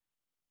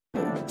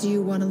Do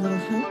you want a little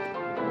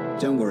help?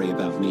 Don't worry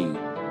about me.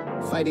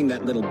 Fighting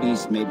that little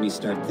beast made me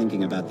start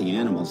thinking about the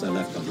animals I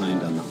left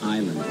behind on the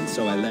island, and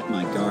so I let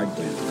my guard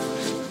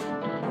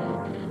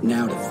down.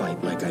 Now to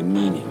fight like I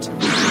mean it.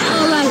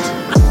 All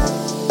right.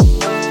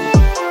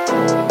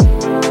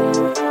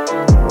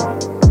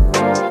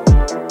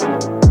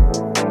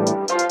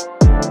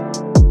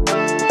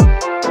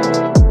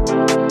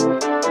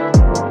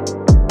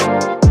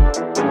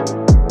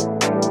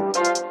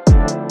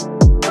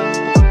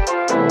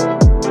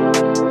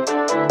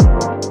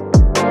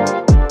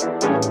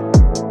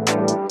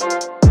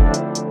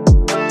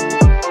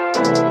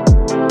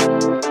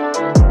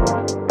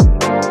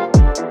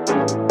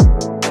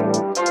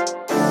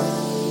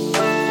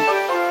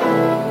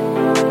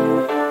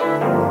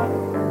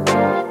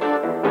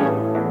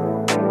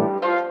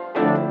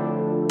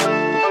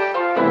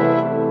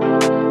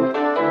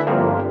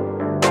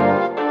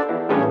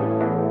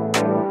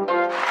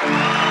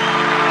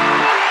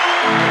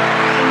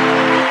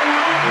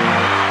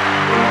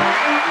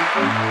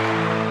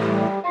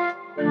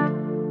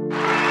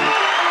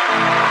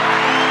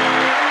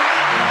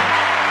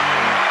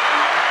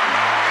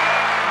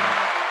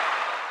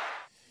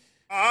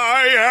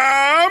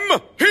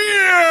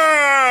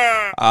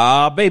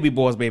 Baby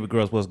boys, baby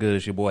girls, what's good?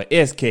 It's your boy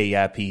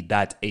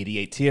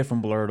SKIP.88 here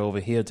from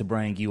BLERDOVER, here to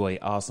bring you a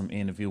awesome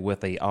interview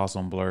with a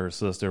awesome blerd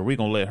sister. We're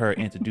gonna let her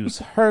introduce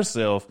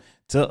herself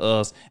to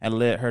us and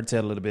let her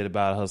tell a little bit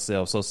about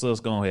herself. So sis,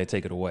 go ahead,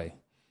 take it away.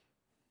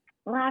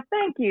 Well,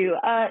 thank you.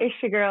 It's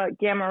your girl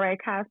Gamma Ray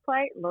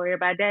Cosplay, lawyer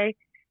by day,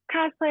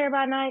 cosplayer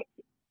by night,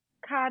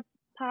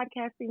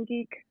 podcasting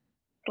geek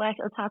 /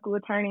 otaku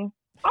attorney,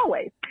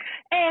 always,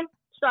 and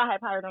straw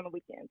hat pirate on the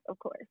weekends, of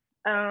course.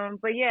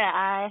 But yeah,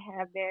 I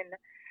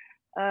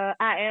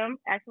am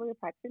actually a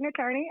practicing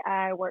attorney.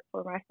 I work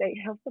for my state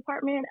health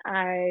department.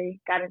 I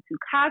got into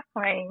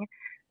cosplaying.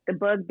 The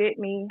bug bit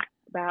me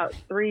about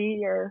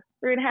 3.5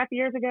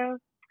 years ago.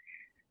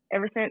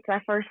 Ever since I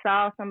first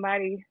saw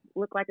somebody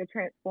look like a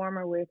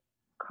transformer with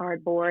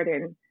cardboard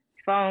and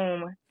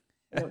foam,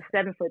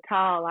 7 foot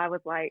tall, I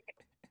was like,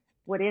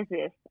 what is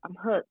this? I'm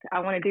hooked. I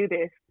want to do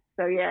this.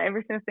 So yeah,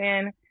 ever since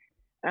then,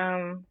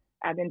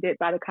 I've been bit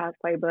by the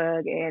cosplay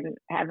bug and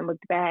haven't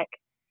looked back.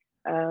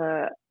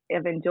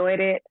 I've enjoyed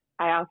it.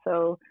 I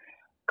also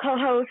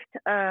co-host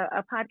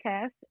a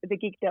podcast, the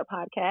Geeked Up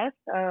podcast,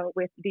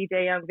 with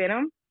DJ Young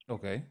Venom.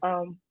 Okay.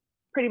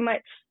 Pretty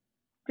much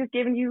just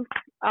giving you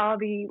all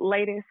the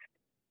latest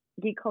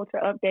geek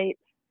culture updates,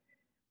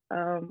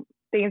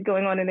 things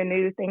going on in the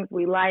news, things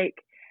we like.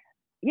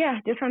 Yeah,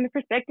 just from the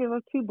perspective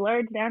of two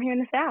blerds down here in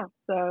the South.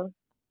 So,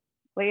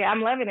 but yeah,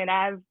 I'm loving it.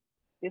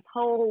 This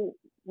whole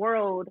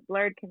world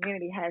blerd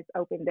community has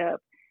opened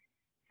up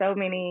so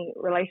many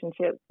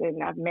relationships,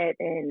 and I've met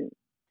and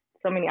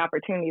so many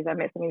opportunities. I've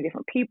met so many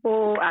different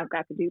people. I've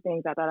got to do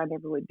things I thought I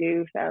never would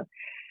do. So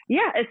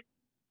yeah, it's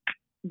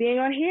being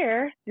on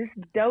here, this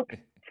dope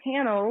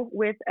channel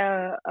with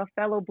a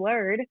fellow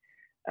blerd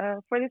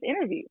for this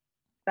interview.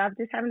 So I'm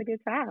just having a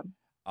good time.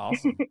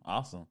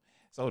 Awesome.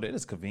 So that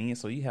is convenient.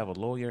 So you have a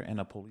lawyer and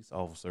a police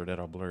officer that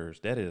are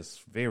blerds. That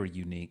is very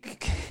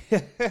unique.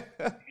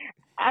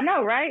 I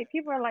know, right?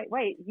 People are like,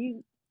 wait,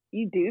 you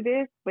do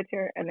this, but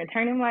you're an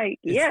attorney? I'm like,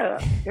 yeah,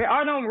 there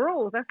are no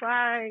rules. That's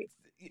why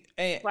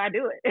I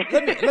do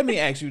it. let me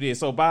ask you this.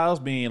 So by us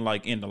being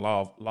like in the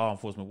law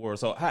enforcement world,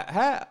 so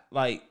how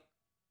like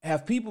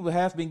have people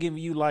been giving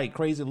you like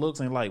crazy looks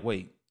and like,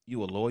 wait,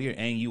 you a lawyer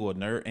and you a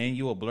nerd and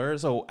you a blerd?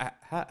 So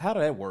how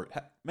does that work?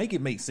 Make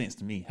it make sense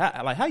to me.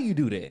 How you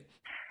do that?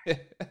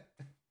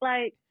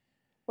 Like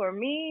for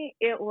me,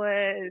 it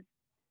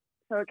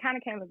kind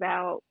of came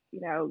about,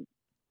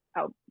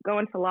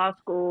 going to law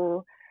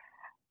school.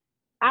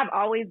 I've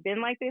always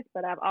been like this,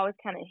 but I've always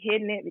kind of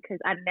hidden it because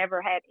I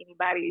never had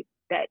anybody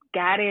that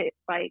got it.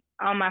 Like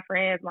all my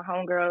friends, my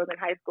homegirls in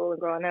high school and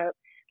growing up,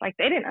 like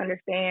they didn't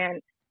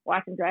understand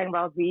watching Dragon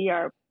Ball Z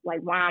or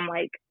like why I'm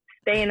like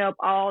staying up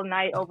all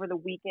night over the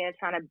weekend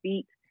trying to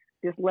beat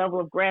this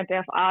level of Grand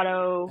Theft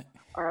Auto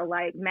or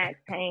like Max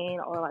Payne,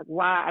 or like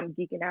why I'm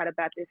geeking out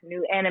about this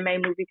new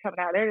anime movie coming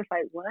out. They're just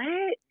like, what?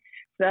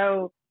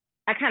 So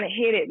I kind of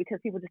hid it because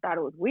people just thought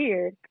it was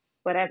weird.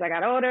 But as I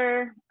got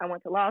older, I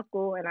went to law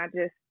school and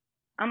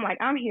I'm like,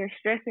 I'm here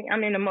stressing.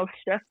 I'm in the most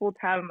stressful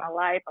time of my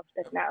life. I'm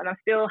stressing out and I'm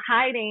still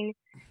hiding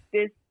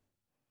this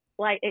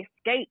like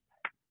escape,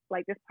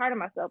 like this part of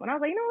myself. And I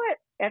was like, you know what?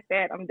 F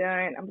that. I'm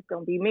done. I'm just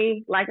going to be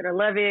me, like it or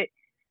love it.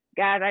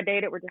 Guys I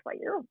dated were just like,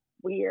 you're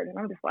weird. And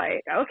I'm just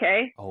like,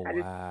 okay. Oh, I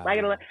just wow. like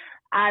it or love.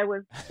 I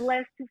was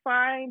blessed to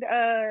find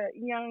a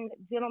young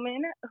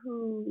gentleman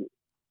who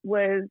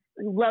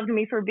loved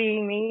me for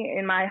being me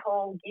in my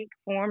whole geek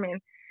form and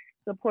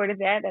supported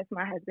that. That's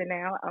my husband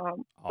now.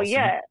 Awesome. But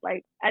yeah,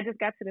 like I just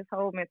got to this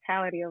whole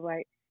mentality of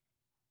like,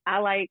 I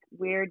like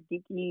weird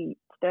geeky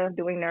stuff,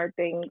 doing nerd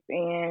things,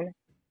 and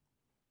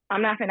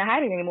I'm not gonna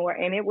hide it anymore.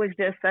 And it was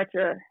just such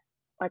a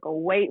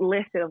weight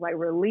lifted of like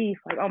relief.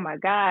 Like, oh my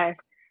gosh,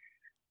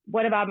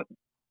 what about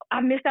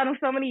I missed out on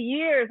so many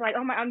years. Like,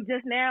 I'm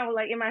just now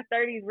like in my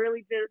 30s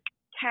really just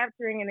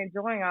capturing and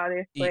enjoying all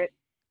this. But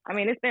I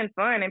mean, it's been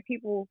fun, and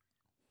people,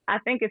 I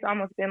think it's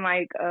almost been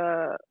like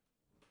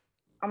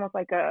almost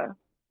like a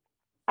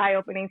eye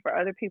opening for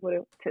other people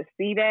to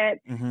see that,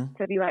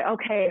 to be like,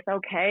 okay, it's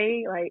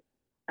okay. Like,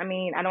 I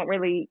mean, I don't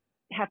really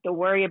have to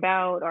worry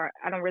about, or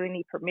I don't really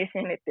need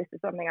permission if this is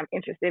something I'm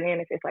interested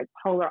in, if it's like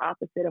polar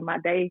opposite of my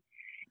day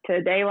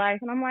to day life.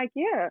 And I'm like,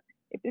 yeah,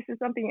 if this is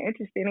something you're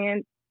interested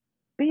in,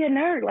 be a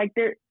nerd. Like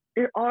there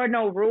are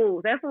no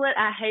rules. That's what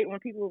I hate, when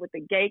people with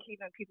the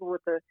gatekeeping, people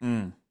with the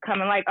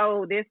coming like,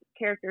 oh, this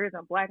character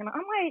isn't black. And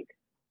I'm like,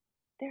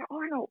 there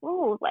are no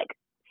rules. Like,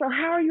 so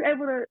how are you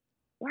able to,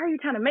 why are you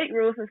trying to make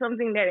rules for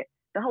something that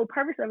the whole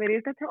purpose of it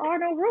is that there are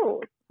no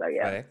rules? So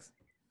yeah. Facts.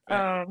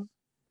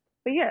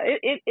 But yeah,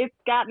 it's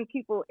gotten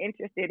people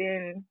interested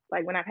in,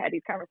 like, when I've had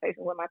these conversations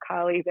with my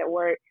colleagues at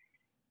work,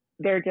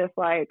 they're just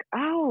like,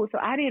 oh, so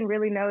I didn't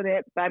really know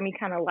that by me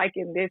kind of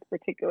liking this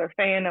particular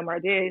fandom or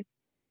this,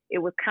 it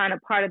was kind of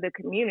part of the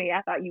community.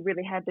 I thought you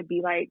really had to be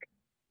like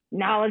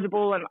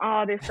knowledgeable and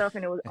all this stuff,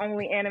 and it was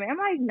only anime. I'm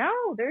like,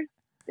 no, there's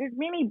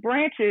many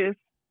branches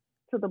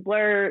to the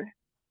blerd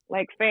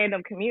like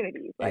fandom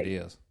communities. Like, it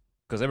is.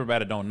 Because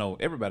everybody don't know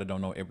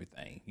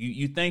everything.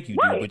 You think you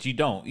right. do, but you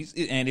don't.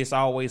 And it's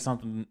always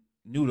something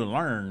new to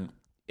learn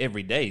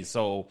every day.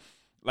 So,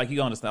 like,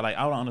 you understand, like,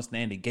 I don't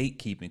understand the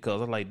gatekeeping, because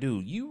I'm like,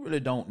 dude, you really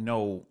don't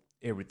know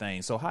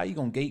everything. So how you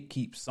going to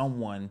gatekeep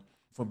someone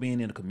from being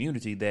in a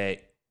community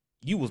that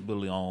you was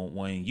bullied on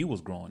when you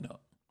was growing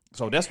up?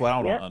 So that's what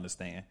I don't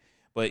understand.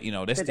 But, you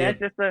know, that's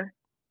the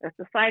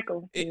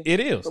cycle. It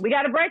is. But we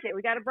got to break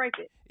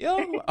it. Yeah,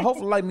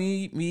 hopefully, like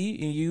me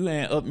and you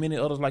and many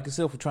others like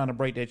yourself are trying to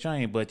break that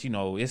chain. But, you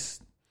know,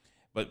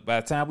 but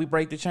by the time we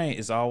break the chain,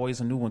 it's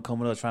always a new one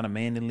coming up trying to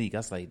man the league. I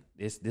was like,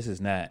 this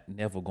is not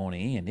never going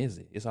to end, is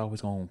it? It's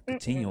always going to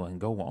continue and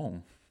go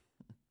on.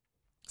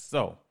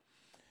 So,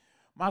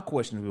 my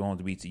question is going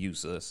to be to you,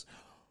 sis.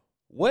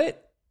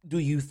 What do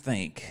you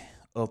think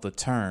of the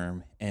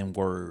term and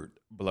word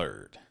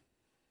blerd?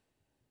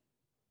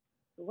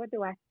 What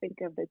do I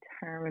think of the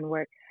term and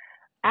word?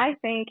 I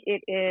think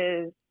it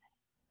is,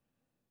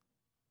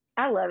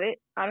 I love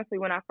it. Honestly,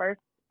 when I first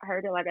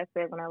heard it, like I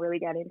said, when I really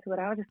got into it,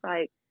 I was just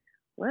like,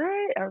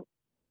 what?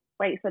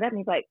 Wait, so that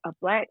means like a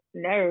black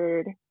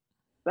nerd.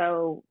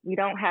 So we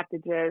don't have to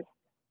just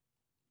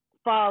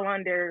fall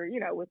under,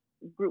 you know, with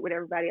group with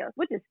everybody else,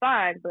 which is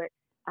fine. But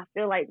I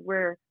feel like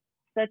we're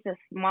such a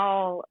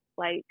small,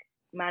 like,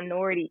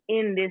 minority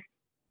in this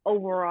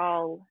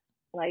overall,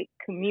 like,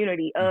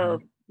 community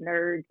of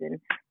nerds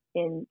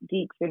and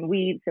geeks and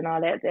weebs and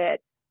all that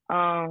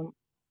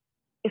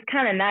it's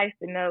kind of nice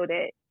to know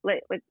that,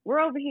 like,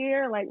 we're over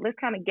here, like, let's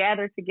kind of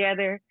gather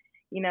together.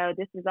 You know,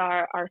 this is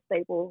our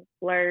staple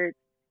blerd.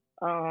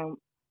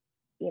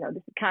 You know,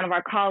 this is kind of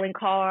our calling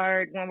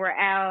card when we're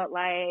out,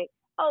 like,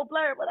 oh,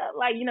 blerd, what up?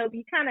 Like, you know,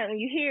 you kind of, when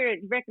you hear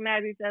it, you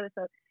recognize each other.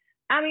 So,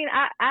 I mean,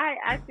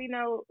 I see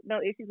no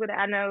issues with it.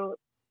 I know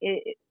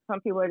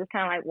some people are just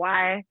kind of like,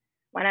 why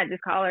not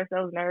just call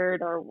ourselves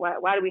nerd, or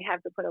why do we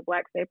have to put a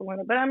black staple in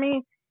it? But I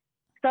mean,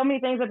 so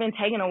many things have been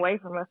taken away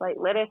from us. Like,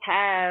 let us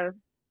have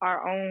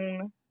our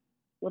own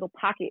little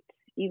pocket,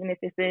 even if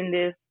it's in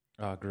this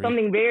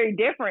something very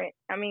different.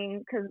 I mean,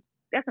 because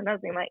that's another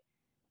thing. Like,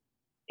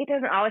 it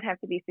doesn't always have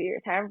to be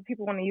serious. However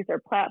people want to use their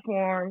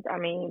platforms. I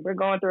mean, we're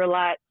going through a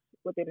lot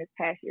within this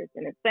past year. It's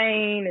been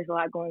insane. There's a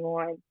lot going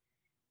on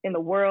in the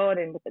world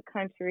and with the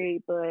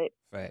country, but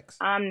facts.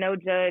 I'm no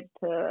judge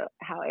to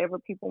however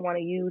people want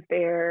to use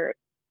their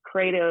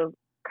creative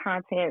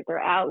content, their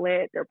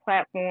outlet, their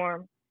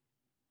platform.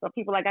 So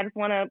people like, I just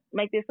want to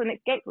make this an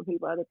escape for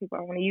people. Other people,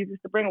 I want to use this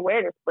to bring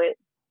awareness. But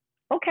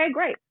okay,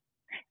 great.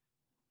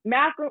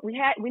 Malcolm,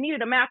 we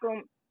needed a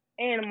Malcolm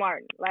and a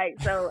Martin.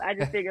 Like, so I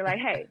just figured, like,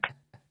 hey,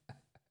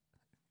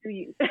 to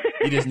you.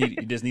 you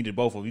just needed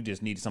both of them. You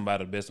just needed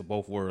somebody the best of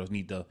both worlds. You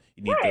need the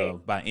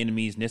by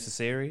enemies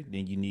necessary,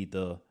 then you need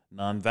the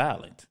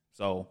non-violent.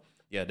 So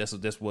yeah,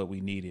 that's what we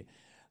needed.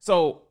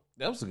 So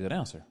that was a good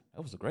answer.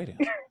 That was a great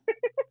answer.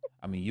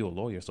 I mean, you're a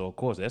lawyer, so of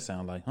course that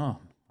sounds like,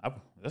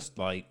 that's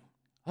like,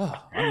 I hope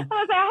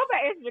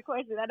I answered your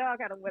question. I know I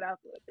kind of went off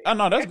with it. Oh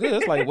no, that's good.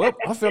 It's like, well,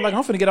 I feel like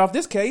I'm finna get off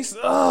this case.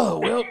 Oh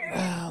well,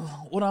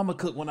 what I'm gonna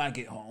cook when I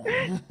get home.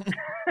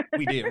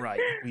 We did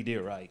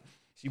right.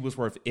 She was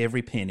worth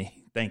every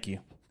penny. Thank you.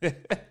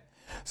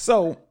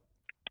 So,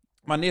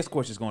 my next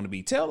question is going to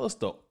be: tell us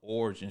the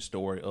origin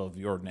story of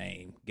your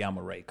name,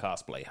 Gamma Ray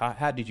Cosplay.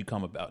 How did you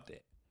come about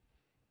that?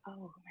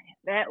 Oh man,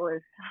 that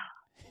was.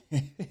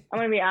 I'm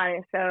gonna be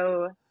honest.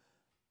 So,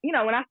 you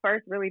know, when I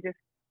first really just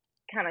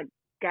kind of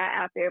got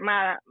out there,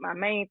 my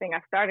main thing,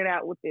 I started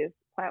out with this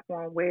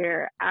platform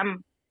where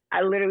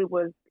I literally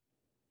was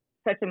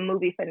such a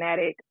movie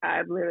fanatic.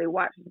 I've literally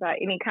watched about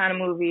any kind of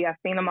movie. I've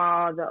seen them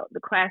all, the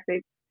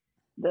classics,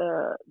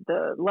 the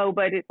low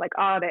budgets, like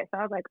all that. So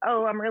I was like,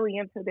 oh, I'm really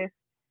into this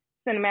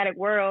cinematic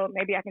world.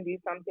 Maybe I can do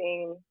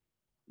something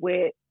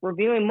with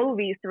reviewing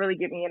movies to really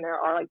get me in there,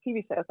 or like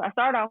TV shows. So I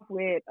started off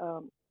with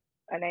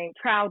a name,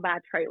 Trial by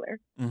Trailer.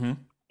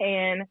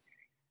 And,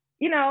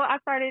 you know, I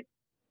started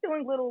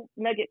doing little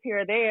nuggets here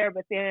or there,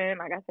 but then,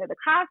 like I said, the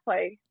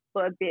cosplay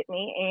bug bit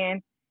me,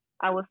 and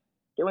I was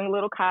doing a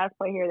little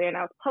cosplay here and there, and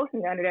I was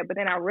posting under that. But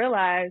then I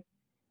realized,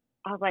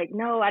 I was like,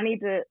 no, I need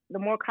to. The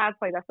more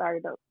cosplayers I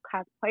started, the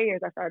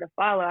cosplayers I started to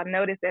follow, I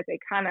noticed that they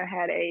kind of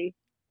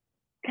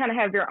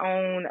have their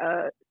own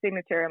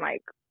signature and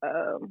like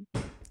kind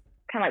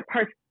of like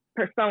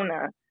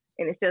persona,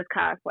 and it's just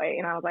cosplay.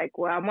 And I was like,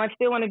 well,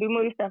 still want to do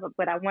movie stuff,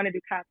 but I want to do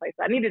cosplay,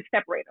 so I needed to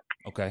separate them.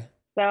 Okay.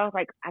 So I was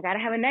like, I gotta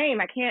have a name.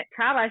 I can't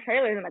try my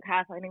trailers in a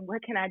cosplay name.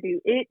 What can I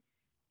do?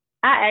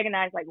 I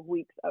agonized like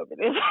weeks over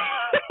this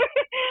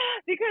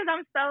because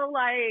I'm so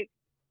like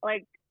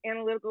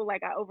analytical.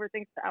 Like I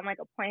overthink. I'm like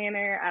a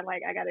planner. I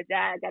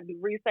gotta do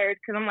research,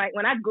 because I'm like,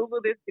 when I Google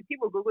this, if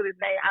people Google this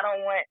name, I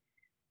don't want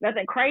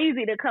nothing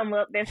crazy to come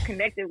up that's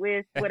connected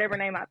with whatever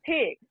name I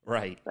pick.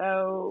 Right.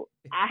 So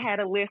I had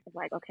a list of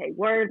like, okay,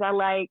 words I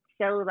like,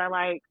 shows I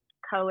like,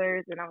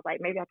 colors, and I was like,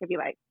 maybe I could be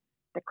like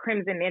the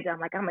Crimson Ninja. I'm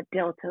like, I'm a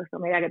Delta, so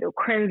maybe I could do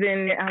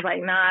Crimson. I was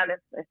like, nah,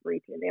 that's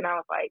reaching. And I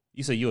was like,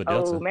 you say you a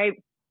Delta? Oh,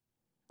 maybe.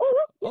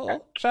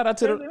 Oh, shout out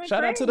to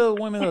the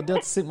women of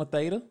Delta Sigma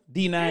Theta,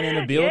 D9 in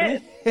the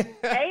building. Yes.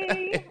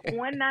 Hey,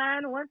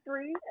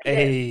 1913.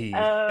 Hey.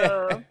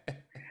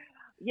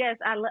 Yes,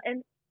 I love,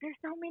 and there's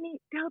so many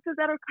Deltas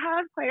that are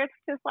cosplayers. It's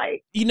just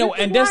like,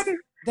 and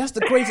that's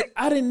the crazy.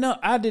 I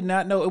did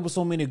not know it was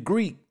so many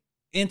Greek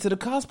into the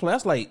cosplay. I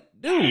was like,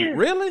 dude,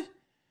 really?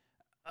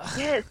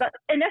 Yes,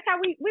 and that's how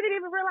we didn't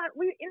even realize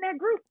we in that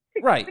group.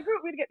 Right. The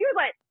group he was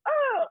like,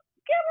 oh,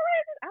 Gamma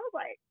Ray. I was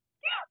like,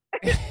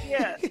 yeah.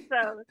 Yeah.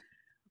 So,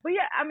 but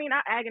yeah, I mean,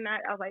 I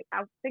agonized. I was like,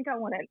 I think I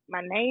wanted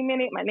my name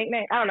in it, my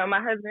nickname. I don't know. My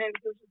husband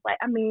was just like,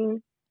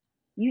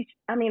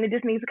 it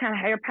just needs to kind of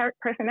have your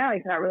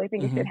personality. So I really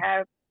think you should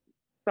have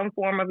some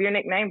form of your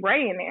nickname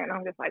Ray in there. And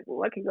I'm just like, well,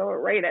 what can go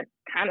with Ray? That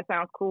kind of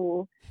sounds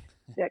cool.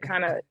 That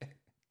kind of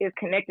is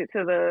connected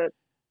to the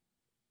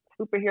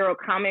superhero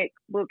comic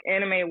book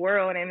anime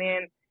world. And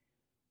then,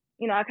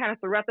 I kind of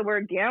threw out the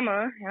word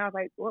Gamma, and I was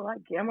like, well,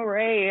 like Gamma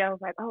Ray. I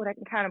was like, oh, that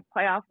can kind of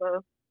play off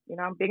of,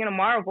 I'm big into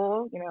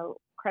Marvel,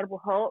 Incredible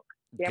Hulk,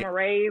 Gamma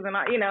Rays, and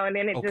and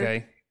then it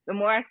just, the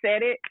more I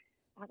said it,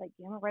 I was like,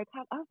 Gamma Ray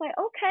Cop. I was like,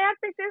 okay, I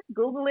think this.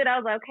 Google it. I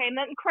was like, okay,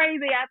 nothing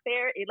crazy out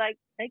there. It like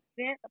makes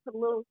sense. I put a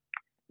little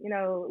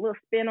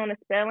spin on the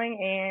spelling,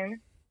 and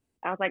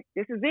I was like,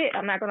 this is it.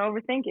 I'm not going to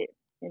overthink it.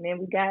 And then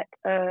we got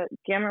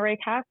Gamma Ray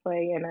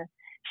Cosplay, and a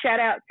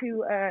shout out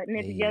to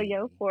Ninja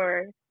Yo-Yo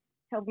for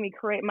helping me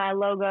create my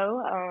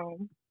logo,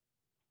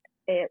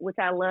 which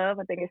I love.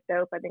 I think it's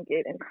dope. I think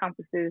it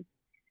encompasses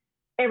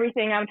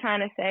everything I'm trying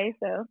to say.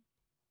 So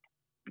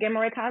Gamma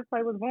Ray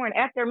Cosplay was born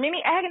after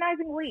many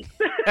agonizing weeks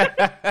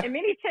and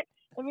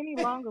many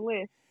longer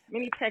lists,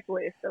 many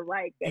checklists of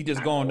like. You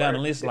just going down the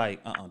list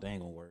like, they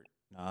ain't gonna work.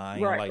 Nah, I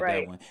ain't like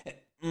that one.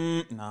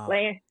 Nah.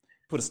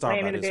 Put a stop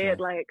by this bed,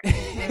 one. Like,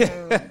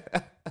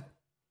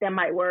 that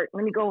might work.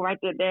 Let me go write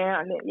that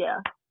down. And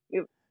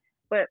then,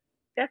 but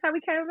that's how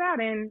we came about.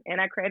 And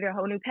I created a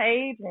whole new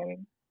page.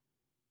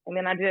 And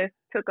then I just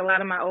took a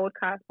lot of my old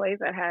cosplays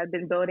that had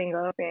been building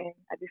up, and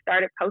I just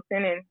started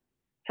posting and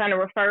trying to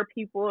refer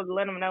people to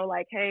let them know,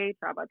 like, hey,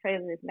 try about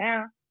Taylor this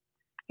now.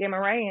 Gamma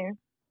Ray, and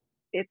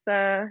it's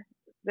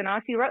been all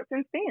she wrote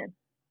since then.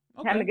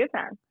 Okay. Having a good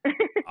time.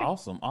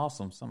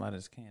 Awesome. Somebody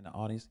that's in the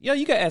audience. Yeah,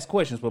 you can ask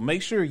questions, but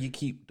make sure you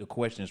keep the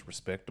questions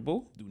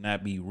respectable. Do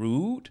not be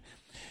rude,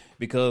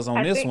 because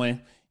on this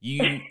one,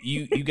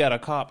 you got a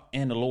cop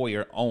and a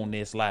lawyer on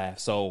this live.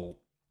 So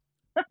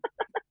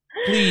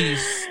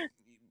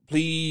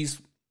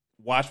please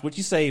watch what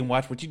you say and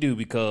watch what you do,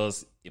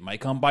 because it might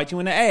come bite you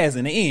in the ass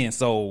in the end.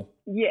 So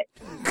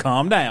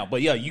calm down.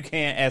 But yeah, you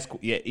can ask.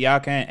 Yeah,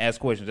 y'all can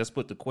ask questions. Just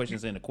put the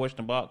questions in the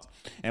question box,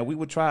 and we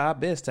will try our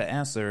best to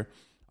answer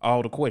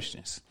all the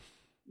questions.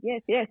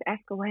 Yes,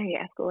 ask away.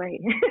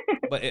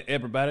 But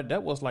everybody,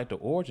 that was like the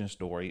origin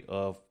story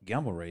of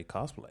Gamma Ray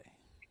Cosplay.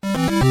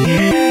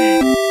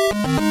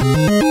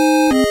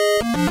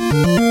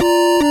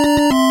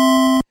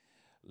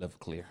 Level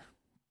clear.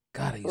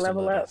 God, I used to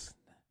love this.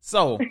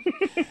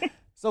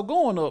 So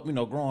growing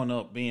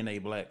up being a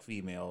black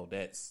female,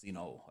 that's, a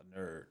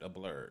nerd, a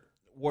blerd.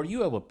 Were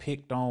you ever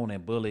picked on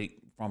and bullied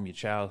from your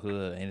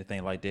childhood or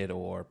anything like that,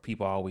 or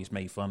people always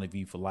made fun of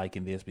you for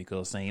liking this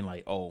because saying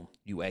like, oh,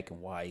 you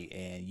acting white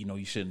and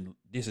you shouldn't,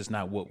 this is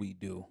not what we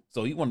do.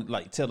 So you want to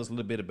like tell us a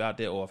little bit about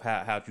that, or of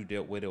how you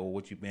dealt with it, or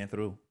what you've been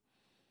through?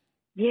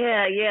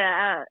 Yeah.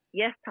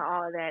 Yes to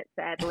all of that,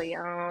 sadly.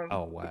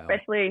 Oh wow.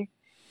 Especially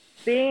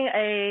being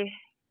in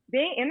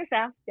the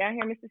South, down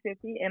here in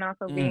Mississippi, and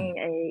also being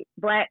a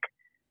black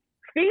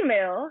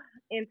female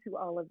into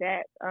all of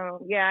that.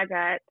 I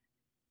got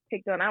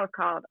picked on. I was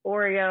called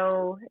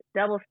Oreo,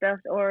 double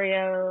stuffed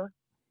Oreo.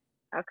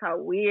 I was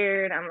called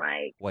weird. I'm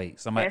like, wait,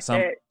 somebody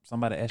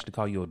actually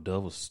called you a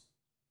double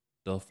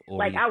stuffed Oreo?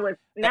 Like, I was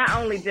not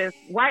only just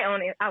white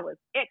on it, I was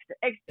extra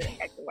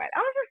white. I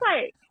was just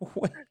like,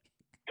 what?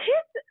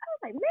 Kids. I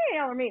was like, man,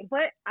 y'all are mean.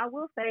 But I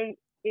will say,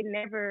 it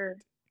never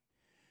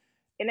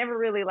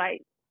really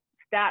like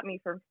stopped me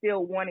from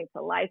still wanting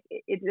to like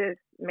it. It just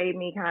made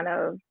me kind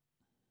of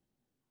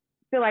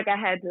feel like I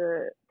had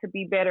to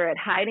be better at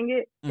hiding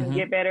it and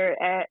get better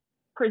at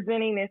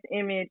presenting this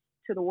image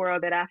to the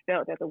world that I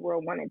felt that the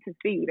world wanted to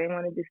see. They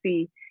wanted to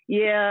see,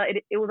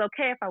 it was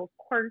okay if I was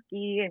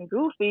quirky and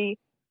goofy,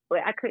 but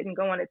I couldn't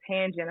go on a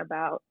tangent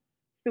about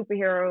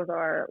superheroes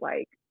or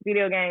like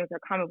video games or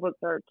comic books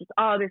or just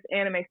all this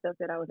anime stuff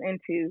that I was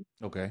into.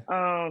 Okay.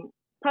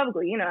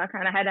 Publicly, I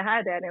kind of had to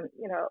hide that. And,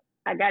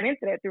 I got into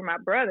that through my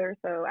brother.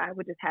 So I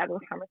would just have those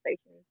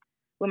conversations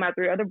with my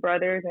 3 other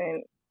brothers,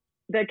 and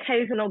the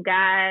occasional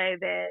guy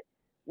that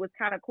was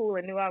kind of cool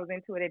and knew I was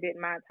into it and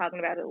didn't mind talking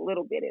about it a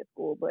little bit at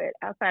school. But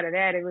outside of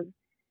that,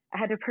 I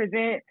had to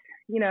present,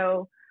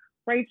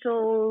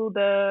 Rachel,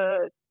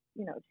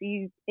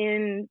 she's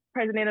in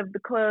president of the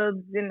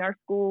clubs in our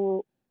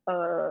school,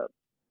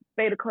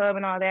 beta club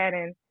and all that.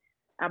 And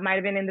I might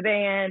have been in the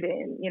band,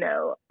 and,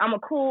 I'm a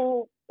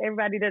cool,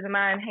 everybody doesn't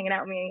mind hanging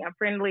out with me. I'm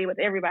friendly with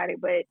everybody,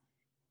 but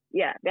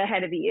yeah, that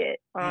had to be it.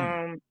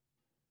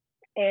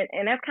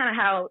 And that's kind of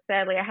how,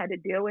 sadly, I had to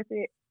deal with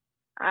it.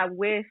 I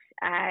wish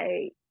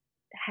I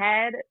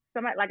had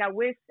somebody, like, I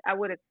wish I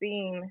would have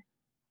seen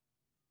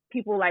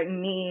people like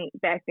me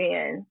back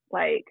then.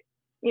 Like,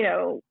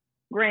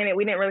 granted,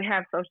 we didn't really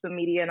have social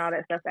media and all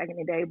that stuff back in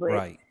the day, but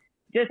right.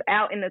 Just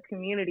out in the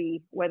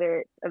community, whether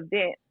it's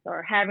events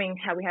or having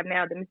how we have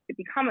now the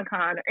Mississippi Comic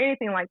Con or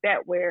anything like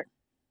that, where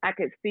I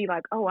could see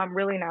like, oh, I'm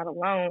really not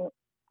alone.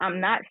 I'm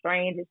not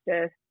strange. It's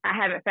just I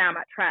haven't found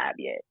my tribe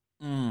yet.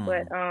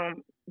 But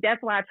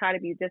that's why I try to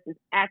be just as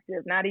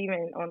active, not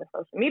even on the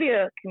social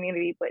media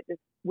community, but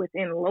just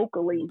within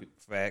locally,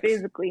 Facts.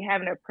 Physically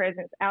having a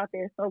presence out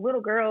there, so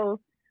little girls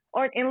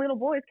and little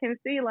boys can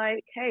see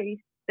like,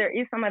 hey, there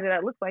is somebody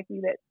that looks like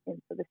you that's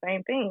into the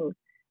same things.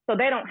 So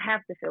they don't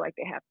have to feel like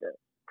they have to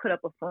put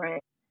up a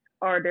front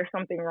or there's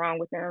something wrong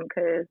with them,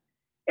 because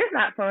it's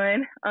not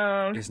fun.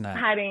 It's not.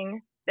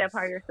 Hiding that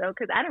part of yourself,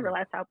 because I didn't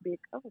realize how big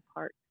of a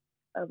part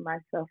of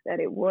myself that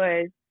it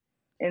was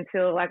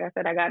until, like I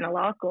said, I got into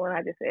law school and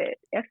I just said,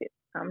 F it.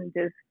 I'm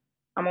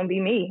going to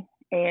be me.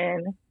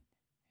 And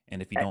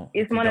if you don't,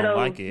 it's if you one don't of those,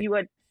 like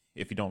it,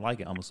 if you don't like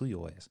it, I'm going to sue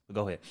your ass. But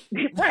go ahead.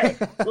 Right.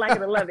 Like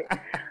it or love it.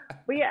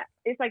 But yeah,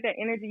 it's like that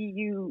energy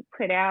you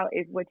put out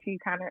is what you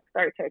kind of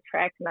start to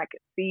attract. And I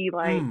could see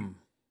like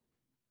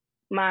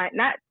my,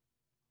 not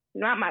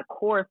my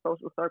core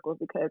social circles,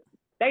 because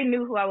they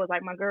knew who I was.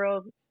 Like my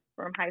girls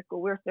from high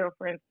school, we're still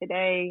friends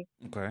today.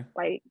 Okay.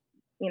 Like,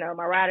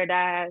 my ride or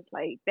dies,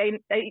 like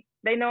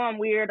they know I'm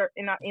weird or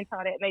not into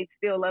all that, and they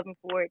still love me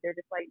for it. They're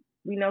just like,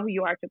 we know who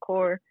you are at your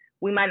core.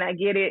 We might not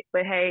get it,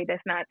 but hey,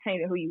 that's not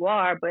changing who you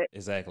are. But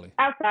exactly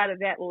outside of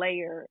that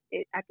layer,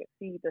 I could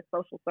see the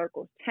social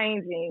circles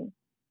changing,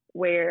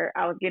 where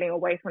I was getting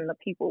away from the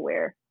people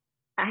where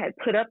I had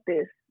put up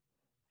this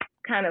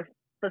kind of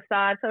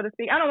facade, so to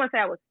speak. I don't want to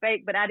say I was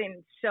fake, but I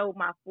didn't show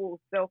my full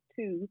self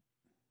too,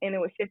 and it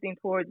was shifting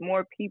towards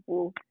more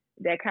people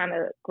that kind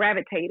of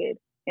gravitated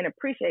and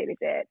appreciated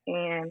that,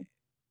 and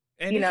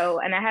and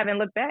I haven't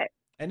looked back.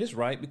 And it's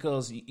right,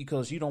 because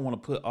you don't want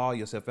to put all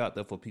yourself out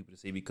there for people to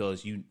see,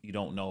 because you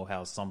don't know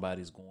how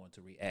somebody's going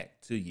to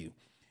react to you.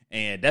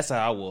 And that's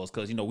how I was,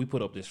 because we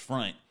put up this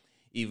front,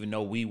 even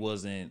though we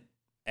wasn't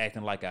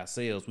acting like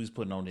ourselves. We was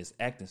putting on this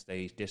acting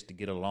stage just to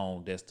get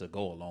along, just to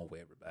go along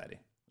with everybody.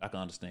 I can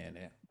understand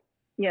that.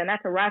 Yeah,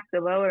 not to rock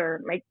the boat or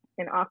make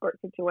an awkward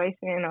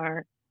situation,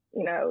 or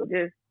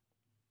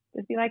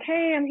just be like,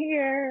 hey, I'm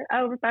here.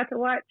 I was about to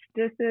watch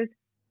this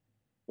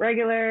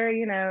regular,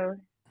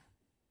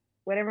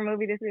 whatever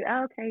movie this is.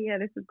 Oh, okay, yeah,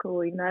 this is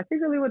cool. I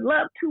secretly would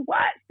love to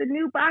watch the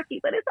new Baki,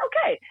 but it's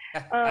okay.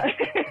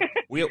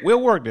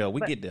 We'll work there.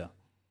 We get there.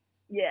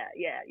 Yeah.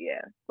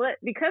 But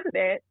because of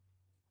that,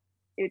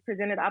 it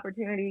presented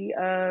opportunity.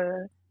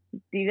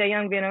 DJ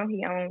Young Venom,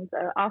 he owns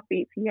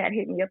Offbeats. He had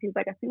hit me up. He was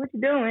like, I see what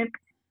you're doing.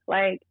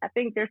 Like, I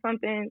think there's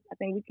something. I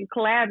think we could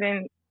collab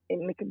and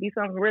it could be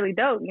something really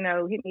dope,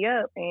 hit me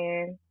up,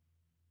 and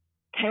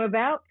came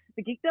about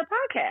the Geeked Up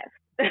podcast.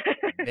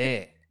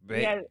 Yeah.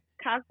 We had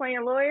Cosplay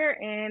and lawyer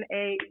and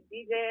a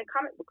DJ and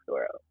comic book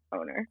store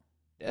owner.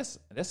 That's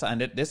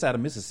out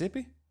of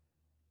Mississippi?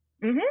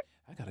 Mm-hmm.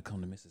 I gotta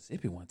come to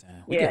Mississippi one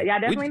time. Y'all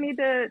definitely need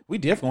to. We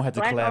definitely gonna have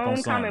to collab on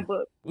something. Comic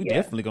book. We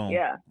definitely gonna.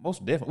 Yeah.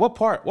 Most definitely.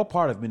 What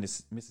part of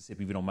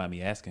Mississippi, if you don't mind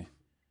me asking?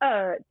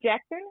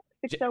 Jackson,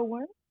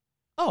 601.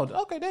 Oh,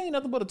 okay. That ain't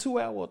nothing but a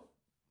 2-hour,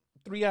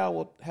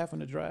 3-hour having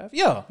to drive.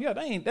 Yeah. That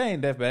ain't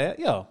that bad.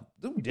 Yeah.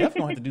 We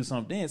definitely have to do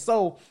something then.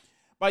 So,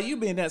 by you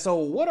being that, so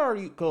what are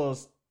you?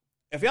 Because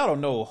if y'all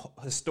don't know,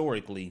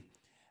 historically,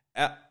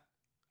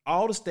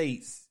 all the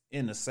states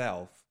in the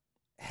South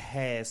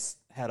has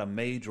had a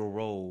major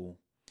role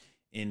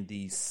in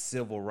the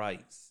Civil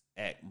Rights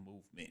Act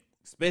movement,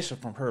 especially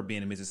from her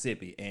being in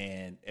Mississippi.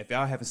 And if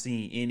y'all haven't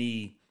seen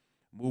any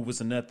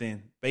movies or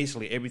nothing,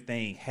 basically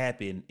everything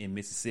happened in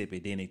Mississippi.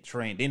 Then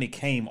it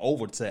came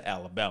over to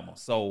Alabama.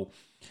 So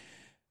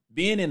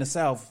being in the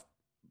South,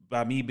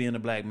 by me being a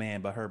black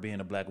man, by her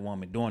being a black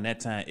woman, during that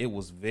time, it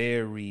was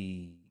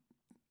very,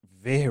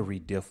 very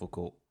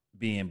difficult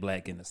being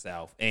black in the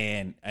South.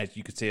 And as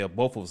you can tell,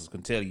 both of us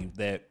can tell you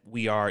that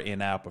we are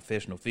in our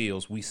professional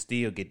fields, we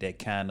still get that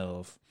kind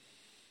of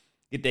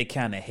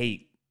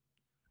hate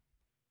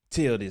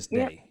till this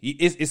day.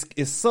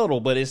 It's subtle,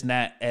 but it's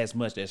not as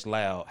much as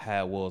loud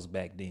how it was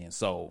back then.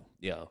 So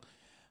yeah,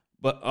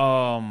 but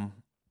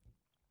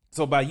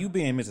so by you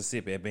being in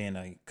Mississippi and being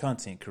a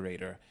content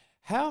creator,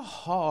 how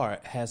hard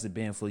has it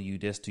been for you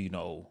just to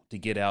to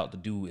get out to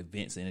do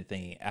events,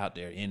 anything out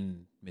there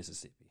in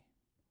Mississippi?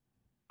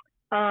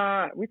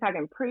 We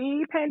talking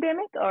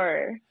pre-pandemic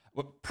or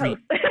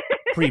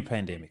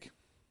pre-pandemic?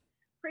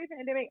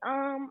 Pre-pandemic.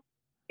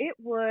 It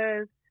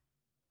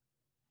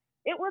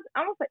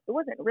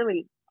wasn't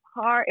really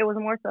hard. It was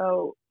more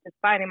so just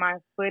finding my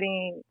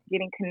footing,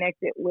 getting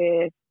connected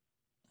with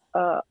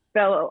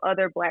fellow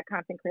other Black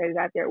content creators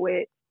out there.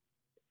 With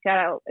shout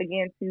out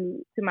again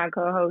to my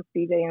co-host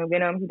CJ and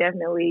Venom. He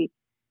definitely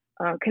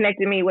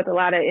connected me with a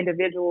lot of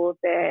individuals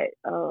that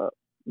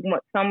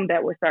some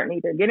that were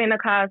starting to either get into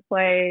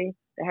cosplay,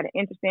 that had an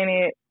interest in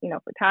it.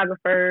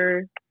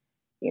 Photographers.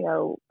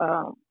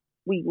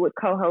 We would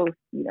co-host.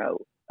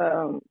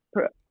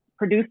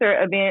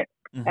 Producer events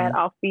at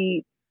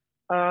Offbeat,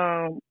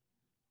 and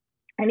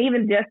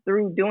even just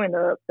through doing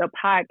the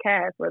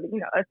podcast, where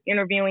us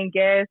interviewing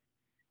guests,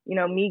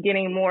 me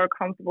getting more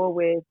comfortable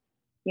with,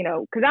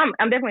 because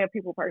I'm definitely a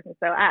people person,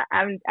 so I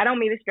don't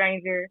meet a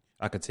stranger.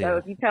 I could tell. So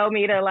if you tell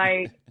me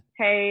to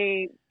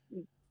hey,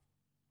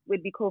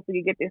 would be cool if we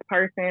could get this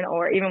person,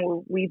 or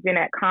even we've been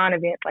at con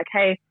events,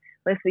 hey,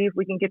 let's see if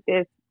we can get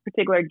this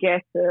particular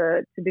guest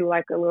to do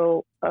a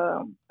little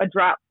a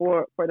drop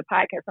for the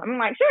podcast. So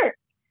I'm sure.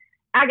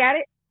 I got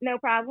it, no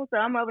problem. So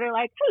I'm over there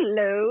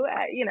hello,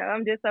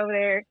 I'm just over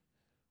there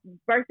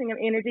bursting of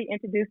energy,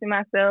 introducing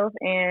myself.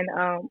 And,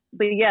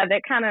 but yeah,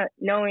 that kind of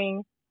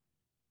knowing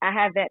I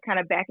have that kind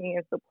of backing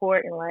and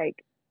support, and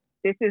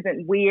this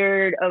isn't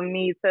weird of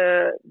me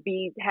to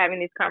be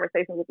having these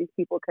conversations with these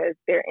people because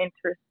they're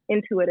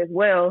into it as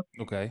well.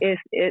 Okay.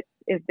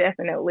 It's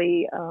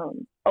definitely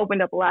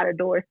opened up a lot of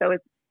doors. So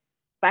it's,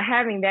 by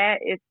having that,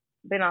 it's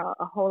been a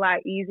whole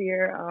lot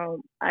easier.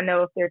 I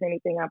know if there's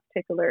anything I'm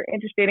particularly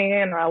interested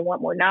in or I want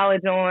more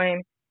knowledge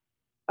on,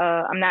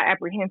 I'm not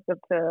apprehensive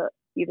to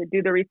either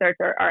do the research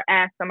or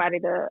ask somebody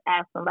to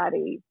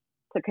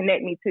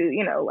connect me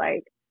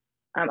to,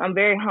 I'm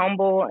very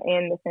humble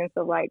in the sense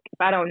of if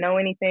I don't know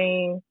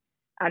anything,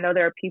 I know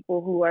there are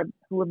people who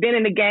have been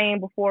in the game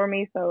before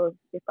me. So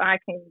if I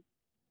can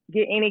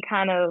get any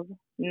kind of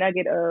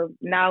nugget of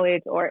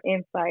knowledge or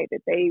insight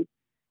that they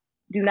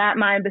do not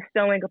mind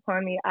bestowing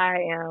upon me, I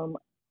am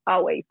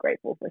always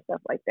grateful for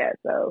stuff like that.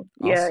 So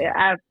awesome.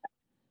 yeah,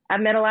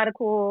 I've met a lot of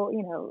cool,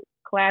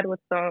 collabed with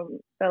some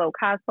fellow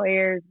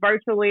cosplayers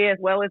virtually as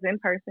well as in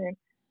person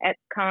at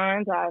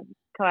cons. I've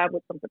collabed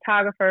with some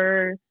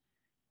photographers,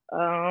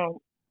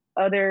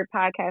 other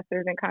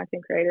podcasters and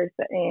content creators,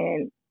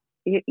 and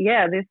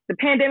yeah, the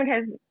pandemic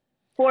has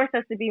forced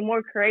us to be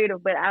more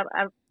creative. But I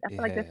feel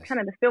like that's kind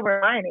of the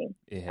silver lining.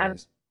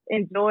 I've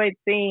enjoyed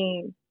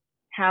seeing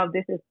how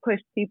this has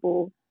pushed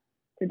people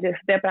to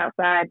just step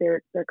outside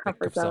their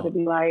comfort zone to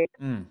be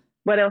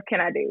what else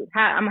can I do?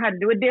 I'm gonna have to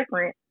do it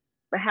different,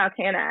 but how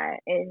can I,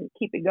 and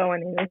keep it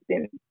going? And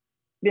it's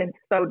been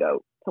so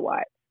dope to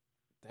watch.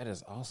 That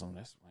is awesome.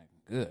 That's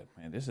good,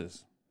 man. This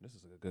is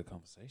a good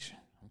conversation.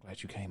 I'm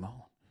glad you came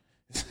on.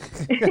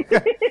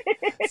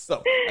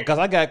 So,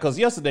 because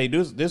yesterday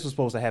this was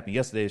supposed to happen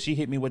yesterday. She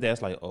hit me with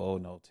that. It's oh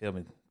no,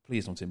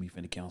 please don't tell me you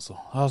finna cancel.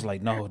 I was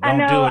like, no,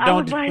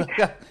 don't do it.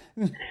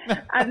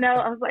 I know.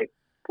 I was like,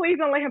 please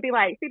don't let him be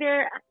see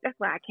there. That's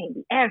why I can't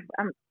be asked.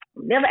 I'm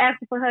never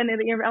asking for her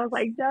another interview. I was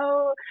like,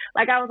 no.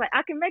 I was like,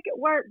 I can make it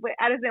work, but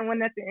I just didn't want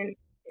nothing.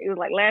 It was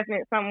last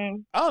minute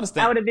something. I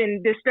understand. I would have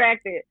been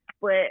distracted,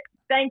 but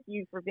thank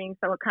you for being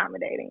so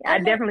accommodating. I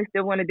definitely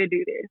still wanted to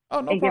do this.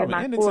 Oh, no and problem. Give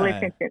my Anytime. full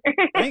attention.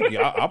 Thank you.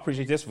 I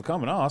appreciate this for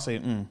coming on. I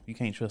say, you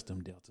can't trust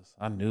them deltas.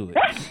 I knew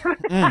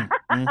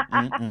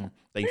it.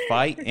 They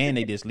fight and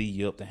they just leave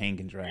you up to hang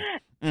and dry.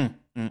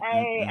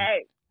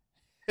 Hey.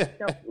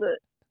 Don't look.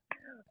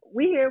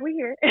 We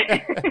here.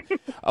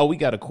 Oh, we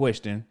got a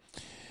question.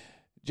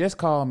 Just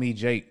call me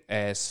Jake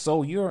as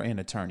so you're an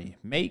attorney.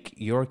 Make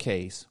your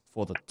case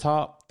for the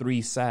top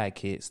 3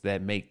 sidekicks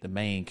that make the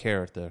main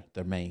character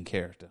the main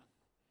character.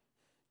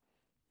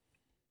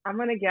 I'm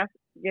going to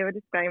give a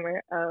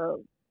disclaimer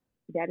of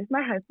that is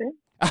my husband.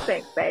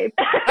 Thanks, babe.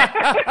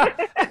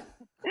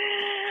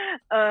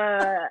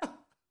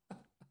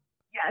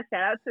 Yeah,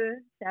 shout out to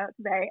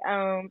Bay.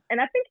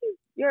 And I think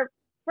you're a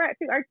frat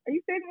too. Are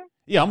you Sigma?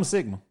 Yeah, I'm a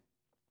Sigma.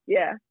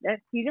 Yeah,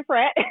 he's a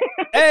frat.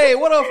 Hey,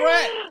 what up,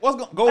 frat? What's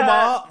go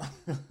Bob?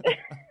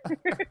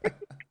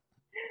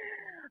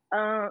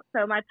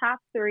 So my top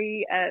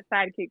 3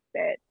 sidekicks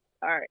that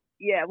are,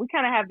 yeah, we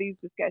kind of have these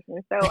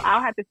discussions. So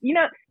I'll have to,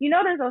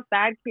 there's those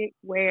sidekicks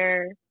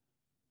where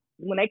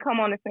when they come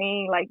on the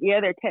scene,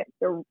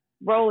 their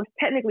role is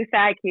technically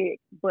sidekick,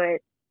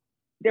 but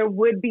there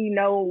would be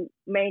no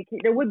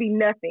there would be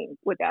nothing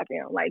without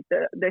them.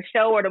 The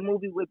show or the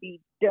movie would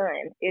be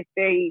done if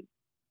they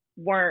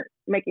weren't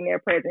making their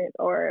presence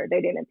or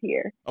they didn't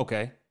appear.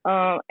 Okay.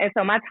 And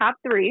so my top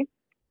 3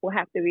 will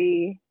have to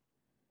be,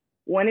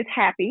 one is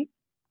Happy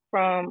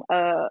from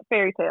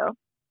Fairy Tale.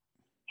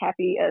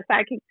 Happy,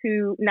 sidekick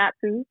to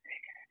Natsu.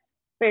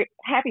 But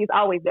Happy is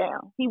always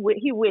down. He with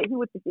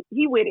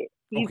it.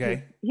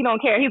 Okay. He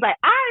don't care. He's like,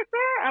 all right,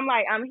 sir. I'm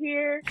like, I'm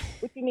here.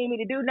 What you need me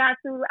to do,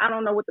 Natsu? I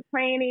don't know what the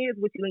plan is,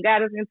 what you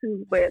got us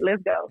into, but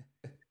let's go.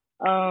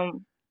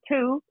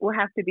 2 will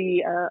have to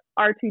be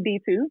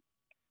R2D2.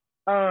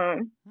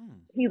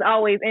 He's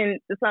always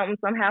into something,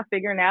 somehow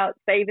figuring out,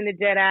 saving the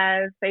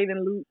Jedi,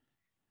 saving Luke,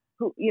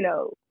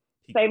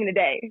 saving the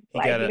day.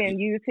 Like, he didn't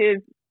use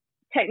his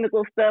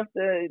technical stuff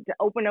to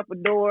open up a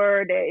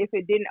door that if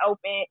it didn't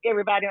open,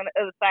 everybody on the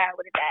other side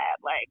would have died.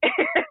 Like,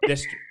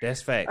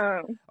 that's fact.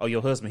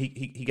 Your husband,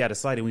 he got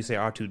excited when we say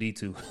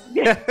R2D2.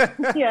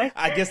 Yeah.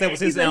 I guess that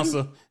was his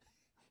answer.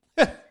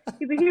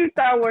 He's a huge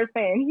Star Wars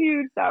fan.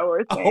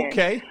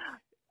 Okay.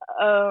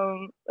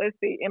 Let's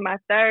see. In my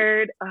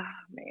third,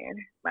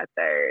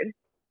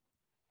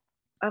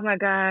 oh my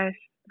gosh,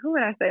 who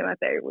would I say my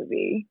third would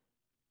be?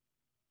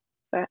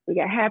 But we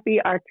got Happy,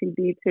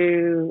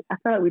 R2D2. I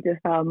felt like we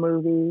just saw a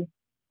movie.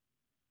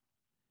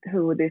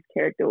 Who this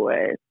character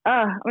was?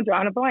 I'm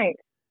drawing a blank.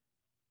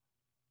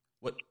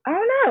 What? I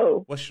don't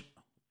know.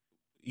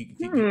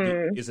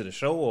 Is it a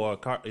show or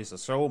it's a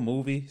show,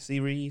 movie,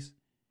 series?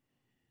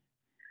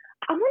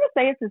 I want to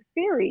say it's a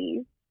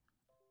series,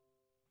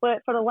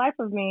 but for the life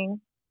of me,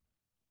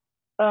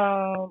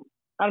 I'm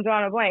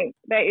drawing a blank.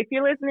 But if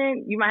you're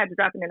listening, you might have to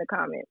drop it in the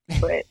comments.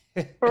 But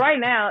for right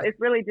now, it's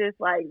really just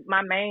like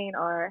my main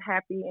are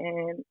Happy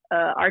and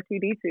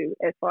R2D2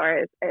 as far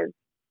as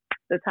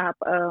the top,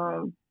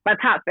 my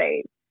top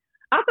fave.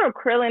 I'll throw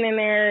Krillin in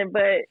there,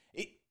 but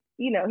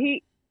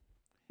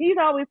he's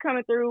always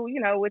coming through,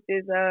 with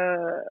his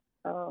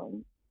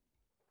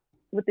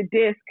with the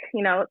disc,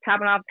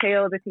 chopping off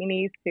tails if he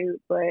needs to.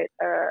 But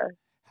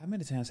how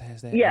many times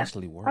has that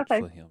actually worked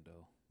for him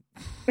though?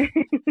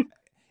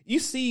 You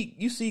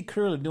see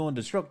Krillin doing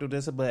destructive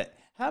this, but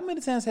how many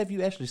times have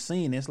you actually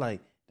seen it's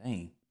like,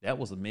 dang, that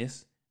was a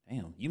miss.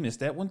 Damn, you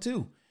missed that one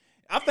too.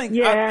 I think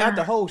out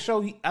the whole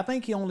show, I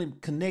think he only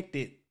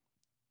connected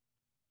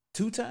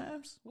 2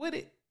 times with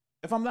it,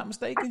 if I'm not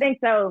mistaken. I think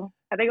so.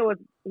 I think it was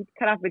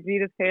cut off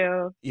Vegeta's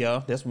tail.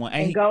 Yeah, that's one.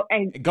 And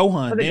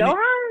Gohan. Was it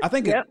Gohan? I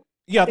think yep.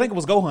 I think it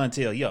was Gohan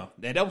tail. Yeah,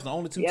 that was the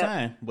only 2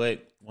 times.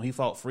 But when he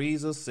fought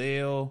Frieza,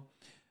 Cell,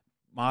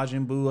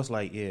 Majin Buu, I was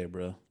like, yeah,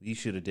 bro, you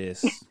should have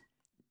just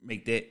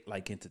make that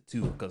like into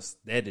 2 because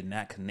that did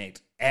not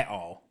connect at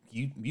all.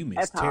 You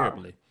missed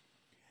terribly.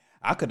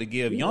 I could have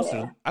give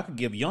Yamcha. I could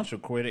give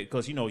Yamcha credit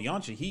because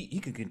Yamcha he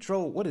could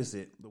control, what is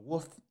it? The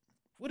wolf.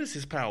 What is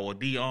his power?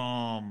 He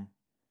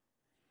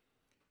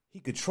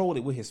controlled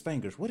it with his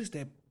fingers. What is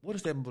that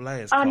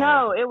blast called?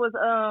 No, it was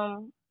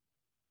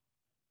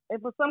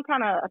some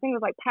kind of, I think it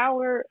was like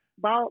power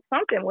ball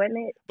something,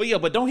 wasn't it?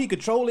 But don't he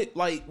control it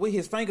like with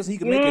his fingers? He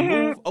can make it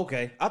move.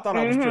 Okay, I thought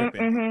I was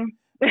tripping.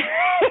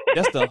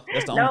 That's the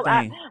only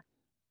thing.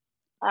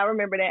 I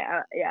remember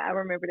that. I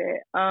remember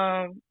that.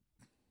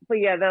 But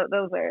yeah,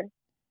 those are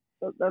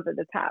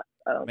the top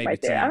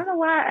right there. I don't know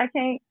why I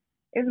can't.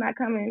 It's not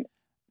coming.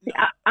 See,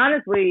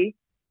 honestly,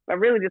 I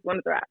really just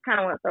want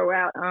to throw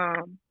out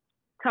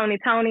Tony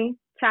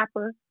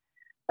Chopper.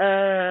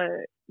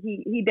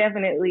 He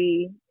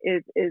definitely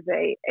is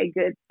a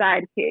good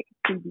sidekick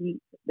to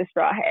beat the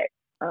Straw Hat.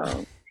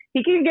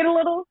 He can get a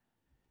little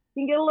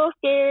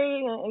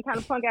scary and kind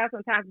of punk out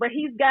sometimes, but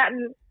he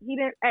didn't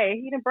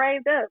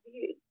braved up.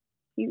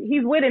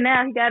 He's with it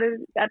now. He got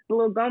the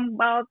little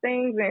gumball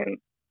things, and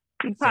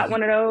he popped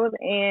one of those,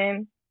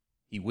 and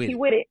he with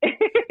it.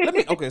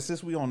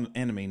 Since we on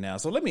anime now,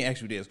 so let me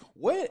ask you this: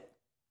 what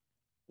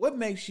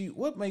makes you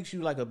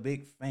like a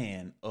big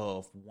fan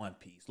of One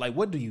Piece? Like,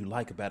 what do you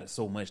like about it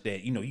so much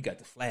that you got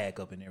the flag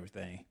up and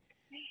everything?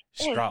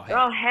 Straw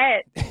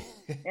hat.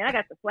 And I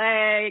got the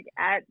flag.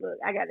 I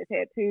got a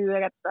tattoo. I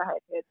got the straw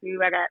hat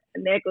tattoo. I got a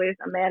necklace.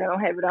 I'm mad I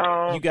don't have it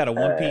on. You got a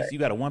One Piece. You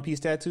got a One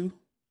Piece tattoo.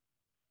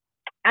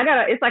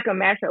 It's like a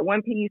mashup,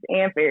 One Piece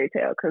and Fairy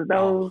Tail, because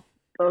those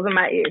are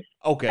my ish.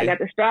 Okay. I got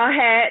the straw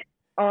hat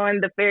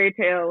on the Fairy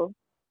Tail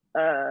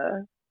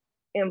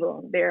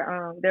emblem,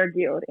 their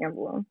guild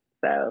emblem.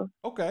 So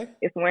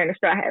it's wearing the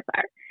straw hat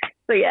part.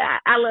 So yeah,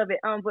 I love it.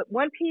 But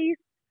One Piece,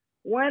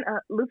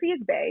 Luffy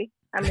is bae.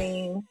 I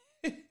mean,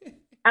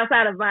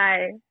 outside of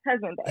my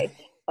husband bae,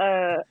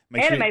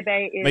 anime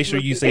bae is. Make sure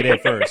you say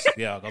that first,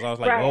 yeah, because I was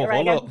like,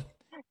 hold up.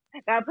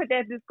 Gotta put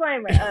that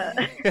disclaimer.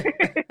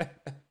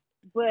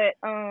 But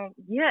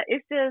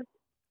it's just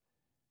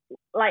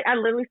like I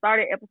literally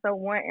started episode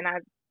 1, and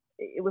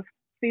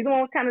season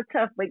 1 was kind of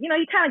tough, but you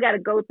kind of got to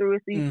go through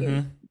it so you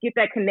can get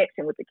that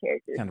connection with the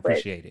characters. Kind of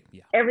appreciate it,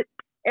 yeah. Ever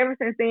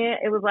since then,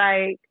 it was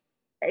like,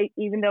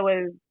 even though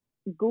it was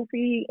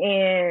goofy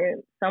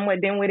and somewhat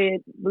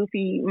dim-witted,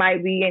 Luffy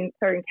might be in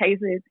certain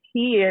cases,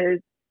 he is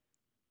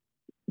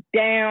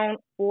down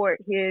for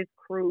his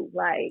crew.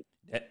 Like,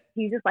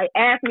 he's just like,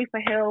 ask me for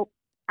help,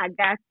 I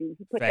got you.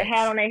 He put the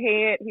hat on their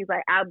head. He's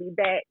like, I'll be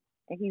back,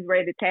 and he's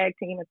ready to tag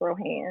team and throw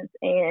hands.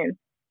 And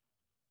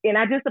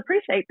I just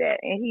appreciate that.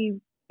 And he's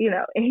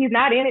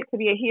not in it to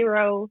be a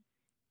hero,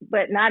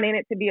 but not in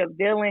it to be a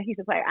villain. He's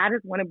just like, I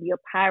just want to be a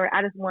pirate.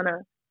 I just want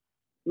to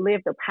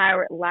live the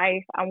pirate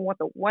life. I want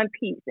the One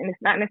Piece, and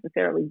it's not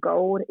necessarily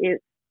gold.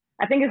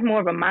 I think it's more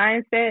of a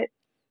mindset.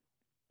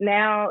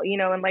 Now,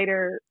 in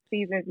later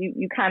seasons,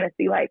 you kind of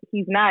see like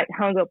he's not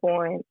hung up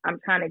on I'm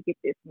trying to get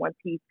this One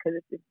Piece because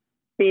it's this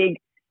big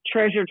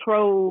treasure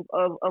trove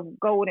of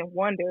gold and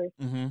wonders.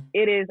 Mm-hmm.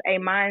 It is a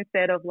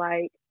mindset of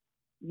like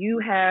you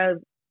have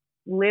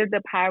lived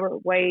the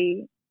pirate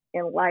way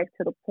in life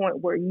to the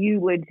point where you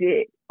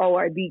legit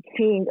are the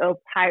king of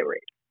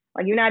pirates.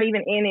 Like you're not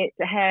even in it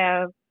to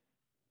have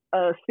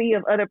a sea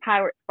of other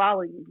pirates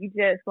follow you. You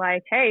just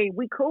like, hey,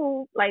 we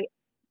cool. Like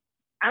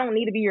I don't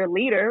need to be your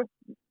leader.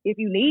 If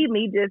you need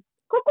me, just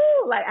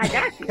cool. Like I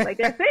got you. Like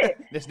that's it.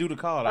 Let's do the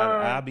call.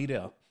 I'll be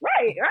there.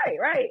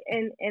 Right.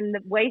 And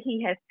the way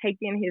he has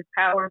taken his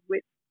powers,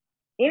 which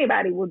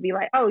anybody would be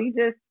like, oh, you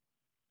just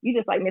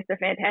like Mr.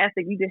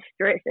 Fantastic. You just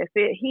stretch. That's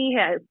it. He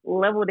has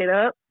leveled it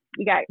up.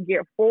 We got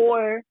Gear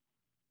 4.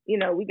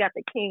 We got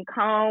the King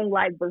Kong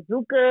like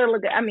bazooka.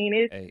 Look,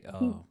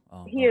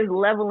 he is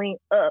leveling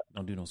up.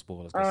 Don't do no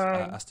spoilers.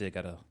 I still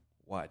gotta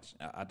watch.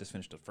 I just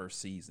finished the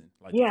first season,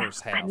 like the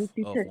first half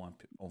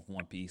of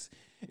One Piece.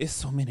 It's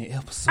so many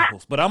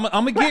episodes, but I'm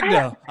gonna get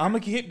there. I'm gonna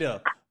get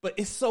there. But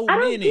it's so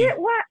many.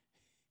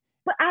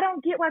 But I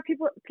don't get why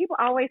people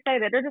always say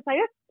that. They're just like,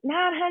 it's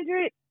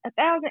 900,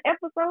 1,000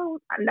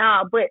 episodes.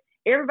 Nah, but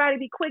everybody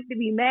be quick to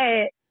be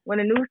mad when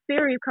a new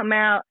series come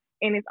out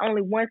and it's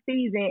only one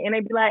season, and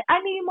they be like,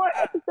 I need more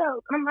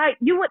episodes. And I'm like,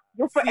 you'll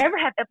forever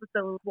have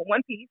episodes with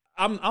One Piece.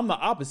 I'm the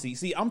opposite.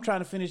 See, I'm trying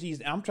to finish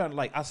these. I'm trying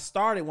to I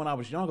started when I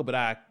was younger,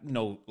 but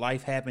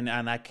life happened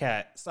and I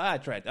got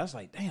sidetracked. I was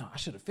like, damn, I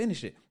should have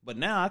finished it. But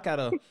now I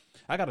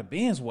gotta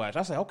binge watch.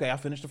 I say, okay, I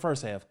finished the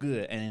first half,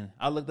 good. And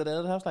I looked at the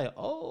other half, like,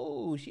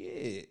 oh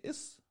shit,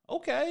 it's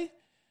okay.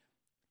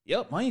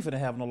 Yep, I ain't finna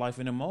have no life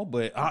anymore,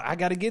 but I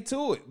gotta get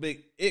to it.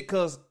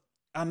 Because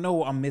I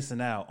know I'm missing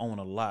out on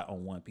a lot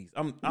on One Piece.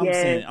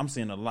 I'm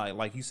seeing a lot,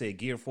 like you said,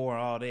 Gear 4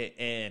 and all that,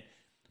 and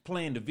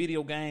playing the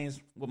video games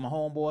with my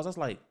homeboys. I was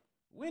like,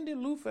 when did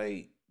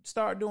Luffy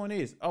start doing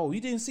this? Oh, you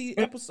didn't see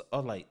episode? I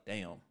was like,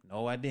 damn,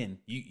 no, I didn't.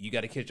 You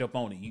got to catch up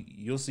on it.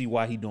 You'll see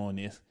why he doing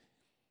this.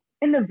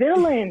 And the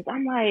villains,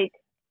 I'm like,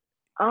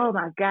 oh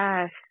my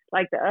gosh,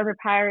 like the other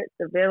pirates,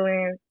 the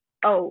villains.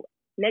 Oh,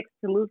 next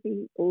to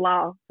Luffy,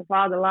 Law, the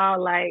father Law,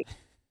 like,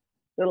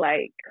 they're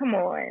like, come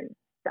on.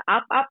 The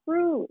Op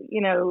Crew,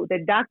 the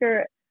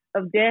Doctor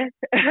of Death,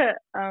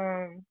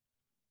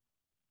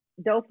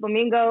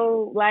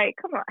 Doflamingo, like,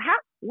 come on,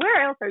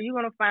 where else are you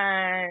gonna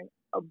find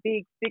a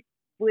big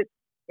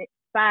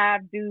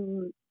 6'5"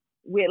 dude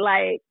with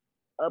like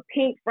a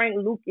pink Frank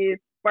Lucas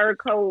fur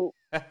coat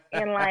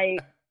and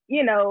like,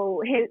 he's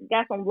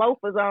got some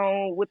loafers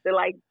on with the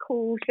like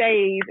cool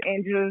shades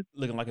and just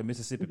looking like a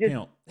Mississippi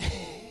pimp.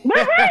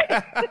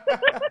 Right.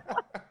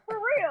 For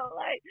real,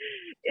 like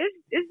it's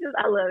just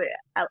I love it.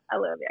 I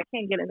love it. I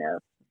can't get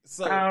enough.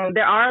 So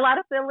there are a lot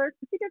of fillers.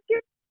 You can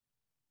skip.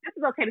 This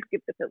is okay to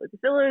skip the fillers. The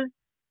fillers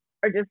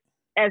are just,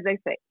 as they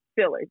say,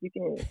 fillers. You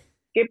can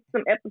skip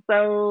some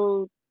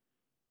episodes,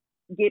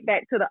 get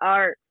back to the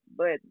art,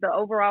 but the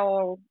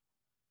overall,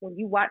 when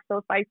you watch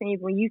those fight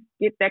scenes, when you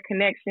skip that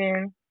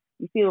connection,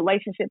 you see the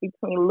relationship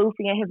between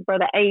Luffy and his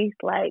brother Ace,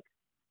 like.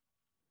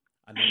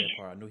 I knew that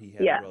part. I knew he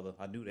had a brother.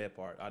 I knew that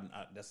part. I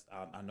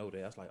know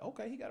that. I was like,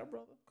 okay, he got a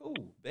brother. Cool,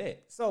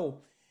 bet.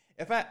 So,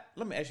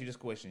 let me ask you this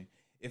question: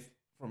 if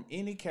from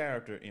any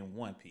character in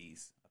One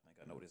Piece, I think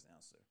I know this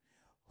answer.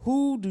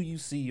 Who do you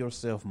see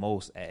yourself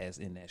most as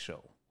in that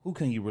show? Who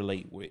can you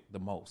relate with the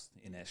most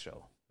in that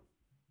show?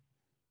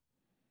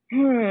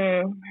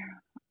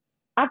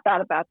 I've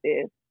thought about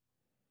this,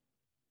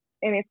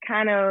 and it's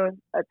kind of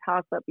a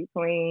toss up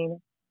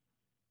between.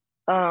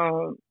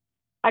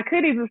 I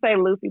could even say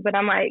Luffy, but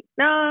I'm like,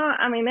 no,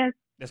 I mean,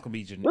 that's going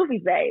to be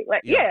Luffy's babe.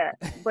 Like, yeah.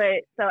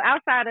 But so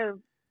outside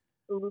of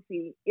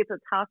Luffy, it's a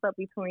toss up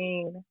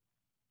between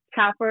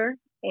Chopper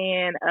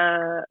and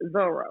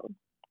Zoro.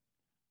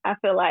 I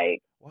feel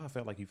like. Well, I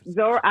felt like you.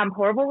 Zoro, I'm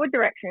horrible with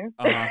directions.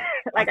 Like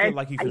I feel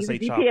like you could say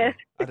Chopper.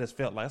 I just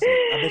felt like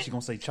I bet you're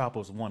gonna say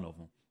Chopper's one of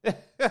them.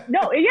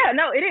 No, it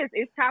is.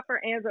 It's Chopper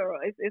and Zoro.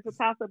 It's a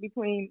toss up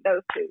between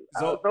those two.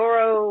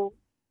 Zoro,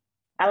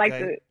 I like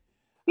to.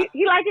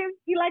 He like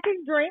his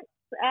drinks.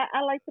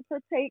 I like to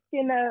partake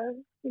in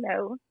an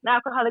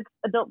alcoholic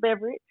adult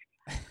beverage.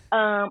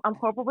 I'm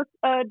horrible with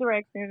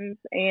directions,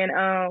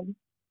 and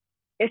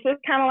it's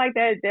just kind of like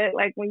that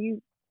like when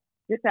you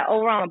just that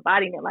overall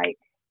embodiment. Like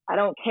I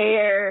don't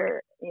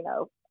care,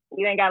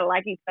 we ain't gotta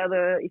like each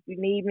other. If you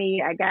need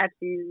me, I got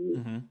you.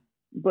 Mm-hmm.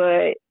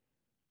 But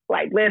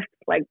let's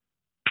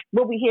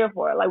what we here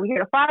for? Like we here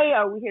to fight,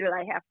 or we here to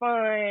have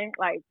fun?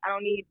 Like I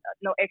don't need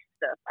no extra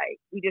stuff. Like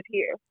we just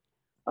here.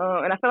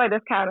 And I feel like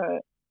that's kind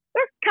of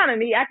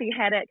neat. I think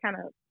have that kind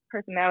of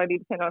personality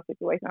depending on the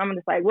situation. I'm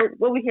just like,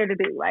 what we here to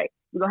do? Like,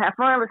 we're gonna have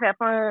fun. Let's have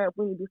fun. If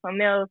we need to do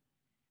something else,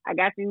 I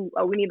got you.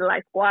 Or we need to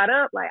squad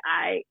up. Like,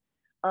 I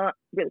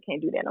really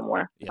can't do that no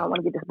more. Yeah. I don't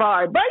want to get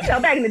disbarred.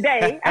 But back in the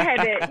day, I had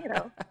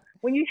that.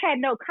 When you had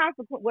no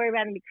worry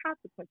about any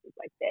consequences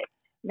like that.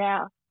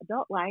 Now,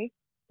 adult life,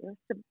 There's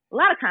a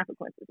lot of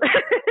consequences.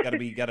 gotta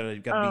be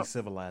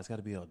civilized.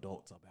 Gotta be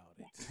adults about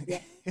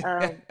it.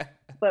 Yeah.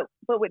 But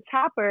with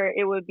Chopper,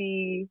 it would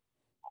be,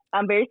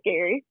 I'm very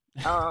scary.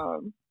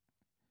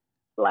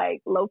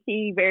 Like low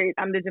key,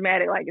 I'm the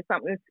dramatic. Like if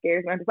something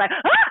scares me, I'm just like,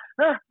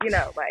 you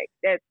know, like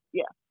that's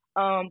yeah.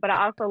 But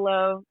I also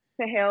love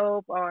to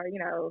help, or you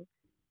know,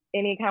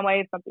 any kind of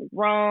way if something's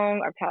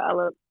wrong, or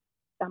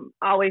I'm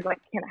always like,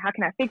 how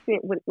can I fix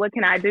it? What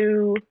can I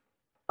do?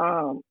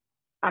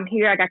 I'm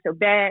here. I got your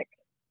back.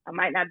 I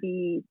might not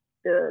be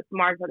the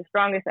smartest or the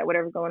strongest at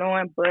whatever's going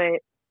on, but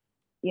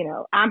you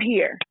know, I'm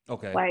here.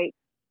 Okay. Like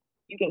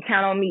you can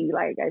count on me.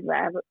 Like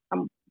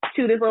I'm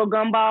chew this little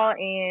gumball,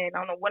 and I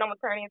don't know what I'm gonna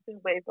turn into,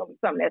 but it's gonna be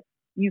something that's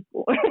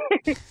useful.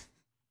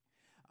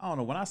 I don't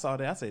know. When I saw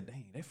that, I said,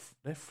 "Dang,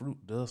 that fruit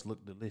does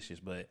look delicious,"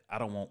 but I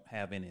don't want to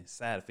have any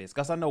side effects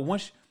because I know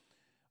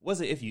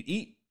if you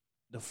eat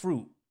the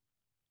fruit,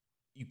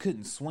 you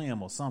couldn't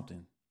swim or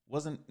something,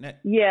 wasn't that?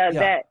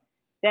 Yeah.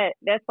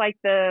 That's like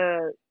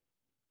the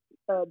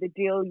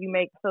deal you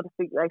make, so to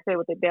speak, like say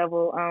with the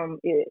devil.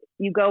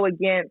 You go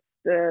against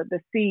the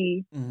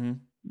sea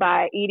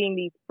by eating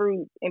these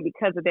fruits, and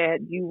because of that,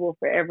 you will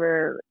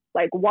forever,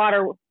 like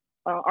water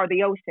or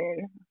the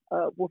ocean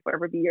will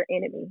forever be your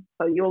enemy.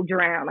 So you'll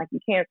drown, like you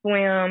can't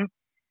swim.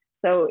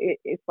 So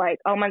it's like,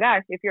 oh my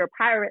gosh, if you're a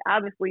pirate,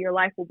 obviously your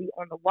life will be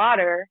on the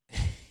water.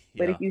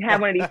 But if you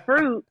have one of these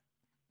fruits,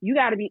 you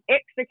got to be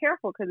extra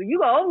careful, because if you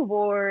go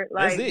overboard,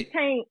 like you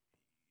can't.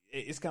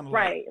 It's kind of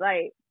right,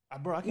 like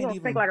bro, I can't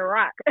even sink like a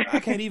rock.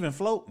 I can't even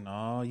float.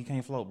 No, you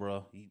can't float,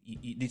 bro.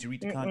 Did you read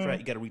the contract?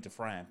 You got to read the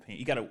frying pan.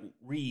 You got to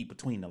read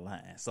between the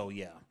lines. So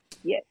yeah,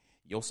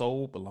 your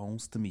soul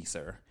belongs to me,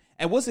 sir.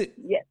 And was it?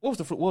 Yes. What was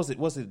the fruit? Was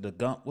it the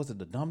gum? Was it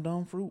the dum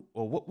dum fruit?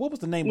 Or what was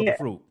the name of the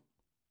fruit?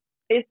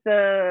 It's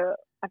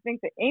I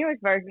think the English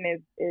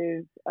version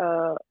is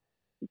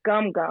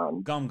gum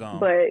gum. Gum gum.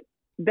 But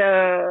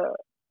the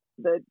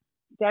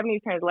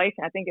Japanese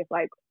translation, I think it's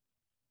like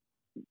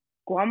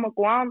guam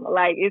guam.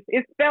 Like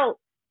it's spelled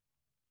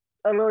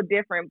a little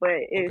different, but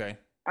okay.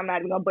 I'm not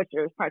even gonna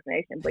butcher its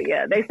pronunciation. But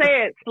yeah, they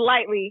say it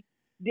slightly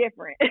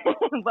different.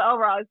 But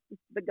overall, it's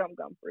the gum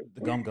gum fruit.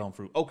 The gum gum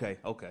fruit. Okay.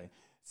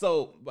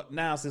 So, but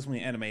now since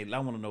we're anime, I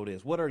want to know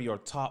this: what are your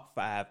top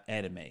 5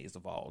 animes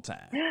of all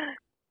time?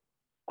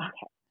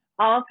 Okay,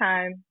 all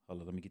time.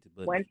 Hold on, let me get the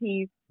buttons. One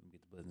Piece. Let me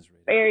get the buttons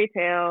ready. Fairy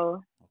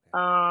Tail.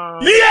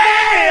 Okay.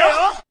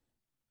 Yeah.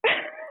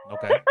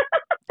 Okay.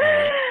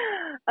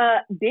 All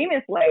right.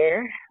 Demon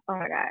Slayer. Oh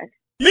my gosh.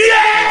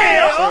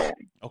 Yeah.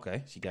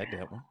 Okay, she got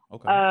that one.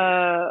 Okay.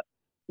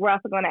 We're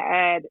also going to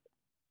add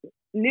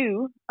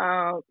new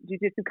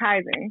Jujutsu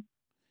Kaisen.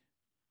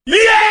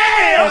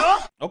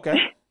 Yeah. Okay.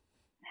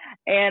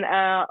 And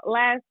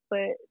last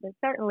but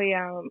certainly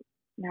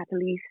not the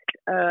least,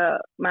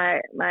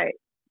 my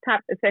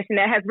top obsession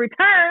that has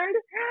returned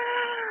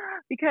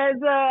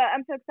because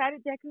I'm so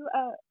excited, Deku.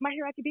 My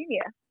Hero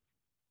Academia.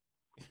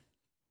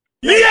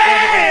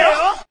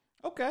 Yeah.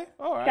 Okay.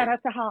 All right. Shout out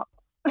to Hawk.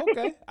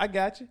 Okay, I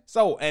got you.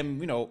 So, and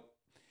you know,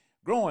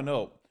 growing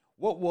up,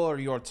 what were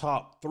your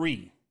top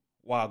 3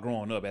 while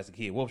growing up as a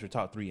kid? What was your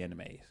top 3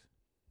 animes?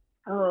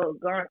 Oh,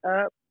 growing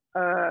up,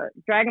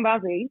 Dragon Ball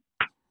Z,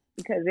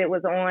 because it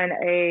was on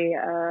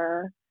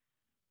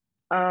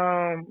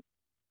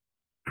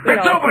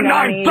it's over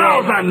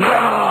 9,000!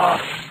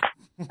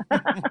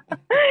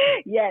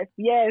 Yes,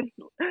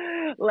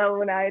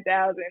 level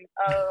 9,000.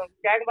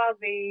 Dragon Ball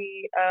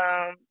Z.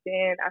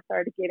 Then I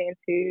started to get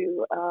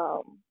into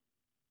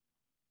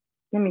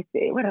let me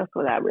see, what else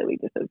was I really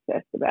just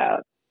obsessed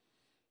about?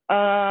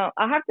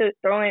 I'll have to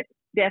throw in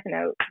Death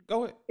Note.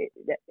 Go ahead.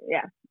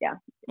 Yeah.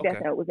 Okay.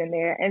 Death Note was in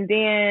there, and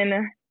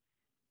then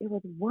it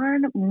was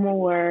one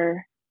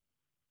more.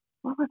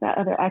 What was that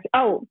other action?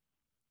 Oh,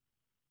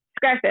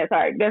 scratch that.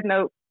 Sorry, Death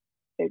Note.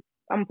 I'm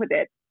gonna put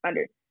that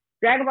under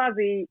Dragon Ball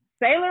Z,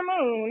 Sailor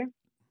Moon,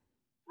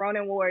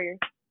 Ronin Warriors.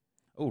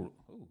 Oh,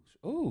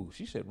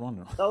 she said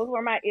Ronin. Those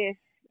were my ish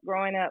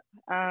growing up.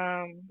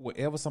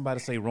 Whenever somebody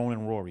say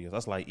Ronin Warriors,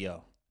 that's like, they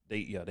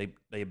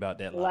about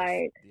that life.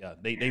 Like, yeah,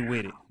 they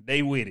with it.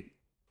 They with it.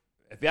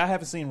 If y'all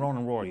haven't seen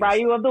Ronin Warriors,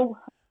 Ryu of the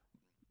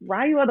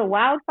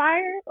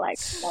Wildfire, like,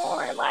 come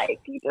on, like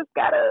you just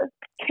gotta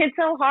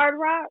Kento Hard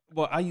Rock.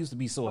 Well, I used to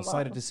be so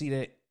excited to see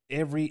that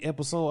every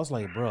episode. I was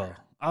like,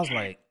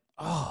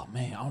 oh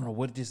man, I don't know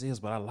what this is,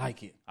 but I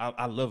like it.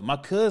 I love it. My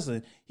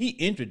cousin, he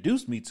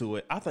introduced me to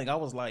it. I think I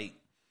was like,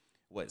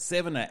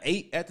 7 or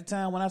 8 at the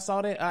time when I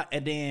saw that.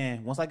 And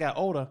then once I got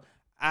older,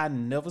 I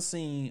never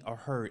seen or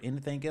heard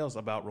anything else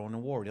about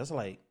Ronin Warriors.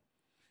 And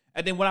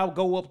then when I would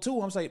go up to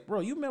him, I'm like,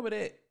 bro, you remember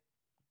that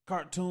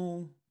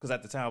cartoon? Because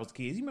at the time I was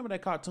kids. You remember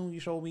that cartoon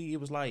you showed me? It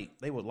was like,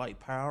 they were like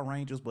Power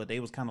Rangers, but they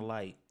was kind of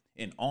like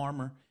in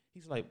armor.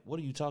 He's like, what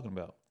are you talking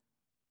about?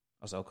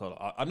 I said, okay,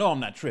 I know I'm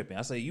not tripping.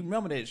 I said, you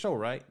remember that show,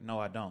 right? No,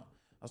 I don't.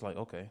 I was like,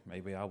 okay,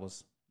 maybe I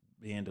was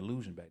being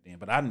delusioned back then.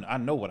 But I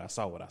know what I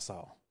saw.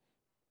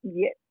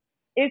 Yeah.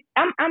 I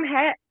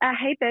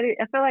hate that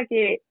I feel like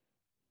it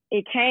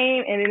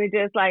came and then it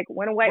just like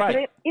went away. Right.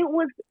 But it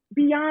was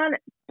beyond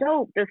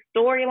dope. The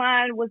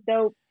storyline was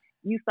dope.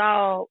 you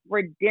saw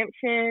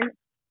redemption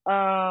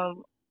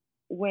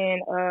when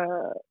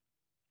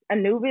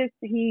Anubis,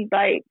 he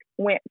like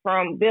went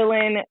from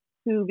villain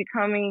to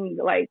becoming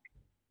like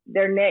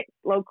their next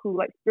local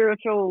like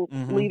spiritual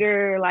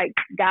leader, like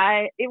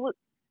guy. It was,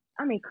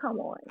 I mean, come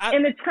on.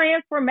 And the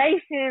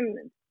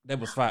transformation. That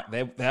was fire.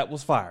 That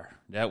was fire.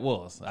 That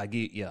was.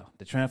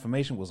 The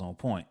transformation was on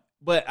point.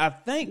 But I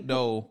think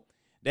though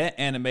that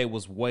anime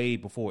was way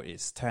before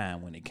its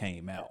time when it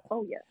came out.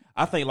 Oh yeah.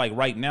 I think like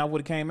right now when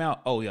it came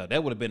out, oh yeah,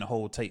 that would have been a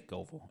whole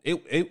takeover.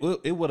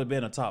 It would have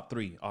been a top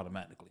 3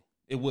 automatically.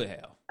 It would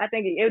have. I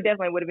think it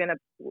definitely would have been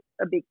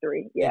a big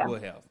 3. Yeah. It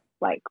would have.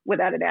 Like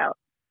without a doubt.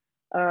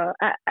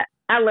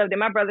 I loved it.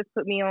 My brothers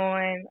put me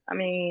on. I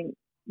mean,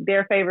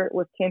 their favorite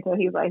was Kento.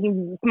 He was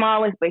the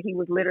smallest, but he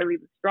was literally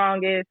the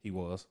strongest. He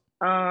was.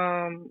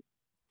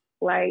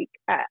 Like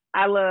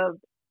I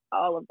loved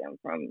all of them,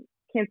 from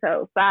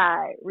Kento,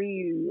 Sai,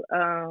 Ryu.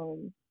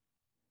 I'm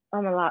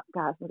a lot.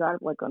 Gosh, I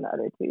forgot like on the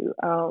other 2.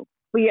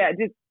 But yeah,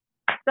 just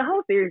the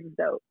whole series is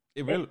dope.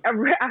 It really. I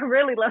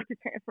really love the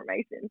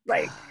transformations.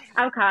 Like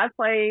I've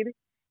cosplayed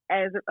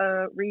as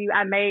Ryu.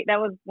 That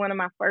was one of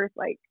my first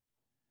like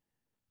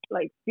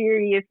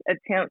serious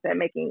attempts at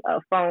making a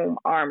foam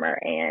armor,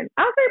 and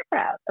I was very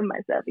proud of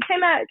myself. It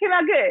came out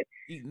good.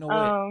 You know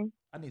what?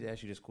 I need to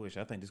ask you this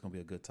question. I think this is gonna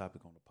be a good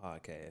topic on the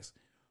podcast.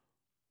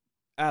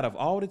 Out of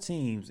all the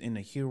teams in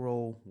the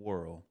hero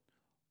world,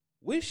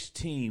 which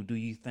team do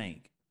you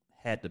think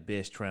had the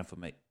best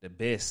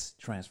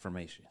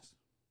transformations?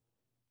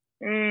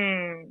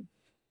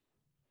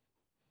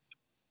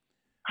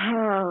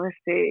 Oh, let's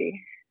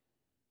see.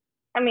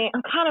 I mean,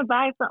 I'm kind of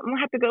biased. I'm gonna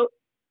have to go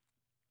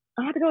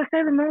with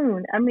Sailor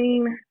Moon. I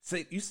mean,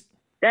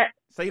 that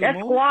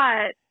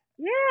squad.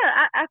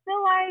 Yeah, I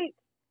feel like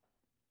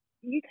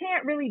you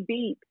can't really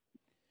beat,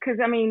 because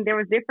I mean there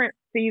was different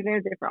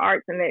seasons, different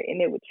arcs, and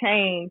it would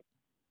change.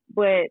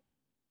 But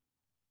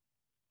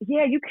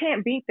yeah, you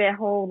can't beat that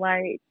whole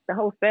the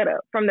whole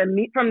setup from the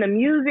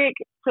music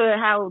to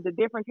how the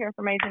different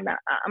transformations.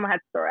 I'm gonna have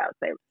to throw out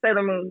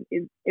Sailor Moon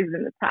is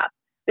in the top.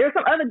 There's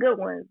some other good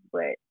ones,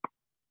 but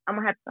I'm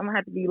gonna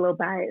have to be a little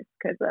biased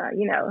because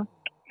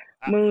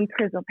Moon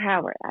Prism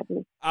Power.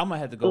 I'm gonna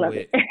have to go with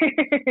it.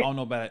 I don't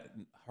know about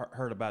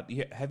heard about.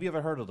 Have you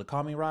ever heard of the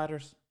Kamen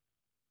Riders?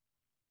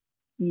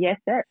 Yes,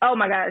 sir. Oh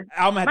my God,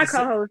 my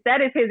co-host.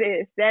 That is his.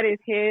 That is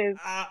his.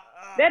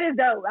 That is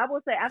dope. I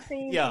will say I've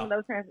seen some of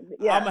those transformations.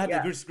 Yeah, I'm gonna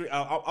have to disagree.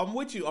 I'm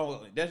with you.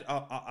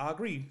 I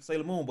agree,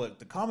 Sailor Moon, but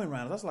the Kamen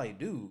Riders. I was like,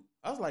 dude.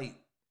 I was like,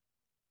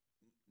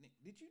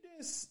 did you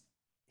just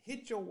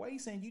hit your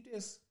waist and you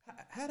just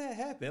how that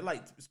happen?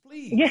 Like,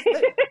 please.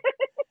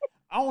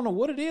 I don't know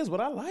what it is, but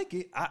I like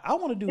it. I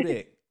want to do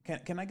that.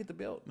 Can I get the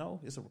belt?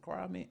 No, it's a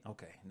requirement.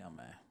 Okay, no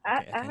man.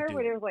 Okay, I heard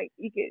where it was like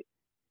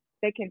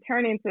they can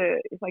turn into.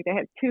 It's like they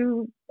have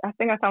 2. I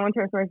think I saw one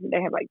transformation.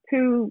 They have like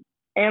 2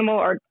 animal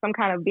or some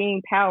kind of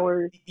being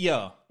powers.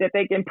 Yeah. That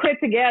they can put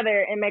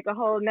together and make a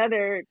whole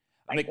nother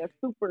a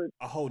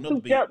whole nother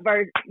souped up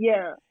version.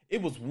 Yeah. It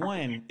was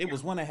one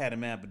that had a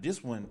man, but this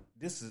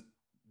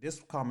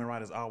Kamen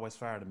Rider's always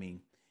fire to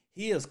me.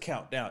 His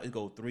countdown, it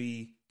go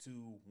 3, 2,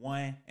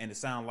 1, and it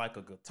sounds like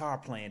a guitar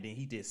playing. Then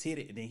he just hit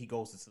it, and then he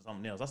goes to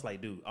something else. I was like,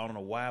 dude, I don't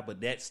know why,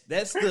 but that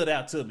stood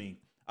out to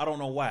me. I don't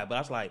know why, but I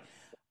was like,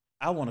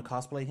 I want to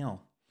cosplay him.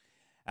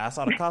 I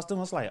saw the costume.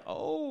 I was like,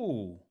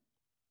 oh,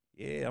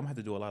 yeah, I'm gonna have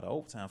to do a lot of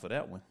overtime for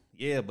that one.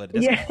 Yeah, but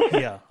I'm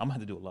gonna have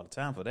to do a lot of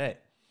time for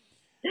that.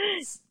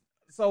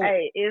 So,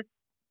 hey, it's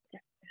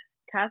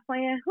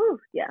cosplaying. Whew,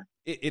 yeah,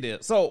 it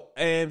is. So,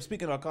 and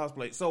speaking of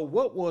cosplay, so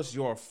what was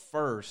your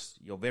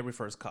very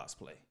first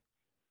cosplay?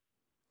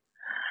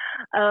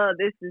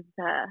 This is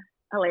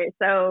hilarious.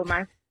 So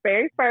my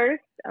very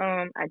first,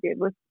 I did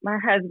with my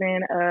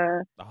husband.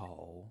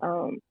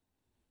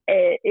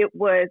 It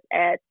was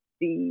at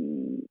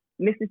the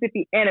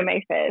Mississippi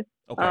Anime Fest.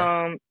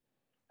 Okay.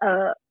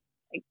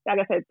 Like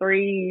I said,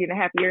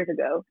 3.5 years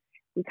ago,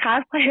 we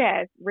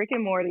cosplayed as Rick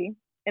and Morty,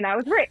 and I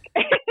was Rick,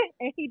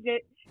 and he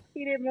did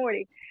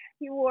Morty.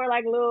 He wore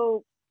like a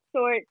little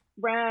short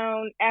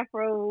brown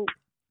afro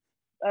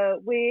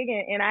wig,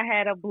 and I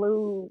had a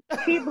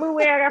cheap blue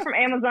wig I got from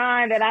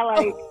Amazon that I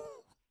like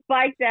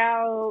spiked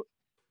out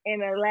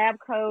in a lab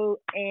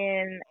coat,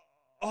 and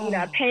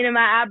I painted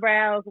my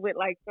eyebrows with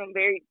like some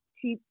very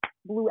cheap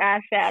blue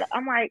eyeshadow.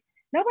 I'm like,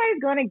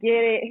 nobody's gonna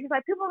get it. He's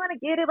like, people are gonna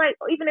get it. Like,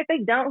 even if they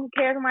don't, who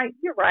cares? I'm like,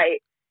 you're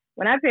right.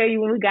 When I tell you,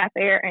 when we got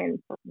there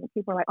and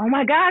people are like, oh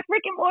my gosh,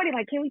 Rick and Morty,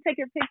 like, can we take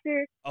your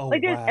picture?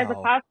 As a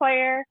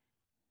cosplayer,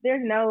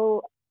 there's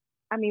no,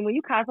 I mean, when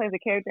you cosplay as a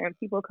character and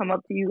people come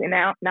up to you and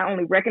not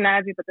only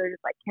recognize you, but they're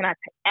just like, can I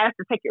ask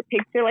to take your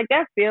picture? Like,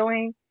 that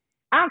feeling,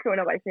 I don't care what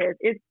nobody says.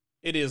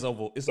 It's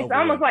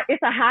almost like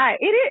it's a high.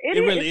 It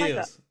really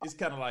is. It's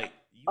kind of like,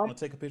 you want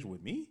to take a picture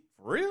with me?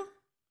 For real?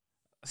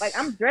 Like,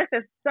 I'm dressed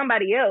as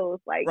somebody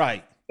else. Like,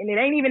 right. And it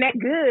ain't even that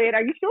good.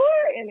 Are you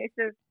sure? And it's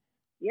just,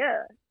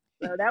 yeah.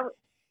 So that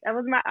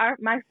was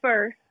my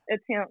first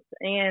attempt,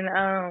 and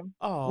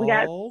we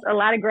got a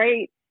lot of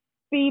great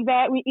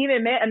feedback. We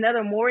even met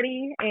another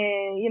Morty,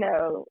 and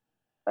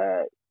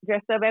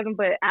dressed up as him,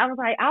 but I was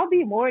like, I'll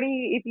be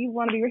Morty if you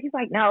want to be Rick. He's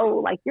like,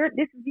 no, like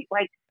this is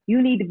like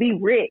you need to be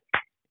Rick.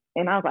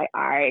 And I was like,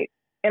 all right.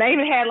 And I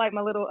even had like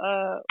my little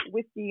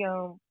whiskey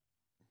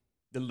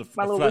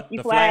whiskey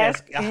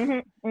flask.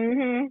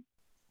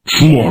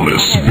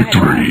 Flawless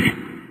victory.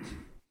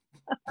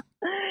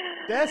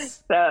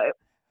 That's so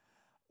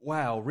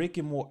wow, Rick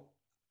and Morty.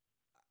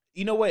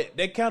 You know what?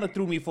 That kind of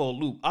threw me for a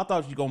loop. I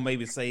thought you were gonna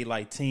maybe say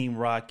like Team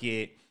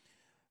Rocket,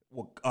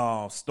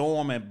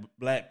 Storm and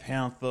Black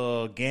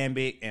Panther,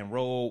 Gambit and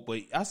Rogue,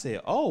 but I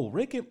said, "Oh,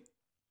 Rick and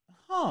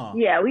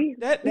yeah, we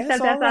stepped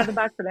outside the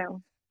box for that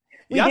one.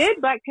 We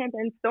did Black Panther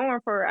and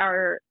Storm for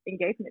our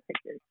engagement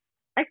pictures.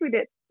 Actually, we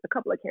did a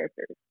couple of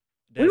characters.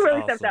 We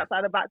really stepped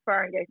outside the box for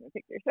our engagement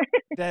pictures.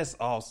 That's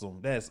awesome.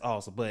 That's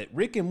awesome. But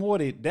Rick and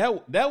Morty, that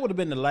would have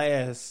been the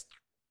last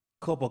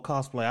couple of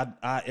cosplay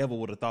I ever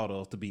would have thought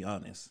of, to be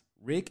honest.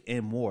 Rick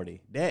and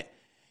Morty. That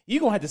you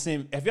gonna have to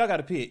send. If y'all got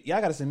a pic,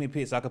 y'all gotta send me a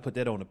pic so I can put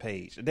that on the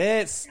page.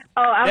 I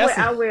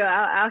will.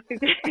 I'll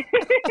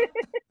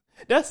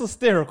that's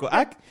hysterical.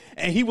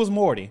 And he was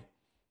Morty.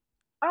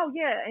 Oh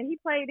yeah, and he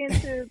played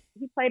into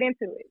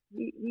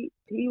it.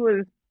 He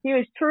was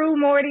true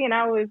Morty, and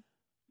I was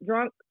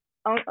drunk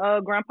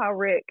on Grandpa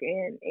Rick,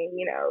 and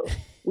you know,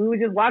 we were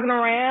just walking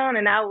around,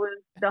 and I was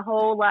the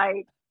whole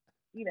like,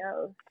 you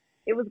know,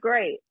 it was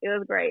great. It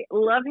was great.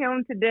 Love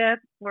him to death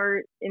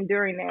for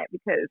enduring that,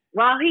 because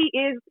while he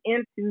is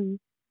into,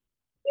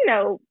 you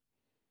know,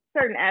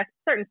 certain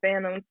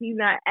fandoms, he's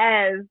not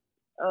as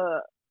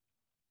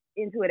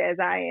into it as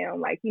I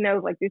am. Like, he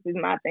knows, like, this is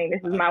my thing.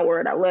 This is my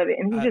word. I love it.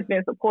 And he's just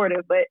been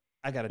supportive, but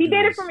he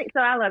did it for me, so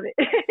I love it.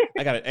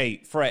 I got it.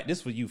 Hey, Frat,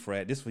 this for you,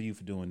 Frat. This for you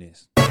for doing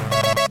this.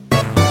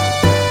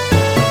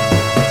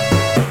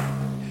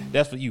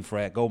 That's for you,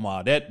 Frat. Go,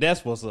 Ma.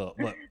 That's what's up.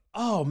 But,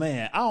 oh,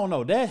 man, I don't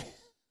know.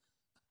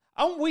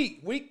 I'm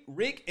weak.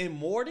 Rick and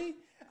Morty?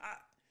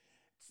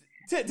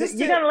 You're going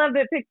to love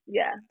the picture.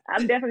 Yeah,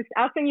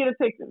 I'll send you the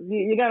pictures.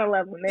 You're going to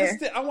love them there.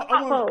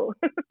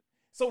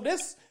 So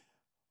this...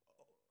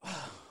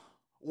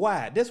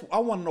 Why? I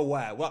want to know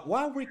why.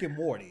 Why Rick and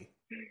Morty?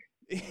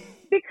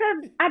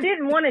 Because I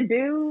didn't want to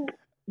do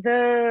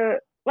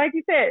like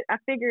you said, I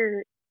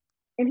figured,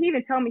 and he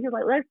even told me, he was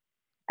like,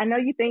 I know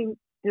you think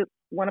you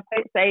want to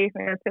play it safe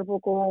and a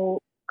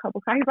typical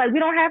couple times. He's like, we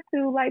don't have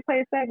to like play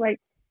it safe. Like,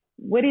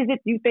 what is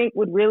it you think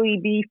would really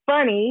be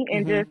funny?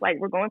 And just like,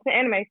 we're going to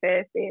Anime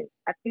Fest, and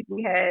I think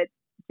we had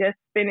just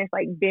finished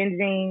like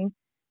binging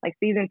like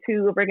season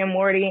 2 of Rick and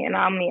Morty, and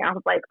I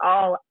was like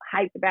all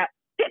hyped about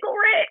Pickle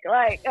Rick,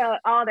 like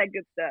all that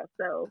good stuff.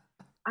 So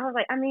I was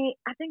like, I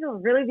think it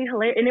would really be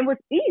hilarious, and it was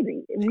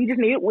easy. We just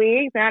needed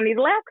wigs, and I needed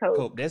a lab coat.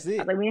 Cool, that's it. I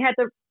was like, we had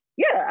to,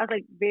 yeah. I was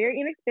like, very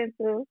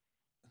inexpensive,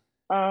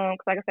 because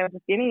like I said, I was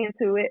just getting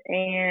into it,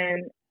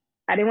 and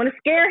I didn't want to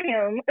scare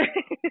him.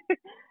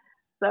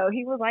 So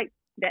he was like,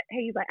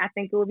 he's like, I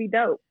think it would be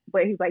dope,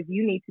 but he's like,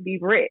 you need to be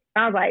Rick.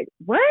 I was like,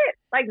 what?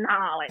 Like,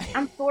 nah, like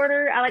I'm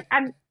shorter.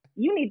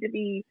 You need to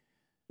be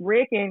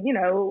Rick, and you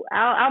know,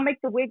 I'll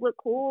make the wig look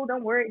cool.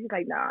 Don't worry. He's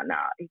like, nah.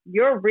 If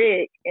you're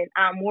Rick and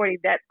I'm Morty,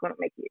 that's gonna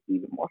make it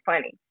even more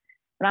funny.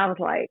 And I was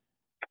like,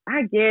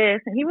 I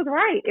guess. And he was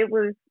right. It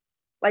was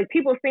like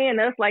people seeing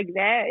us like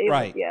that.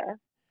 Right. Yeah.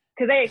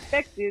 Because they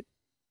expected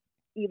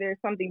either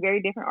something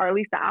very different or at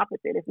least the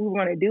opposite. If we were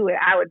gonna do it,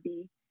 I would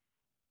be,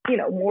 you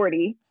know,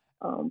 Morty.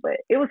 But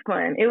it was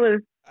fun. It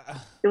was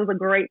a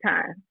great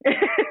time.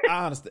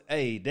 Honestly,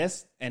 hey,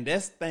 that's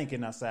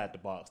thinking outside the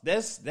box.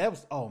 That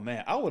was oh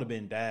man, I would have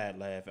been died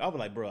laughing. I was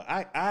like, bro,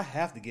 I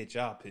have to get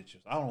y'all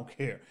pictures. I don't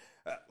care.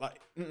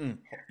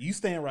 You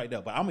stand right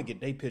there, but I'm gonna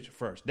get their picture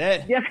first.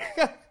 That yeah.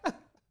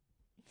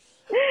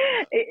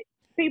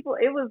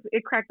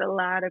 It cracked a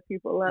lot of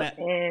people up,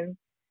 and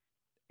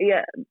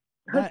yeah.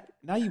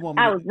 Now you want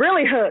me? I was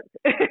really hooked.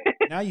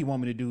 Now you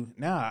want me to do?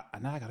 Now I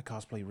got to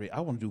cosplay Rick. I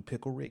want to do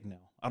Pickle Rick now.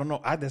 I don't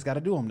know. I just got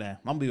to do him now.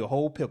 I'm gonna be a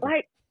whole pickle.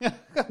 Like,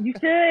 you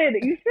should.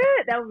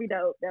 That would be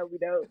dope.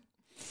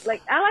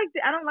 Like I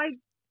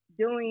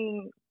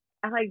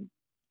like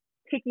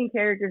picking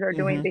characters or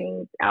doing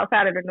things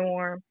outside of the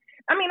norm.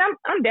 I mean,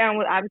 I'm down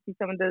with obviously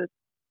some of the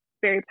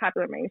very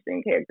popular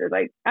mainstream characters.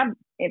 Like, I'm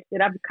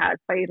interested. I've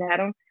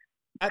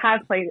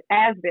cosplayed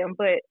as them,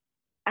 but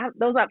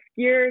those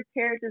obscure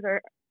characters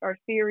or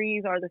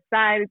series or the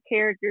side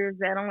characters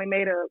that only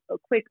made a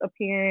quick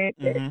appearance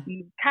that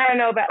you kind of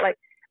know about. Like,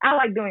 I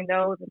like doing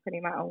those and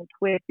putting my own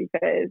twist,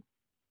 because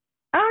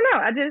I don't know.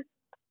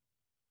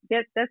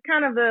 That's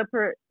kind of the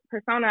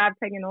persona I've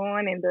taken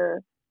on, and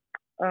the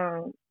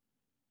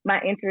my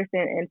interest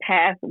in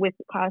path with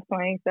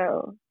cosplaying.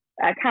 So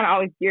I kind of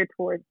always gear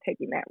towards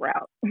taking that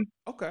route.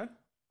 Okay.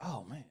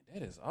 Oh man,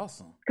 that is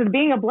awesome. Because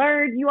being a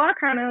blerd, you are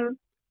kind of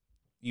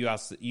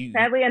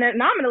sadly and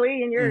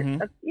nominally, and you're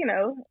you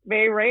know,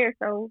 very rare.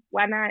 So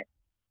why not?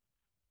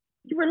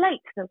 You relate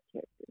to those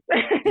characters.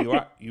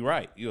 You're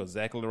right. You're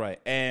exactly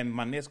right. And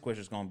my next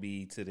question is going to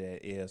be to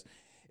that is,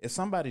 if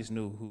somebody's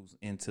new who's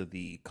into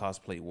the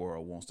cosplay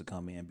world, wants to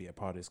come in and be a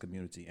part of this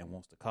community and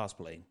wants to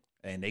cosplay,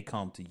 and they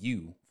come to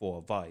you for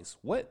advice,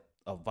 what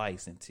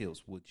advice and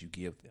tips would you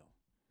give them?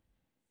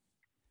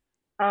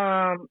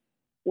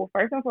 Well,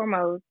 first and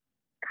foremost,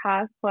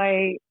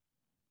 cosplay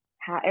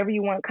however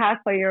you want.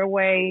 Cosplay your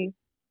way,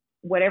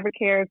 whatever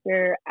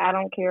character. I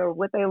don't care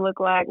what they look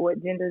like,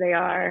 what gender they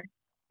are.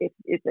 If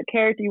it's a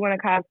character you want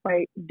to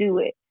cosplay, do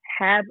it.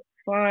 Have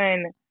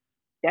fun.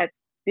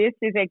 This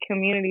is a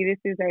community. This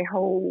is a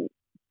whole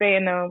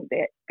fandom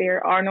that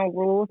there are no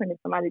rules. And if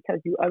somebody tells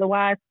you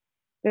otherwise,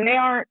 then they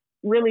aren't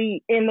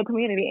really in the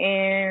community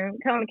and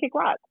tell them to kick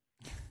rocks.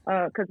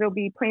 Because there'll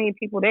be plenty of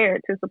people there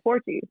to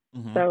support you.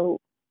 Mm-hmm. So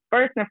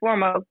first and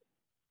foremost,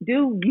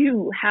 do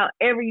you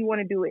however you want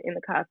to do it in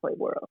the cosplay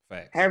world.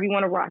 Facts. However you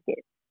want to rock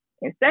it.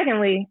 And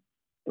secondly,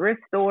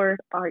 thrift stores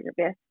are your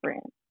best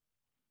friend.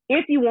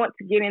 If you want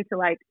to get into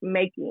like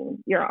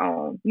making your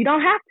own, you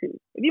don't have to.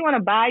 If you want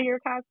to buy your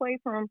cosplay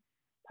from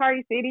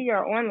Party City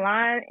or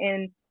online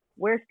and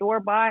wear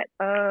store-bought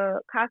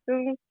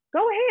costumes, go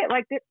ahead.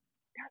 Like there's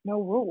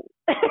no rules.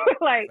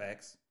 Like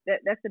Facts.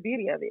 That's the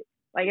beauty of it.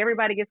 Like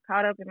everybody gets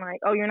caught up in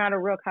like, oh, you're not a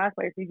real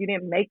cosplayer because you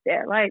didn't make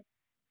that. Like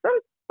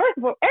first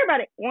of all,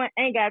 everybody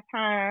ain't got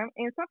time,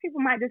 and some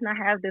people might just not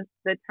have the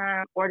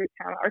time or the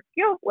talent or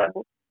skill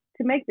level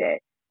to make that,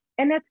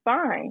 and that's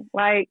fine.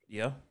 Like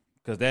yeah,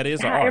 because that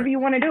is however art. you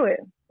want to do it.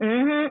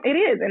 Mm-hmm, it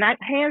is, and I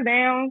hands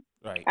down,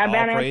 right. I bow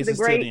all down praises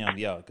to the great. To them,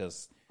 yeah,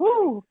 because.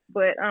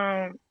 But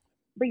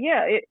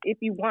yeah, if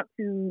you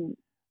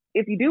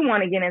do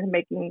want to get into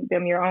making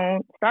them your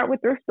own, start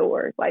with their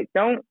stores. Like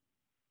don't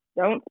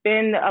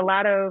spend a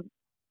lot of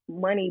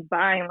money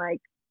buying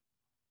like,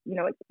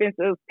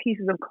 expensive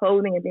pieces of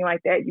clothing and things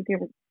like that. You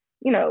can,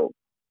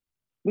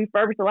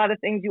 refurbish a lot of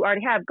things you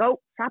already have. Go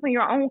shop in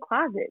your own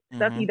closet. Mm-hmm.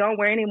 Stuff you don't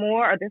wear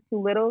anymore or just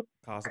too little.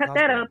 Cut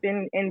that up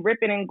and rip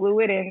it and glue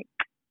it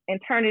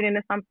and turn it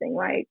into something.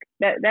 Like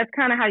that's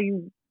kind of how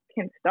you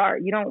can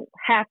start. You don't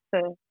have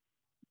to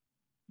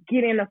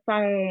get into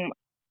foam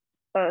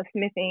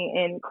smithing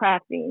and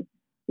crafting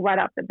right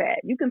off the bat.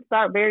 You can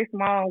start very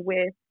small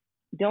with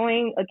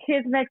doing a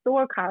Kids Next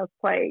Door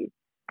cosplay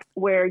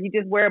where you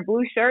just wear a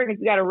blue shirt and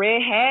you got a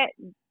red hat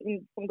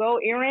and some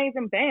gold earrings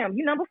and bam,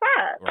 you number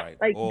 5. Right.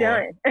 Like or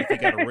done. If you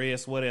got a red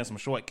sweater and some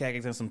short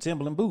khakis and some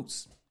Timberland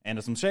boots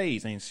and some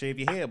shades and shave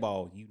your head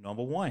bald, you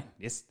number 1.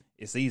 It's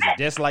easy.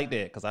 Just like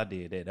that, because I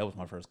did that. That was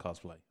my first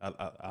cosplay. I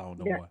don't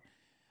know why.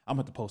 I'm gonna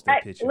have to post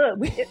that picture. Look,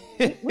 we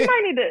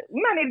might need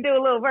to do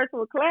a little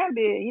virtual collab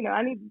bid.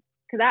 I need,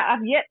 because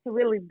I've yet to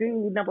really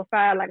do number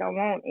 5 like I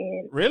want.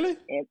 And really?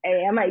 And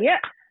I'm like, yeah,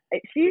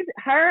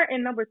 her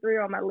and number 3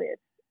 are on my list.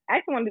 I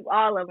actually want to do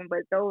all of them, but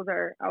those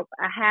are,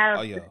 I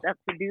have the stuff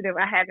to do them.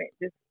 I haven't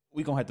just.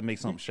 We're going to have to make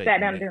something shape.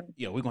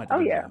 Yeah, we're going to have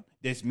to do that.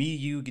 There's me,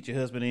 you, get your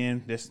husband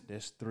in.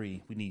 There's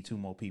 3. We need 2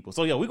 more people.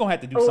 So, yeah, we're going to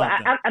have to do something.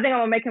 I think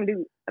I'm going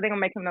to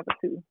make him number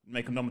 2.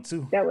 Make him number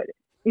 2? That would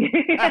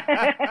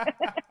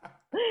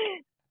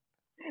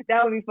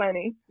That would be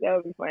funny.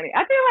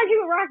 I feel like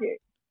you would rock it.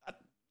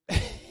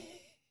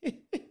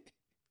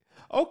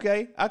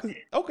 Okay.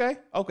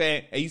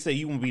 Okay. And you say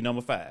you want to be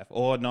number 5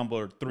 or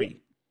number 3?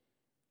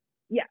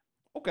 Yeah.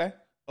 Okay.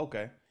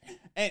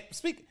 And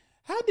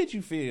how did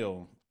you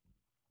feel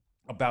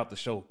about the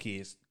show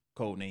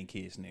Codename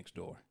Kids Next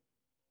Door?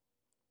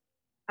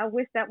 I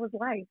wish that was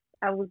life.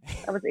 I was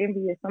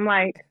envious. I'm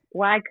like,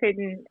 why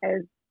couldn't,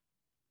 as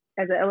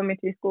an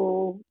elementary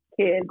school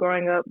kid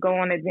growing up, go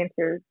on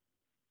adventures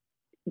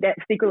that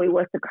secretly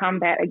was to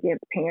combat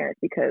against parents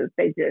because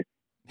they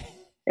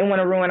want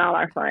to ruin all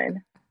our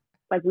fun.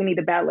 Like, we need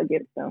to battle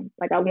against them.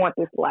 Like, I want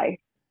this life.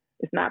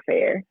 It's not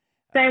fair.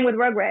 Same with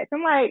Rugrats.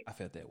 I'm like, I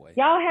felt that way.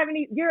 Y'all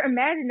having your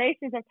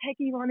imaginations are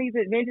taking you on these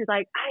adventures.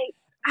 Like,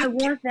 I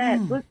want that.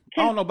 I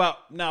don't know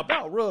about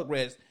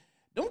Rugrats.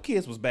 Them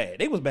kids was bad.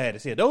 They was bad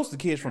as hell. Those the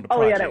kids from the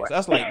projects. Yeah, they were.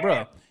 That's like,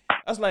 bro.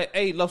 That's like,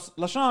 hey,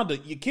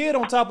 LaShonda, your kid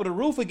on top of the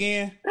roof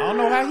again. I don't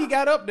know how he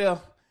got up there,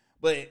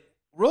 but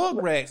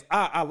Rugrats,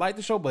 I like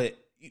the show, but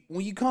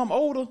when you come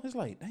older, it's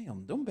like,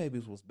 damn, them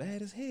babies was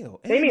bad as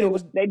hell. They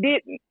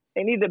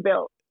need a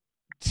belt.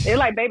 They're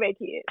like baby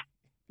kids.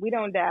 We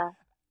don't die.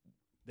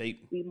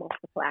 We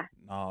multiply.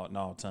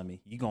 No,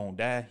 Tommy, you gonna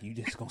die. You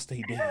just gonna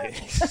stay dead.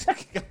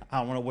 I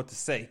don't know what to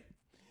say.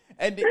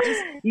 And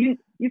you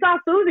saw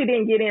Susie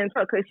didn't get in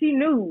because she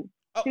knew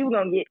she was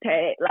gonna get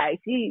tagged. Like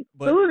Susie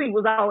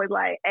was always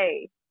like,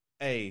 "Hey,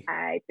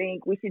 I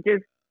think we should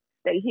just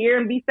stay here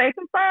and be safe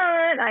and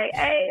fun." Like,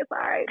 hey, it's all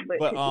right, but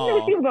she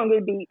knew she was gonna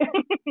get beat.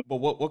 But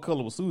what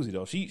color was Susie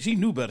though? She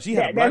knew better. She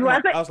had a black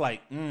mom. I was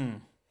like,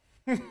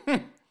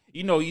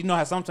 you know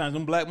how sometimes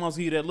them black moms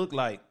here that look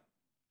like.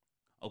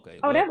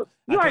 Okay. Oh,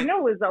 you already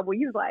know it was over.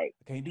 You was like,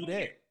 I can't do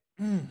that.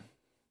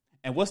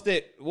 And what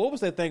was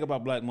that thing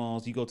about black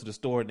moms? You go to the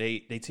store, they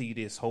tell you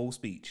this whole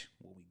speech.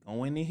 When we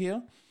go in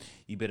here,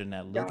 you better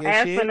not look don't at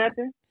ask shit. For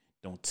nothing.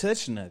 Don't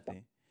touch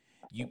nothing.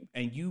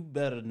 You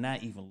better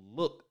not even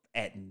look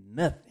at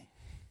nothing.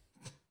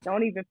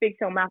 Don't even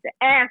fix your mouth to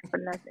ask for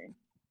nothing.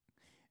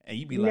 And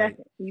you be like,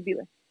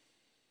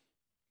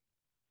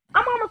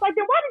 I'm almost like,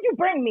 then why did you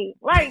bring me?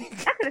 Like,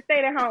 I could have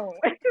stayed at home.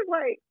 It's just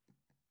like,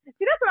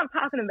 see, that's what I'm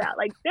talking about.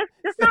 Like,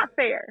 that's not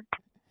fair.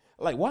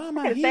 Like, why am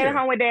I here? Stay at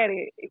home with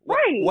daddy.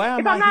 Right. Why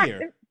am I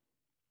here?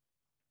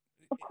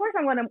 of course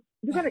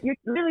you're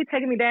literally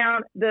taking me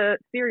down the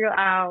cereal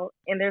aisle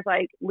and there's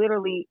like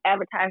literally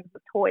advertisements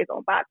of toys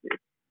on boxes.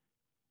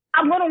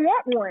 I'm gonna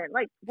want one.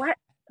 Like, what?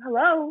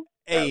 Hello?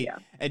 Hey, oh, yeah.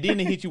 And then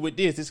they hit you with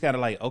this. It's kind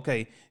of like,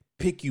 okay,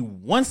 pick you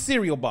one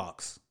cereal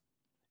box,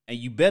 and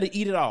you better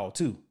eat it all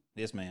too.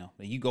 Yes, ma'am.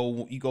 And you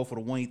go for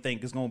the one you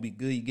think is gonna be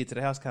good. You get to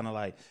the house, kind of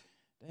like,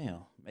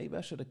 damn, maybe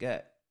I should have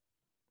got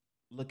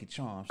Lucky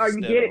Charms. Or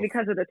you get it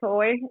because of the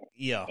toy.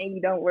 Yeah. And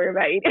you don't worry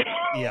about eating.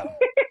 Yeah.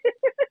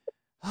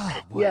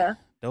 Oh, boy. Yeah.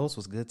 Those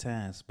was good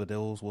times, but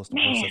those was the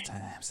worst of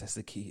times as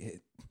a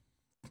kid.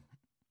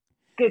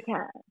 Good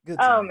time. Good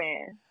Oh time.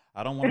 man.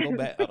 I don't want to go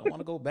back. I don't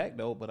want to go back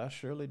though, but I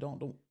surely don't.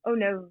 Oh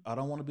no. I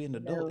don't want to be an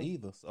adult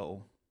either.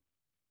 So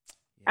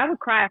I would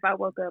cry if I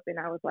woke up and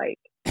I was like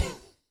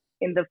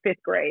in the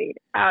 5th grade.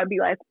 I would be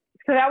like,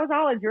 so that was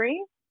all a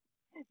dream?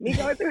 Me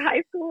going through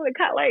high school and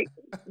kind of like,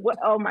 what?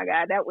 Oh my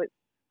God, that was,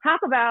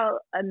 talk about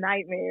a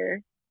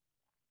nightmare.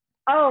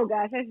 Oh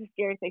gosh, that's just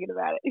scary thinking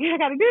about it. I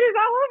got to do this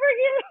all over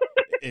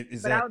again.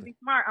 Exactly. But I would be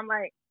smart. I'm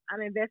like,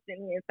 I'm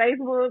investing in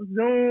Facebook,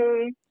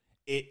 Zoom,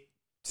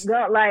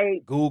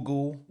 like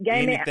Google,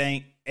 gaming.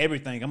 anything,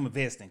 everything. I'm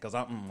investing because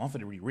I'm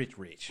finna be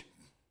rich.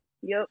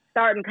 Yep,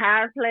 starting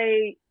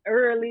cosplay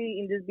early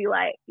and just be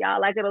like,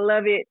 y'all like it or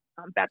love it.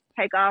 I'm about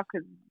to take off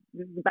because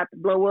this is about to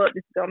blow up.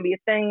 This is gonna be a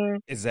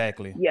thing.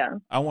 Exactly. Yeah.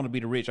 I want to be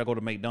the rich. I go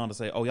to McDonald's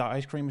and say, "Oh, y'all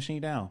ice cream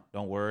machine down?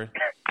 Don't worry.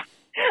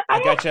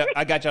 I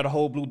got y'all the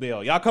whole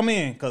Bluebell. Y'all come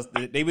in because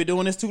they been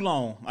doing this too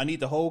long. I need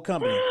the whole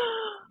company.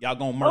 Y'all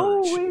gonna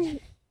merge." Oh,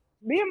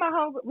 me and my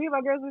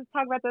girls was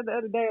talking about that the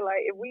other day.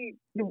 Like, if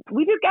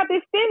we just got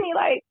this stimmy,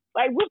 like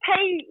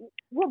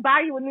we'll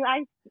buy you a new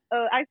ice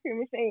cream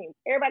machine.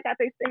 Everybody got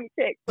their stimmy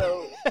check,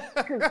 so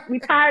cause we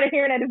tired of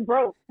hearing that it's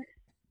broke.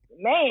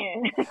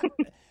 Man.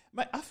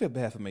 I feel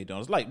bad for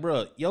McDonald's. Like,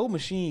 bro, your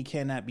machine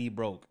cannot be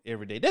broke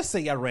every day. Let's say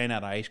y'all ran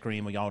out of ice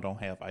cream or y'all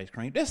don't have ice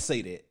cream. Let's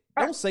say that.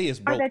 Don't say it's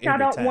broke every time. Or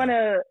that y'all don't want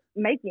to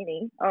make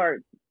any or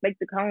make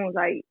the cones.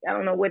 Like, I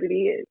don't know what it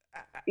is.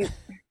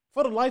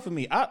 For the life of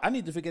me, I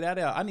need to figure that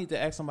out. I need to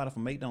ask somebody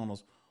from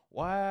McDonald's,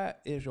 why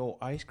is your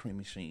ice cream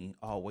machine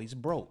always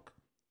broke?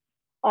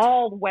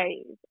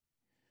 Always.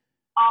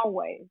 I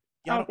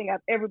don't think I've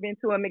ever been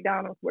to a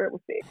McDonald's where it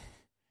was fixed.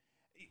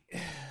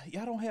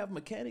 Y'all don't have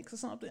mechanics or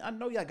something? I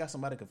know y'all got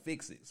somebody that can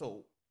fix it.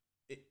 So,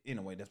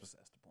 anyway, that's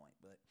besides the point.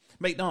 But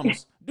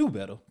McDonald's, do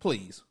better,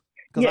 please.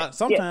 Because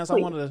sometimes I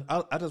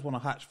just want a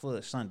hot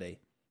fudge sundae.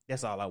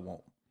 That's all I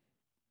want.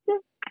 I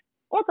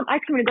want some ice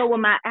cream to go with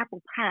my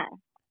apple pie.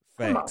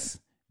 Facts.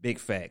 Big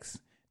facts.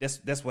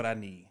 That's what I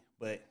need.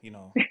 But, you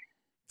know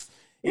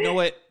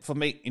what? For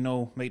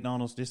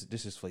McDonald's,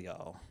 this is for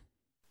y'all.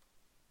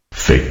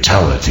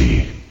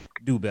 Fatality.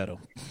 Do better.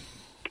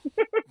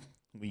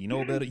 When you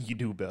know better, you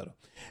do better.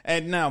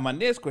 And now my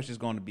next question is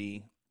going to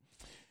be,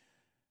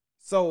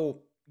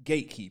 so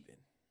gatekeeping.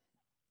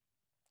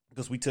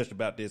 Because we touched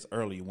about this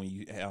earlier when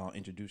you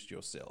introduced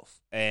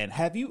yourself. And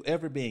have you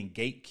ever been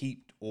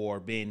gatekeeped or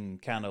been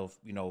kind of,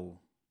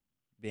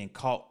 been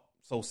caught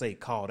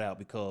out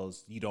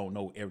because you don't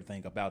know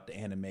everything about the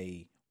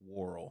anime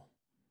world?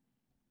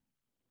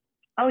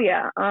 Oh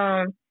yeah.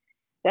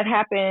 That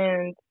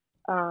happened.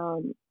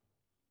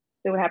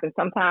 It would happen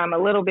sometime, a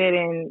little bit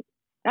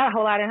not a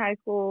whole lot in high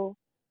school,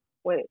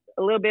 but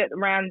a little bit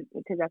around,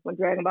 because that's when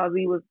Dragon Ball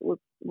Z was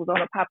on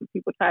the pop, and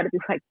people tried to be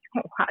like,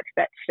 you don't watch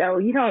that show.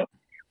 You don't,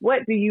 what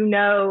do you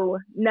know?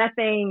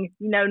 Nothing.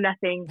 You know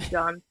nothing,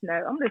 Jon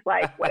Snow. I'm just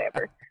like,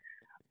 whatever.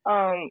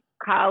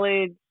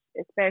 College,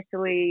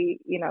 especially,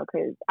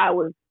 because I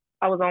was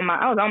on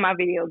my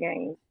video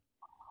games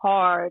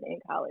hard in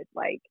college.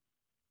 Like,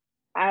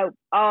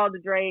 all the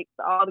Drakes,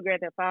 all the Grand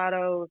Theft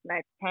Autos,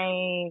 Max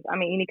Payne,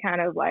 any kind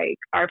of like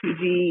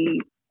RPG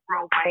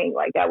role playing,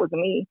 like that was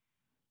me.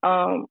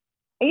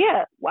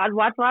 Yeah, I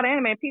watch a lot of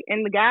anime,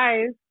 and the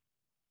guys,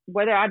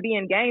 whether I'd be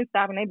in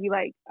GameStop and they'd be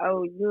like,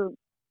 "Oh,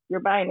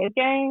 you're buying this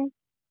game?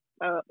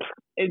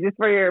 Is this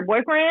for your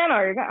boyfriend?"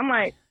 Or I'm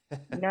like,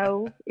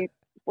 "No, it's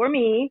for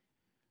me."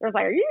 They're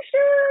like, "Are you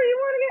sure you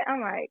want to get?"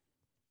 I'm like,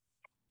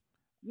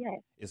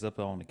 "Yes." It's up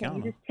on the counter.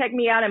 You just check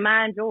me out and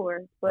mind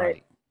yours, but.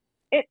 Right.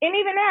 And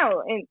even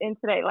now, in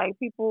today, like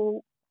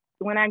people,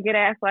 when I get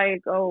asked,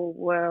 like, "Oh,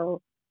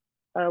 well,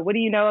 what do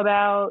you know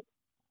about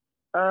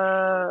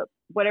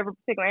whatever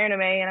particular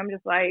anime?" and I'm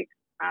just like,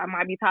 I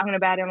might be talking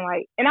about it,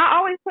 and I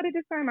always put a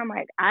disclaimer. I'm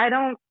like, I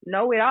don't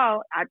know it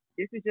all.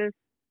 This is just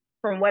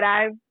from what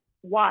I've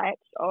watched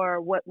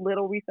or what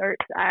little research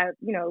I,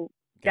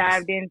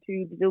 dived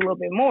into to do a little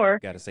bit more.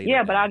 Gotta say,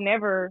 yeah, but I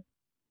never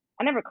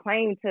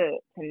claim to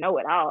know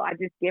it all. I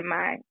just give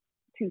my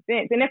 2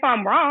 cents. And if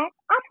I'm wrong,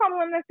 I'm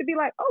humble enough to be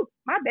like, "Oh,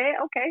 my bad.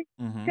 Okay.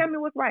 Mm-hmm. Tell me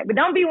what's right." But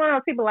don't be one of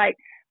those people like,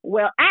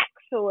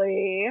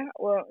 actually,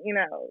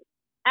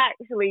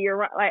 you're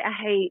right. Like,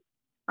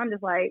 I'm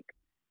just like,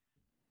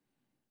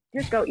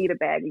 just go eat a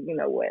bag of you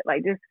know what.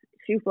 Like, just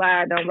shoot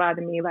fly, don't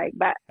bother me. Like,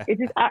 but it's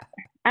just, I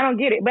don't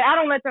get it. But I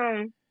don't let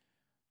them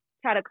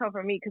try to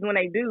comfort me, because when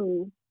they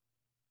do,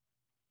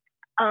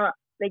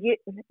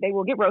 they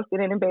will get roasted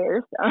and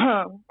embarrassed,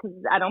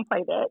 because I don't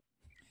play that.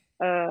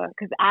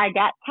 because I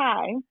got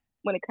time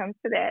when it comes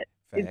to that.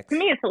 To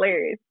me, it's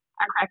hilarious.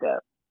 I crack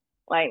up.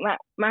 Like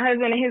my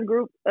husband and his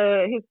group,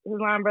 his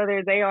line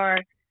brothers, they are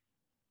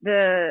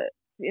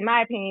in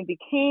my opinion, the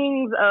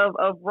kings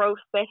of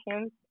roast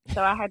sessions.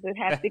 So I had to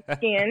have thick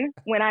skin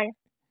when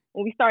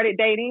we started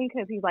dating,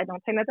 because he's like,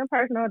 don't take nothing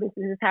personal. This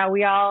is just how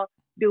we all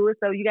do it.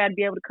 So you got to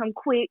be able to come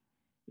quick.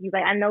 He's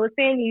like, I know it's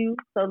in you.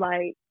 So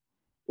like,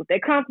 if they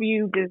come for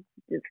you, just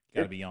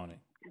gotta be on it.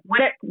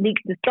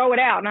 Just throw it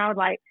out. And I was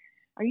like,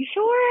 are you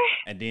sure?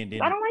 And then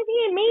I don't like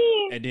being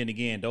mean. And then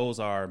again, those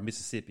are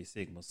Mississippi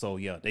Sigmas. So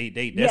yeah,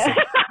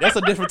 that's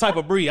a different type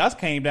of breed. I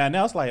came down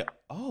now. It's like,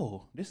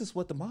 oh, this is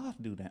what the mob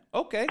do now.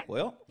 Okay,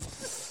 well,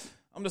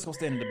 I'm just gonna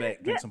stand in the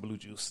back, drink some blue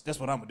juice. That's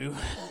what I'm gonna do.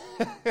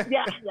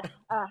 yeah.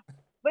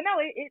 But no,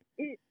 it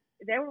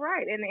they were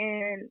right,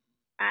 and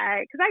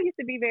because I used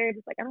to be very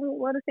just like, I don't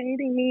want to say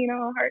anything mean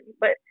or hurt,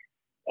 but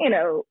you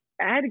know,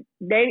 I had to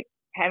date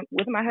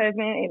with my husband,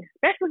 and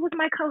especially with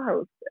my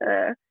co-host,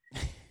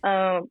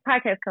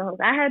 podcast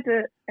co-host. I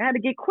had to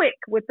get quick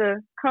with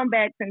the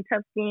comebacks and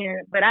tough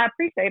skin, but I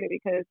appreciate it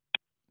because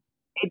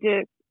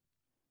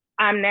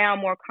I'm now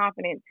more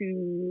confident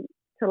to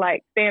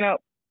like stand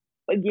up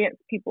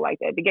against people like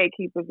that, the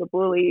gatekeepers, the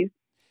bullies.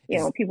 You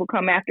know, people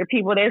come after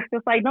people that's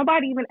just like,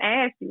 nobody even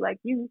asked you. Like,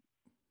 you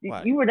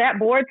were that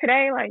bored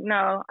today? Like,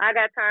 no, I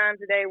got time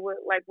today.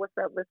 Like, what's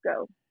up? Let's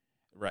go.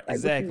 Right, like,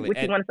 exactly.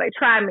 What you want to say?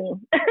 Try me.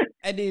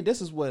 And then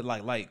this is what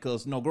like,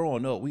 because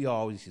growing up, we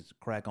always used to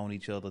crack on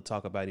each other,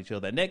 talk about each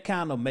other, and that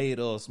kind of made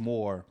us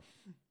more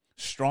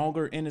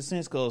stronger in a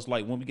sense. Because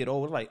like when we get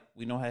older, like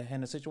we know how to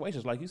handle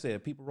situations. Like you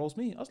said, people roast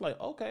me. I was like,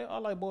 okay, I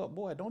like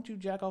boy, don't you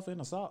jack off in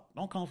the sock?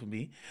 Don't come for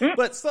me.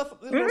 But stuff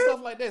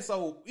like that.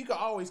 So you can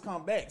always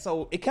come back.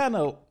 So it kind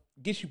of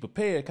gets you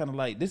prepared. Kind of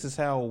like this is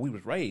how we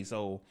was raised.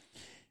 So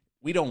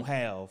we don't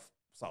have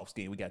soft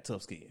skin. We got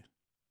tough skin.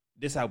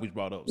 This is how we was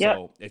brought up. Yep.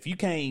 So if you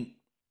can't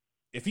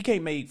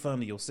make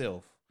fun of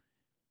yourself,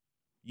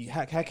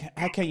 how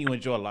can you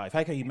enjoy life?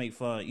 How can you make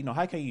fun? You know,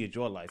 how can you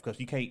enjoy life? Because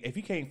if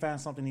you can't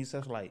find something in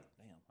yourself like,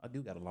 damn, I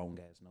do got a long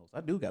ass nose. I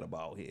do got a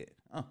bald head.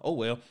 Oh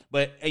well.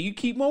 But and you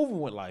keep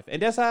moving with life,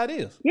 and that's how it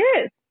is.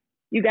 Yes,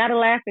 you gotta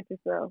laugh at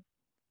yourself.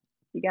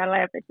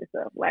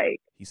 Like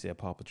he said,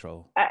 Paw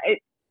Patrol.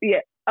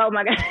 Yeah. Oh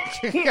my God.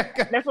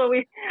 That's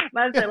what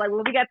I said. Like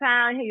when we got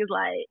time, he was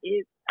like,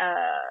 it's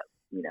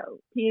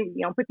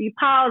he put these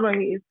paws on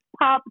me. It's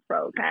Paw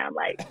Patrol time,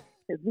 like,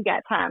 because we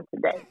got time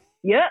today.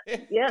 Yep.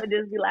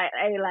 Just be like,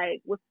 hey,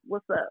 like,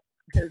 what's up?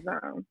 Because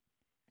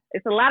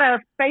it's a lot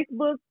of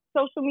Facebook,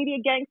 social media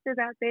gangsters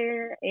out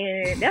there,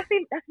 and that's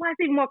why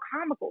it's even more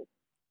comical.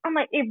 I'm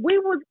like, if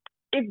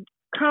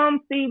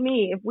come see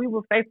me, if we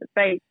were face to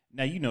face.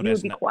 Now you know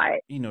that's be not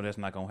quiet. You know that's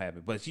not gonna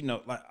happen. But you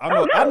know, like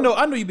I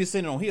know you be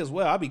sitting on here as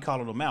well. I be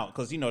calling them out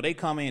because you know they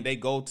come in, they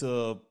go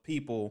to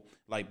people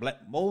like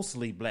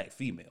mostly black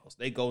females.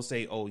 They go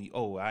say,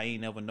 oh, I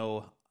ain't never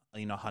know,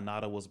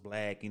 Hanada was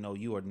black. You know,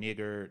 you a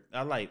nigger.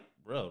 I like,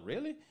 bro,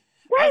 really?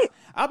 Right.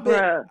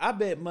 I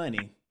bet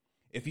money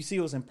if you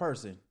see us in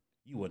person,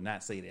 you would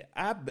not say that.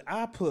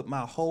 I put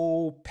my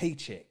whole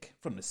paycheck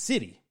from the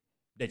city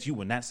that you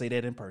would not say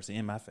that in person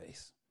in my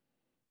face.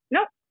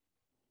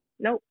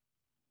 Nope.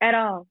 At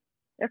all.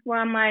 That's why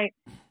I'm like,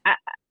 I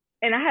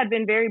have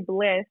been very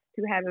blessed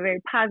to have a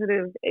very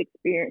positive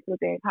experience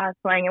within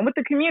cosplaying and with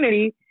the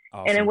community.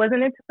 Awesome. And it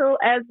wasn't until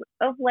as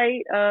of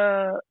late,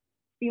 a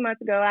few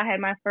months ago, I had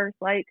my first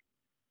like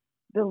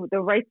the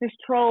racist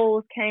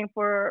trolls came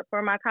for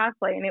my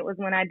cosplay, and it was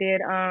when I did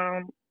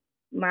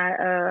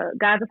my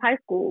Gods of High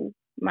School,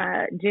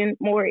 my Jin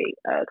Mori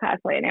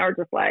cosplay, and they were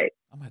just like,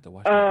 I'm gonna have to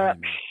watch that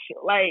anime.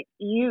 Like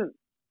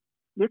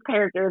this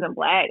character isn't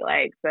black,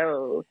 like,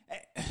 so,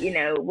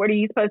 what are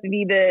you supposed to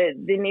be, the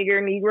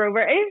Negro?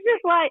 It's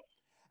just like,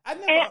 and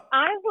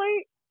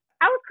honestly,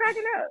 I was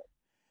cracking up.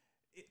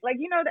 Like,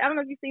 I don't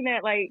know if you've seen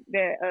that, like,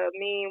 that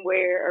meme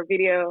or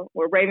video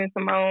where Raven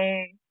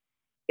Simone,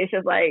 it's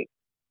just like,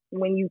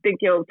 when you think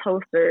your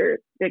toaster,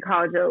 they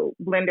call your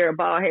blender a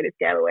bald-headed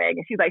scallywag,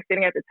 and she's, like,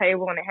 sitting at the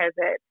table, and it has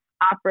that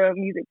opera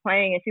music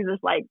playing, and she's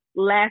just, like,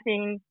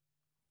 laughing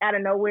out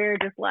of nowhere,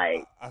 just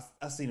like I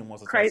seen him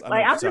once or twice.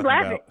 Like I was just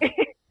laughing.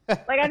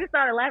 Like I just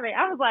started laughing.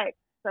 I was like,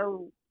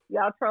 so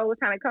y'all trolls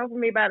trying to come for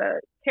me about a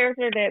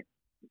character that's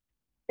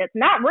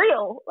not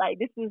real. Like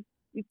this isn't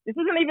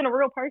even a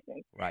real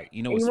person. Right.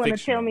 You want to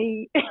tell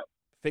me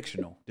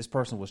fictional. This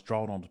person was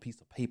drawn on a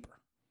piece of paper.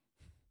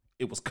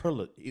 It was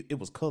colored. It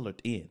was colored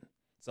in.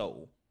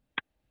 So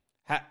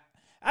and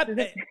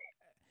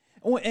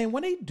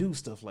when they do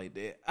stuff like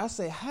that, I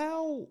say,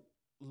 how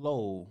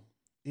low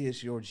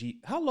was your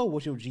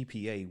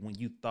GPA when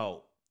you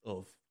thought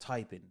of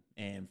typing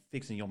and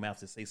fixing your mouth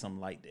to say something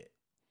like that?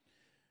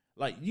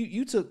 Like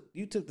you took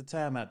the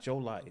time out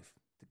your life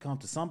to come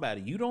to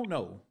somebody you don't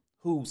know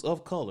who's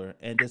of color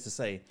and just to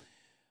say,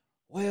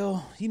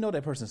 well,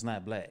 that person's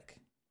not black.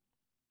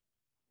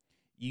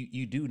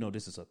 You do know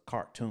this is a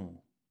cartoon.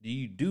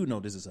 You do know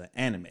this is an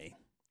anime.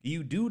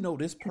 You do know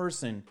this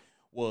person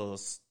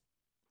was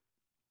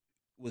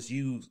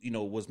used,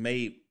 was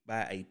made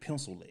by a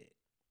pencil lead.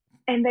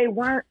 and they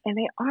aren't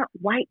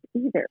white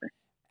either.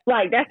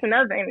 Like, that's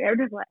another thing. They're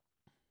just like,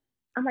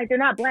 I'm like, they're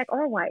not black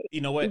or white.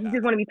 You know what? If you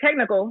just want to be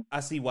technical. I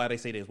see why they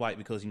say they're white,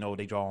 because,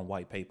 they draw on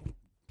white paper.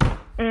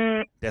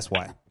 That's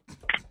why.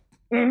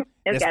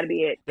 That's got to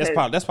be it. That's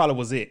probably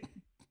was it.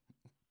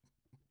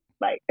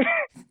 Like,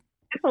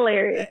 it's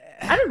hilarious.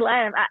 I just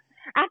laugh.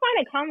 I find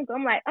it comical.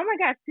 I'm like, oh my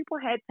gosh, people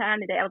had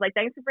time today. I was like,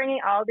 thanks for bringing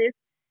all this,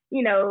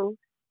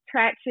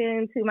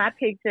 traction to my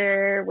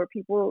picture,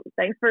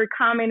 thanks for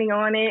commenting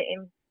on it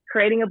and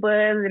creating a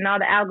buzz, and all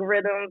the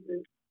algorithms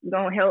is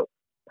going to help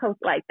post.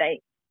 Like,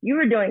 thanks. You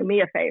were doing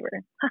me a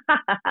favor.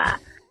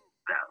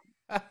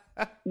 So,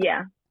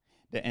 yeah.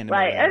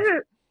 Like,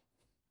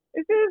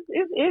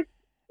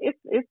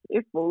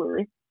 it's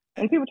foolery.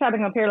 And people try to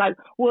compare, like,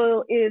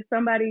 well, if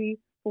somebody,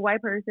 a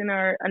white person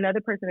or another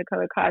person of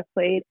color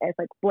cosplayed as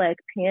like Black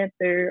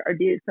Panther or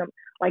did some,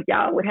 like,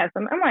 y'all would have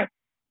some. I'm like,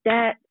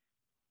 that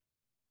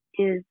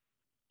is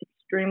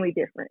extremely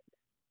different.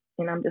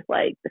 And I'm just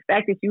like, the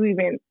fact that you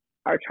even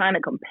are trying to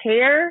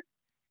compare,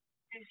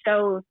 it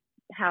shows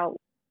how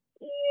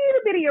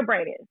little bit of your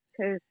brain is.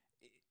 Because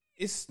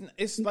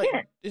it's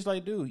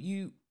like,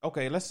 dude,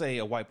 okay, let's say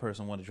a white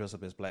person want to dress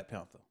up as Black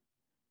Panther.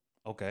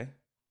 Okay,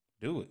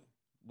 do it.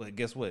 But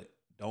guess what?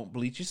 Don't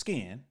bleach your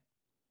skin.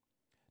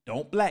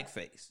 Don't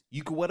blackface.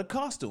 You can wear the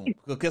costume.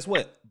 Because guess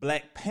what?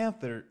 Black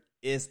Panther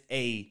is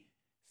a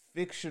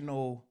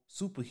fictional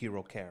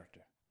superhero character.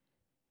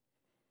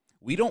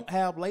 We don't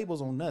have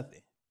labels on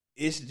nothing.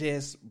 It's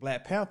just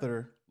Black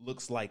Panther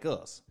looks like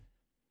us.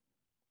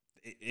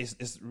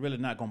 It's really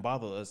not going to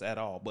bother us at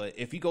all. But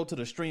if you go to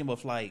the stream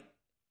of, like,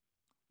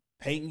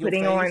 painting your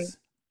face,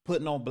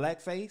 putting on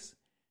blackface,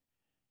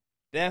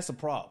 that's a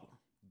problem.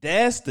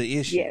 That's the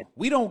issue. Yes.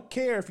 We don't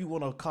care if you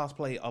want to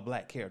cosplay a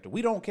black character.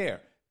 We don't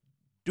care.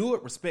 Do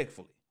it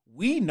respectfully.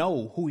 We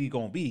know who you're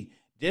going to be.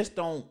 Just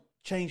don't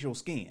change your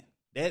skin.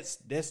 That's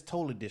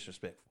totally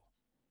disrespectful.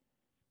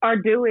 Or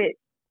do it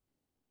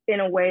in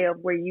a way of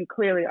where you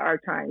clearly are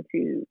trying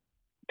to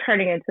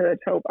turn it into a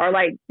trope, or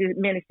like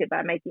diminish it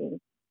by making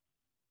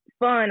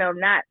fun of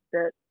not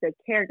the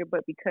character,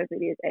 but because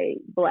it is a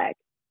Black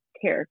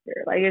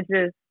character. Like, it's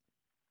just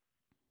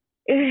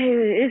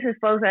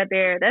folks out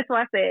there. That's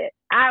why I said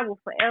I will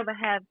forever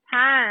have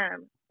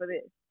time for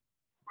this.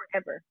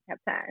 Forever have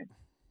time.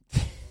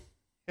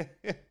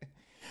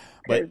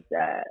 But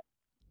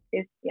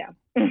it's, yeah.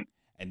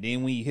 And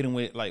then when you hit them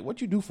with, like,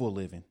 what you do for a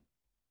living?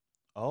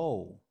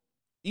 Oh,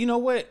 you know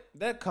what?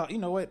 That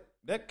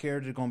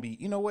character gonna be.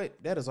 You know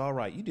what? That is all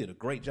right. You did a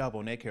great job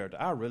on that character.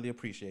 I really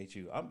appreciate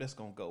you. I'm just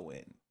gonna go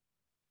in.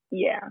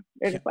 Yeah,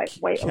 they're just like,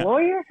 wait, a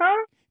lawyer,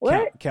 huh?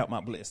 What? Count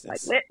my blessings. Like,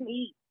 let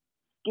me.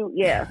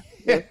 Yeah,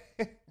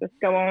 just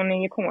go on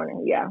in your corner.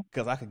 Yeah,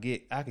 because I could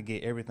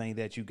get everything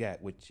that you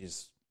got, which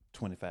is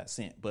 25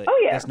 cents, but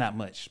that's not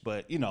much.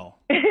 But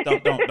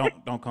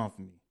don't come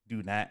from me.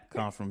 Do not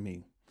come from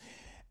me.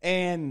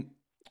 And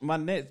my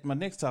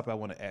next topic, I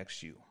want to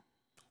ask you,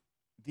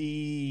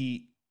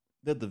 the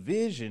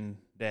division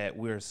that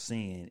we're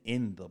seeing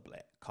in the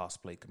Black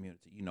cosplay community.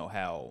 You know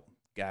how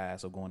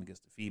guys are going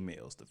against the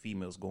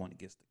females going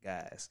against the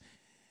guys,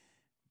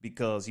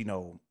 because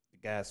the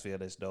guys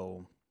feel as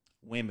though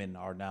women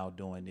are now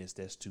doing this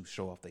just to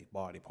show off their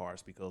body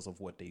parts because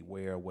of what they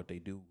wear, what they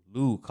do,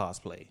 lewd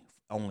cosplay,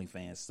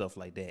 OnlyFans, stuff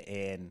like that.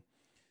 And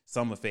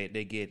some of it,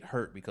 they get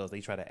hurt because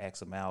they try to ask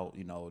them out,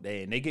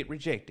 and they get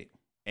rejected.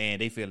 And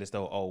they feel as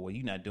though, oh, well,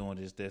 you're not doing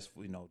this just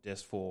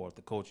for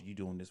the culture. You're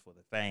doing this for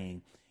the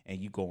fame,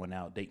 and you going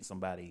out dating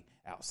somebody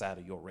outside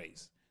of your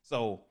race.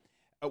 So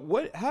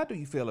how do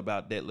you feel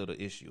about that little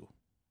issue?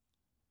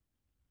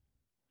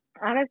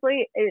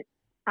 Honestly,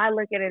 I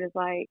look at it as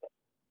like,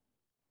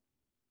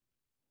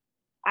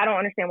 I don't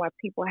understand why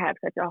people have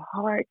such a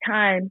hard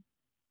time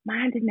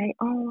minding their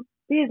own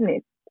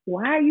business.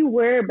 Why are you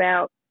worried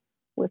about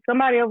what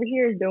somebody over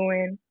here is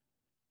doing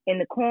and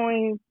the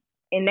coins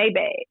in their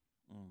bag?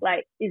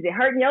 Like, is it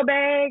hurting your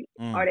bag?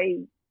 Are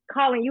they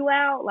calling you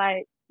out?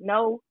 Like,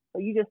 no. So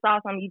you just saw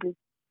something, you just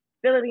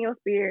feel it in your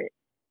spirit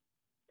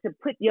to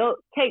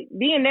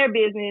be in their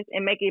business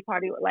and make it a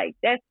party. Like,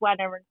 that's why I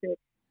never understood.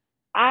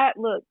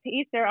 Look, to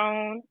each their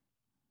own.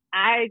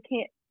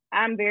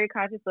 I'm very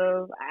conscious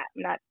of,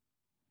 I'm not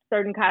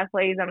certain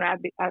cosplays.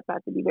 I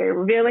thought to be very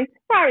revealing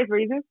for various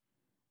reasons.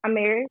 I'm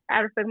married. I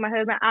respect my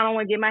husband. I don't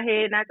want to get my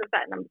head knocked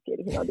upside. I'm just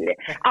kidding. He don't do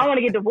that. I don't want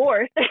to get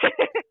divorced.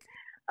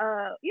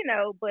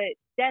 But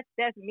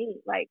that's me.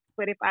 Like,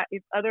 but if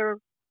other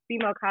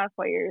female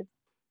cosplayers,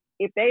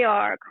 if they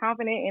are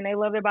confident and they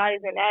love their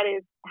bodies and that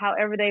is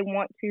however they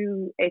want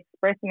to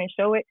express it and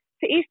show it,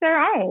 to each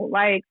their own.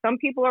 Like, some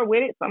people are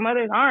with it, some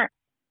others aren't.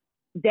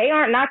 They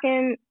aren't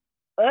knocking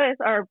us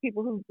or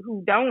people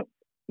who don't,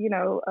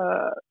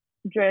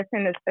 dress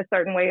in a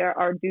certain way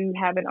or do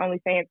have an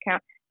OnlyFans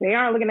account. They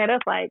aren't looking at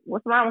us like,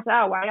 what's wrong with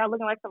y'all? Why y'all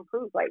looking like some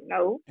proof? Like,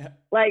 no. Yeah.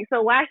 Like,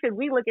 so why should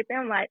we look at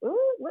them like,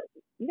 ooh, what,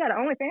 you got an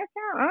OnlyFans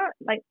account?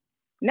 Like,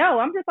 no,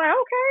 I'm just like,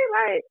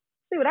 okay, like,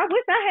 shoot, I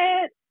wish I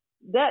had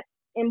that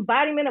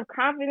embodiment of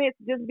confidence.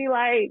 Just be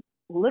like,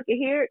 look at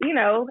here,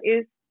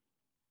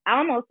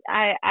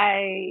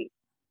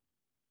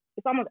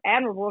 it's almost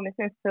admirable in the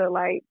sense to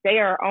like they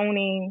are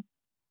owning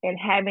and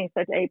having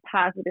such a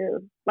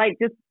positive, like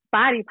just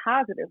body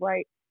positive,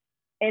 like.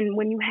 And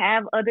when you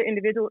have other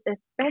individuals,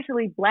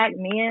 especially Black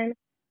men,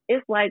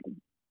 it's like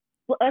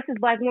for us as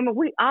Black women,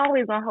 we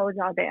always gonna hold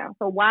y'all down.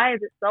 So why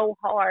is it so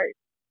hard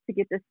to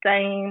get the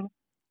same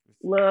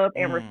love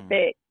and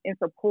respect and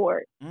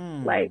support?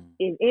 Like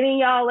if any of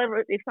y'all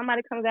ever, if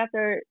somebody comes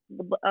after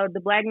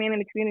the Black men in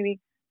the community,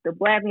 the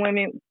Black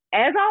women,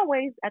 as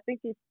always, I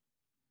think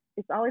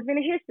it's always been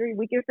a history.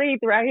 We can see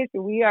throughout history,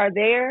 we are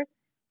there.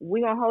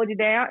 We gonna hold you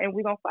down, and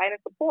we gonna fight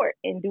and support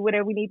and do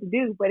whatever we need to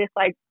do. But it's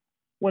like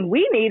when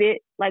we need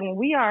it, like when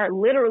we are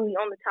literally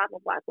on the top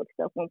of block with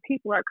stuff, when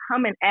people are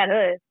coming at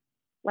us,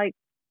 like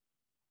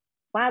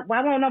why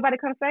won't nobody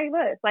come save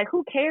us? Like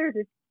who cares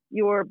if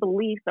your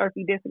beliefs or if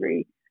you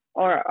disagree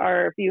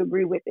or if you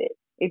agree with it?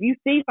 If you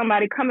see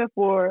somebody coming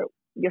for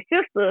your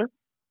sister,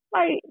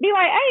 like be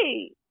like,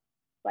 hey,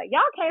 like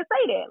y'all can't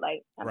say that.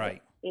 Like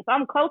right. If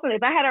I'm close and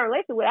if I had a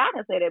relationship with it, I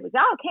can say that, but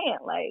y'all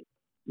can't. Like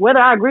whether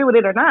I agree with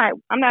it or not,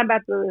 I'm not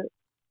about to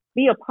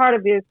be a part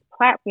of this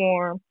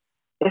platform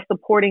that's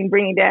supporting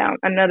bringing down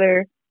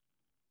another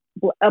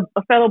a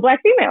fellow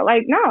Black female.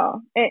 Like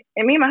no. And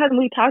me and my husband,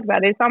 we talked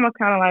about it. It's almost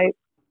kind of like,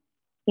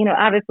 you know,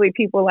 obviously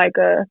people like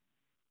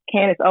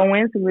Candace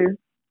Owens, who is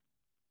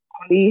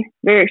on the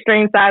very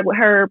extreme side with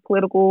her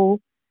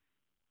political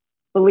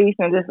beliefs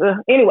and just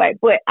anyway.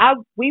 But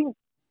we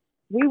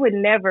would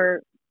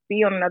never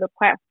be on another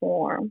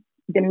platform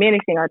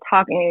diminishing or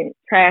talking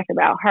trash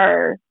about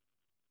her,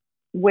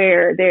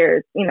 where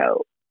there's, you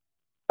know,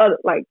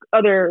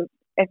 other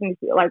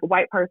ethnicity, like a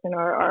white person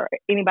or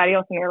anybody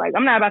else in there. Like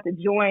I'm not about to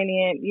join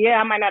in. Yeah,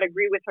 I might not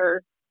agree with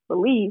her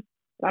beliefs.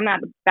 I'm not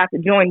about to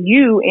join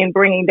you in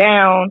bringing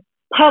down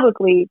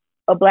publicly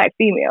a Black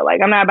female. Like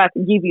I'm not about to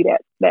give you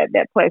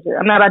that pleasure.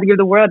 I'm not about to give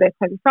the world that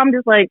pleasure. So I'm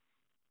just like,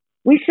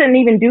 we shouldn't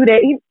even do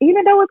that,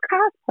 even though it's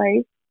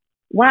cosplay.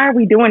 Why are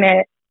we doing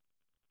that?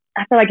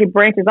 I feel like it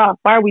branches off.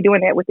 Why are we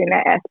doing that within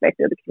that aspect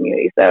of the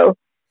community? So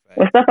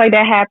when stuff like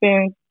that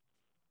happens,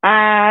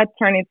 I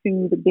turn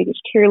into the biggest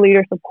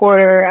cheerleader,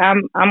 supporter.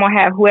 I'm gonna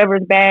have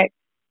whoever's back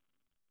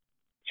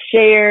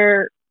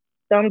share,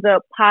 thumbs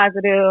up,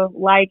 positive,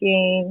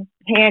 liking,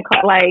 hand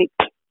clap, like,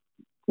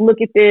 look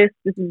at this.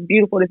 This is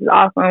beautiful. This is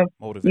awesome.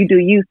 Motivate. You do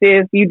you,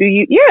 sis. You do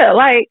you. Yeah,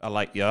 like I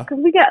like yeah.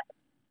 Because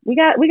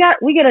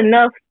we get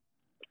enough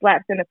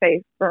slaps in the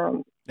face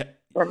from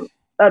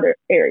other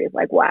areas.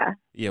 Like why?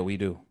 Yeah, we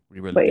do. We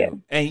really do. Yeah.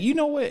 And you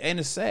know what? And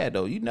it's sad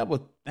though. You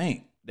never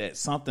think that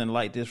something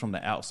like this from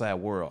the outside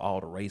world,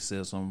 all the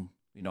racism,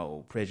 you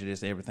know,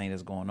 prejudice, everything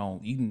that's going on,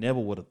 you never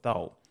would have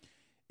thought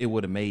it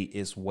would have made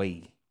its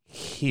way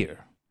here,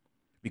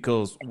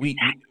 because we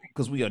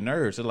are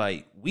nerds. So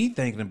like we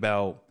thinking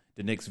about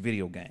the next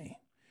video game,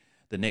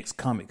 the next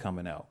comic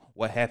coming out,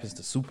 what happens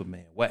to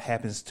Superman, what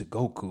happens to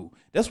Goku.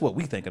 That's what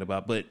we thinking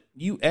about. But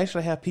you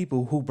actually have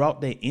people who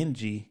brought their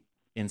energy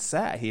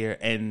inside here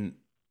and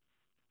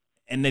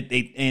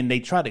they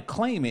try to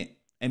claim it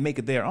and make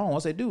it their own. I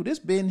say, dude, this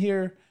been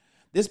here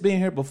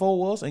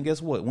before us, and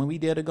guess what? When we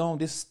dead or gone,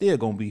 this is still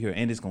gonna be here,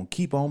 and it's gonna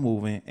keep on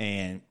moving.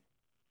 And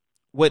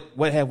what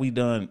have we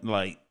done?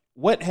 Like,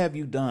 what have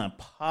you done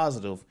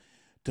positive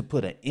to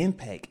put an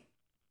impact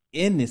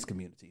in this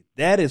community?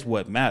 That is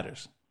what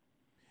matters.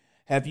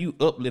 Have you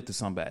uplifted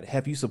somebody?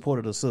 Have you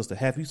supported a sister?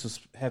 Have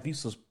you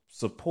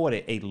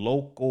supported a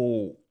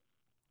local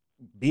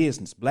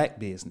business, Black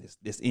business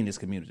that's in this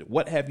community?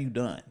 What have you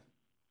done?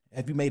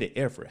 Have you made an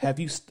effort? Have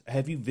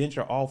you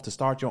ventured off to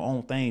start your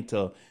own thing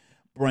to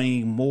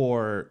bring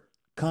more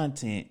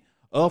content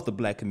of the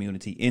Black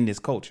community in this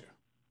culture?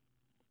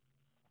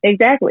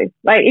 Exactly.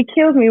 Like it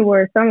kills me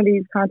where some of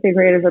these content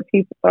creators or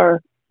people,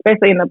 or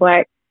especially in the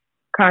Black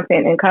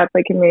content and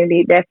cosplay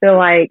community, that feel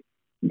like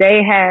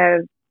they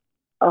have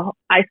a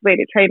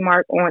isolated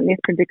trademark on this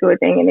particular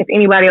thing, and if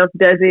anybody else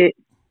does it,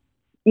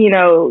 you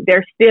know,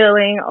 they're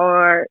stealing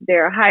or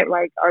they're hype,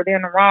 like, are they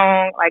in the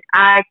wrong? Like,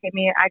 I came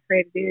in, I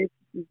created this.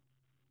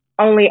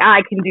 Only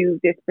I can do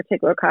this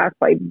particular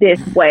cosplay this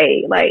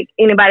way. Like,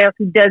 anybody else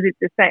who does it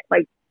the same,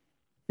 like,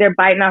 they're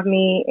biting off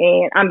me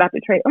and I'm about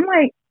to trade. I'm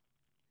like,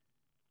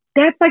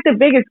 that's like the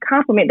biggest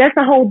compliment. That's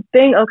the whole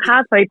thing of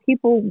cosplay.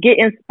 People get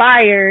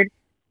inspired.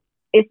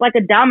 It's like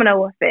a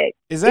domino effect.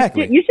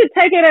 Exactly. You should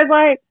take it as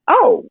like,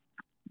 oh,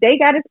 they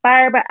got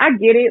inspired, but I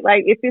get it.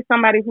 Like, if it's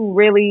somebody who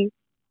really,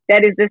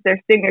 that is just their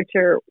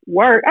signature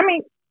work, I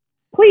mean,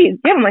 please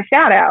give them a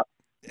shout out.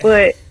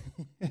 But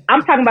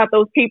I'm talking about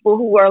those people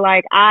who are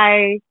like,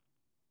 I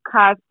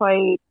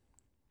cosplayed,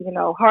 you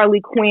know,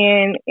 Harley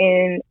Quinn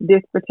in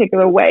this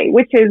particular way,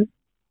 which has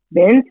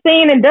been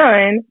seen and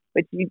done,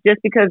 but you,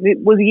 just because it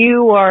was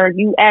you or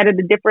you added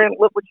a different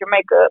look with your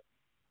makeup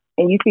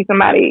and you see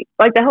somebody,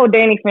 like the whole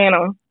Danny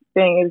Phantom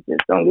thing is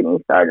just, don't get me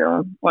started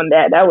on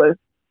that. That was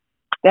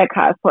that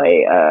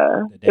cosplay.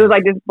 It was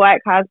like this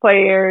Black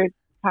cosplayer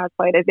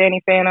cosplayed as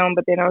Danny Phantom,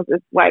 but then there was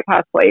this white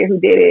cosplayer who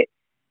did it.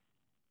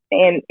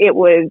 And it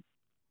was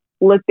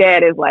looked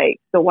at as like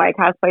the white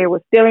cosplayer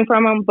was stealing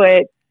from him,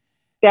 but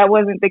that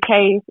wasn't the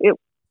case. It's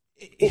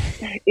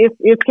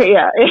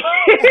yeah,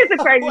 it's a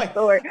crazy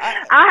story.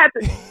 I'll have to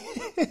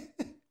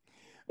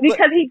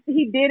because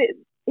he did it.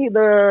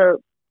 The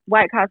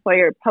white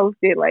cosplayer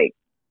posted like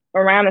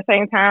around the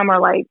same time or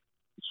like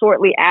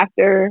shortly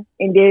after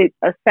and did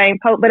a same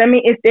post. But I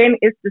mean, it's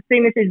the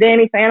signature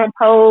Danny Phantom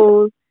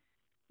pose,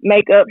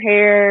 makeup,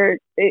 hair.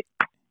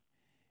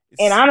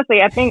 And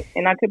honestly, I think,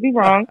 and I could be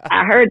wrong,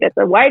 I heard that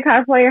the white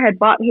cosplayer had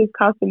bought his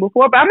costume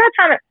before. But I'm not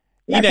trying to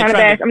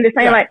bash. I'm just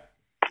saying, like,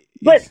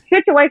 but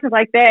situations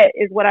like that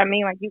is what I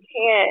mean. Like, you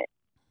can't.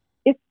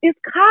 It's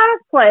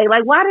cosplay.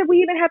 Like, why did we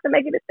even have to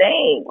make it a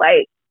thing?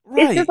 Like,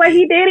 it's just like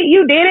he did it,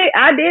 you did it,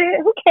 I did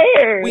it. Who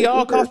cares? We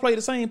all cosplay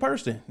the same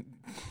person,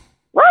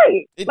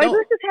 right? Like,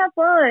 let's just have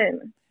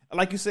fun.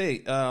 Like you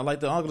said, like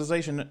the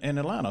organization in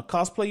Atlanta,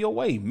 cosplay your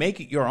way, make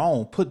it your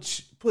own.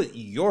 Put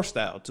your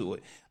style to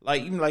it.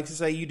 Like even like to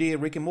say you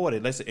did Rick and Morty.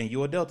 Let's and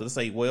you're a Delta. Let's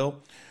say,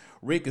 well,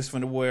 Rick is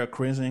finna wear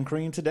crimson and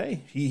cream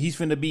today. He's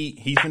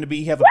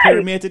finna have a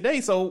pyramid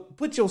today. So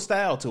put your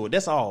style to it.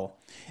 That's all.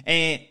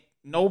 And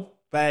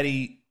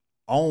nobody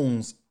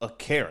owns a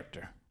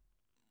character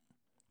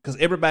because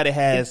everybody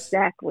has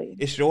exactly.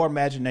 It's your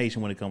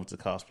imagination when it comes to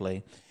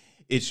cosplay.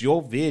 It's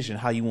your vision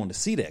how you want to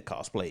see that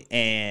cosplay.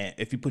 And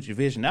if you put your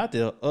vision out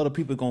there, other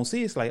people are gonna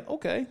see it. It's like,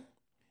 okay,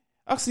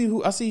 I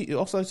see.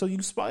 Also, so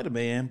you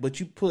Spider-Man, but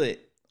you put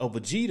a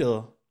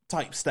Vegeta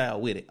type style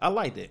with it. I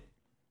like that.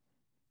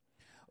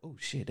 Oh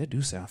shit, that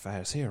do sound fire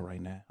as hell right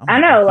now.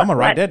 I know. I'm gonna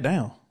write that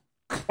down.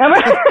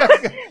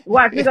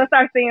 Watch, you're gonna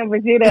start seeing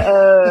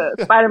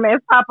Vegeta, Spider-Man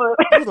pop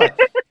up. Like,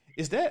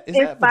 is that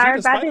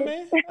Vegeta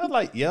Spider-Man? This. I was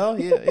like, yeah,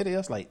 it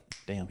is. Like,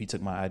 damn, he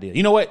took my idea.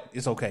 You know what?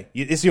 It's okay.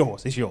 It's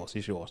yours.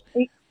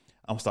 I'm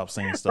gonna stop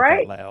saying stuff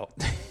out loud.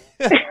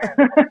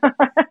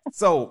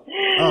 So,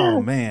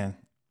 oh man.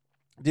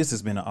 This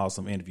has been an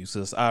awesome interview,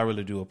 sis. I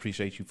really do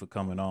appreciate you for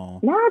coming on.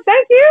 No,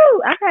 thank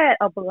you. I had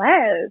a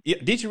blast. Yeah,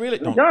 did you really?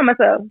 I'm enjoying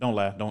myself. Don't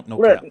laugh.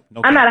 Look, cap.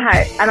 I'm not a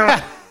hype. I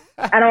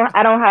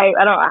don't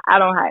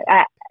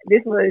hype.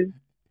 This was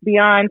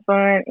beyond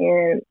fun,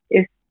 and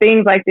it's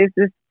things like this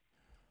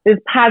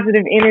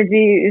positive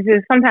energy. It's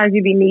just sometimes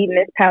you be needing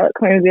this palate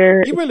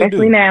cleanser, you really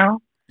especially do. now.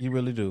 You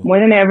really do. More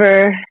than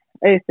ever.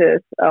 It's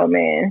just, oh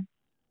man.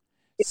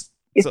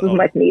 It was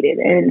much needed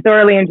and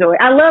thoroughly enjoyed.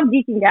 I love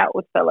geeking out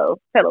with fellow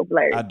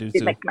blerd. I do too.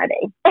 It makes my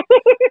day.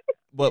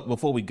 But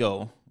before we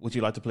go, would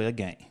you like to play a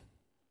game?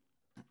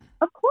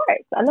 Of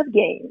course, I love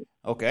games.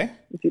 Okay.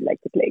 Would you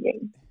like to play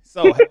games?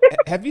 So,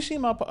 have you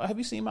seen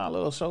my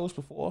little shows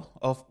before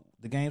of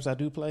the games I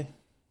do play?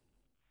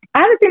 I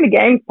haven't seen the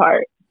games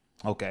part.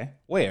 Okay.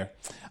 Where?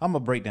 I'm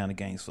gonna break down the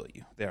games for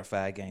you. There are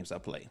 5 games I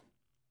play.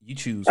 You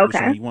choose which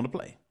one you want to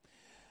play.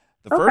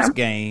 The first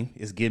game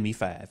is Give Me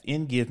 5.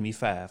 In Give Me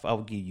 5, I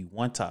will give you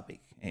one topic.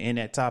 And in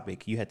that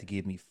topic, you have to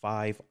give me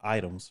 5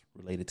 items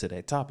related to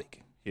that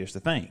topic. Here's the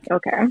thing.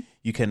 Okay.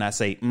 You cannot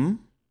say you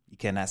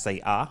cannot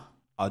say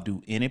or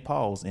do any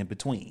pause in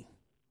between.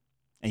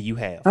 And you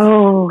have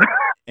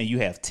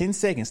 10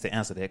 seconds to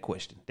answer that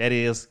question. That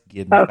is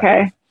Give Me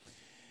 5.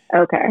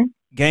 Okay.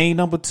 Game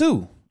number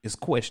 2 is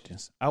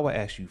questions. I will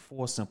ask you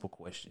 4 simple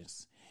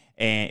questions.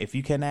 And if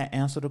you cannot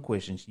answer the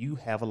questions, you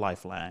have a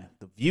lifeline.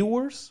 The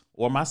viewers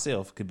or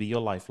myself could be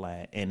your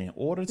lifeline. And in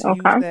order to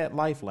use that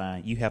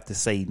lifeline, you have to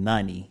say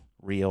 "nani"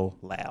 real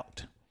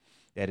loud.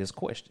 That is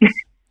questions.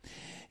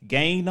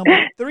 Game number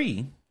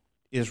 3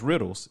 is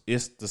riddles.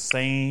 It's the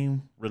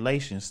same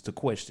relations to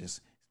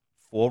questions.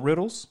 4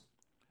 riddles,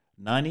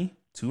 "nani,"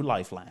 2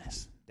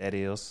 lifelines. That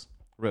is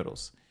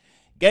riddles.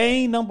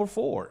 Game number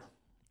 4,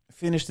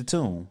 finish the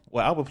tune.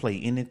 Well, I would play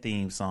any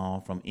theme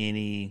song from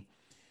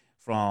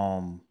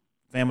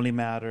Family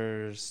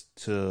Matters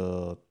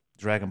to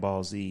Dragon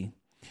Ball Z,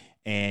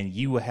 and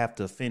you will have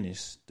to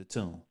finish the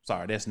tune.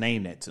 Sorry, that's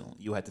name that tune.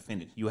 You have to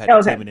finish. You have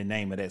to tell me the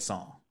name of that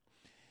song.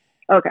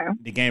 Okay.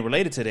 The game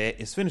related to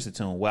that is finish the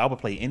tune. Well, I would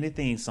play any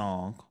theme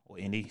song or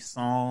any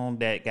song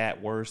that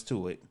got words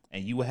to it,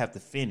 and you will have to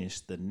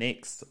finish the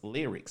next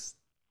lyrics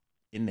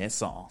in that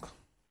song.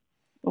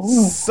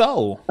 Ooh.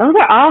 So those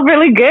are all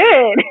really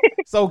good.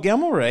 So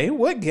Gamma Ray,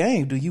 what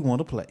game do you want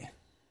to play?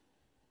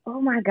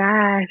 Oh my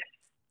gosh.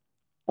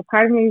 A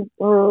part of me,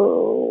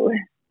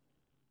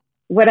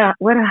 what I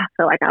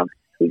feel like I'll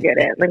be good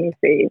at. Let me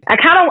see.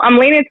 I'm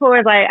leaning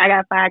towards like I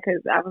got 5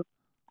 because I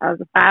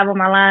was a 5 on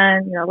my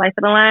line, life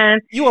of the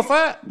line. You a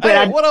 5?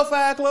 Hey, what up,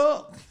 5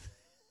 Club?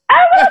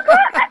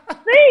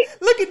 See,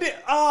 look at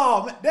that.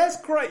 Oh, that's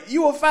crazy.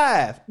 You a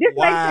 5?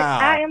 Wow.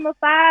 I am a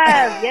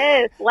 5.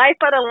 Yes, life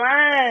of the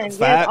line. 5,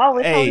 yes,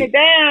 always holding it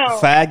down.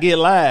 5 get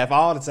live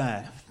all the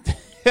time.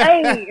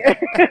 Hey.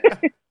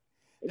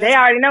 They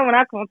already know when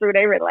I come through,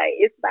 they were like,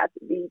 it's about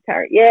to be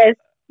turned. Yes,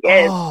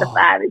 the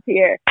 5 is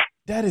here.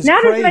 That is now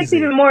crazy. This makes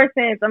even more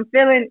sense. I'm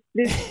feeling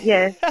this.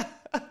 Yes.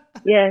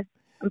 Yes,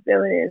 I'm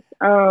feeling this.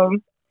 I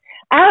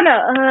don't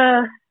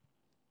know.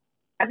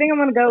 I think I'm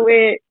going to go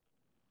with,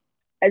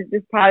 it's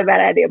just probably a bad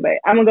idea, but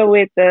I'm going to go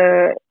with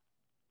the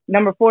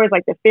number 4 is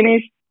like the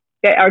finish,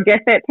 or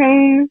just that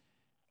tune.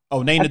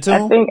 Oh, name the tune?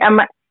 I think I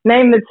might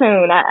name the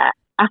tune.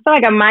 I feel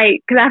like I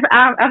might, because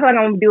I feel like I'm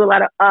gonna do a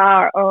lot of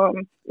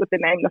with the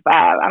name the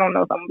 5. I don't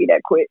know if I'm gonna be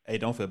that quick. Hey,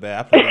 don't feel bad.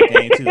 I played that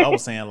game too. I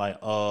was saying like,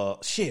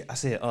 shit. I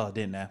said,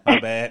 didn't I? My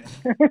bad.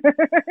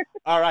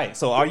 All right.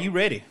 So, are you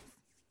ready?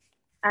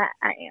 I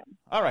am.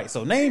 All right.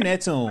 So, name that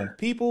tune.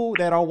 People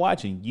that are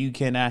watching, you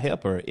cannot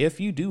help her.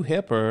 If you do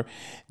help her,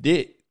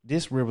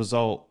 this will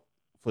result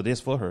for this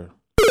for her.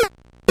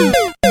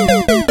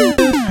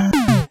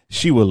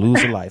 She will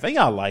lose her life. And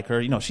y'all like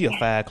her. You know, she a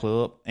 5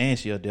 club and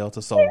she a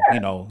Delta. So, you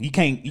know, you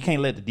can't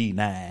let the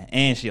D9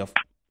 and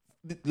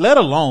let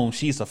alone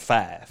she's a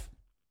 5.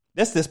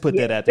 Let's just put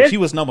that out there. She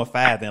was number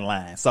 5 in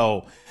line.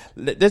 So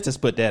let's just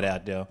put that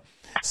out there.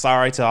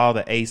 Sorry to all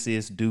the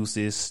aces,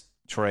 deuces,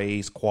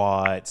 trays,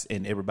 quads,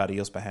 and everybody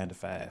else behind the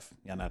 5.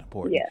 Y'all not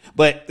important. Yeah.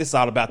 But it's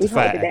all about the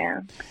 5. Hold it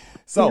down.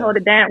 So we hold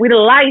it down. We the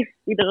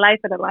life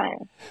of the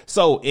line.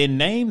 So in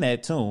Name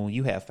That Tune,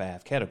 you have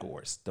 5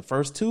 categories. The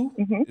first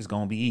 2 is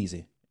going to be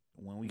easy.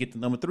 When we get to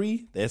number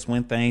 3, that's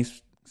when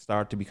things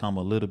start to become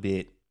a little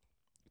bit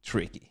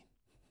tricky.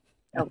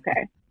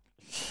 Okay.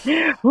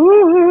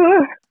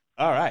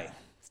 All right.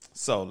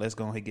 So let's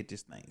go ahead and get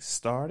this thing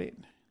started.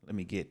 Let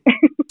me get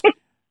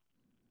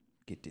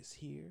this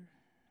here.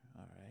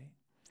 All right.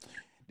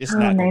 This is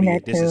not going to be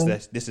it.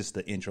 This is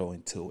the intro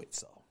into it.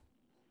 So.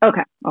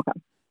 Okay.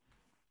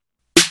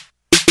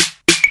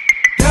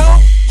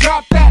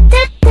 Drop that.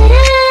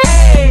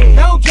 Hey,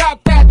 don't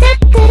drop that.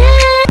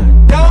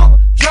 Don't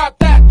drop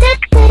that.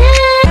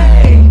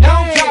 Hey,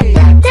 don't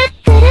drop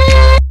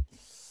that.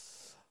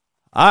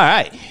 All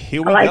right,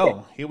 here we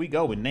go. Here we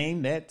go with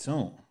Name That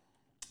Tune.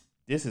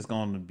 This is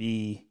going to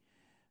be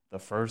the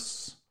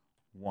first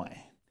one.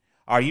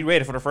 Are you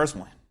ready for the first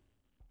one?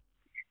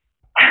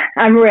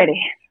 I'm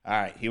ready. All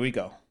right, here we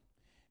go.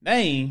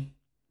 Name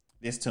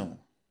this tune.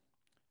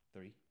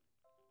 3,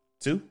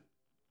 2,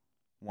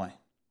 1.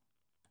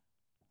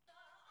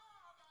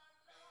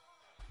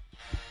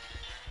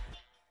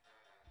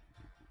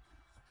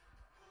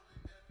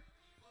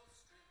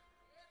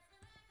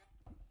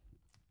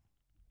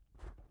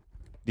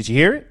 Did you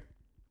hear it?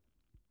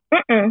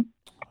 It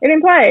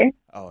didn't play.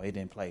 Oh, it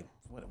didn't play.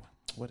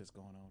 What is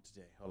going on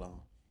today? Hold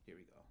on. Here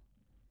we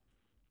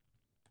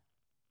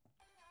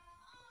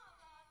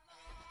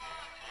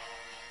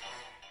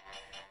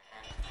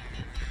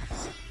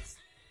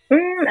go.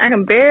 I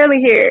can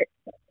barely hear it.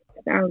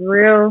 It sounds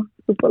real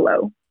super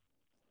low.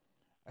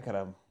 What's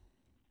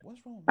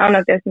wrong? I don't know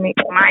if that's me,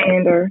 my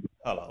end, or.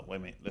 Hold on. Wait a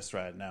minute. Let's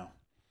try it now.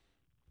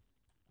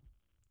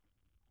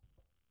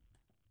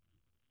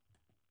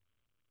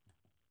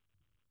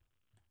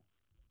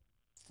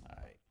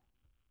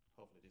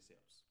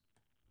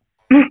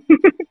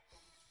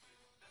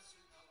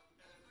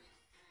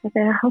 Okay,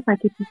 I hope I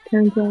get this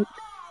turned up.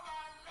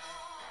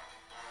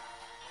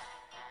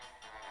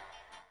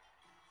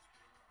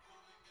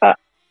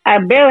 I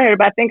barely heard it,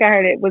 but I think I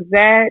heard it. Was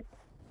that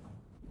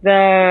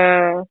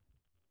the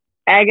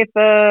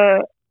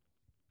Agatha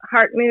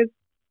Harkness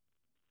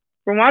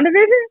from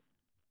WandaVision?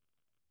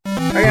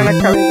 Or am I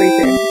totally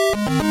reaching?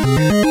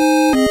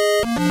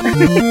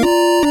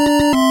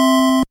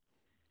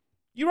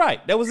 You're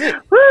right. That was it.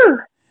 Whew.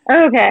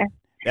 Okay.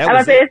 I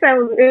was saying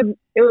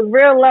it was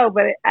real low,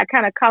 but I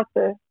kind of caught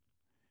the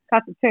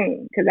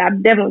tune because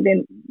I've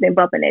definitely been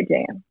bumping that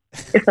jam.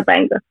 It's a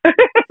banger.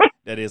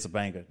 That is a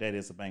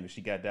banger.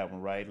 She got that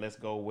one right. Let's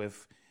go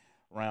with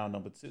round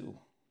number 2. We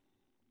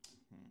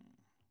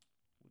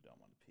don't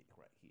want to pick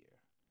right here.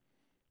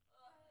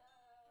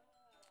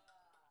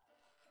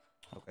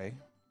 Okay.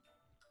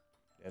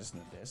 That's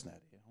not it. I don't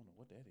know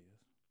what that is.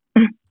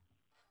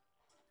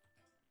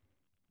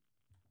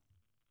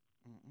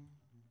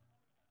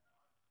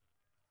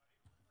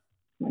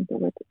 I wonder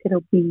what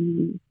it'll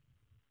be.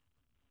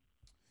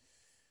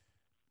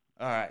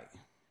 All right.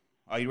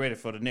 Are you ready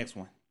for the next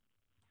one?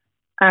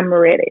 I'm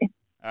ready.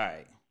 All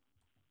right.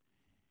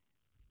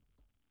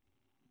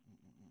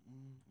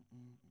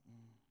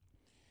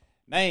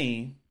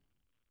 Name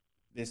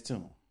this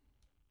tune.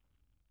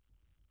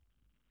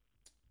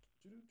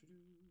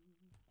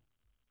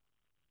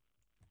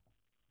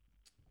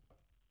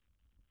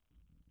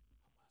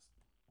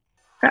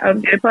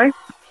 Did it play?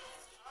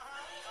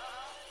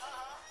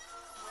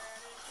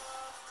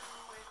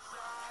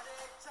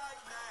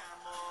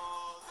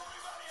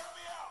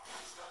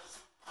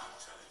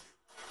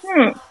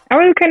 I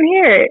really couldn't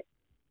hear it.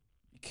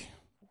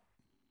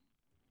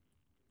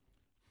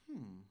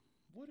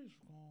 What is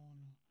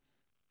wrong?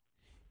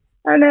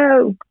 Oh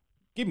no.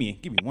 Give me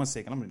 1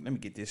 second. Let me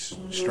get this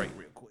straight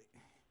real quick.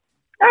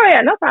 Oh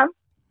yeah, no problem.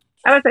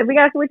 I would say we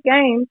gotta switch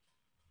games.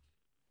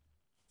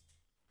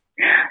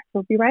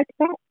 We'll be right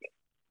back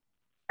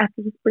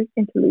after this brief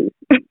interlude.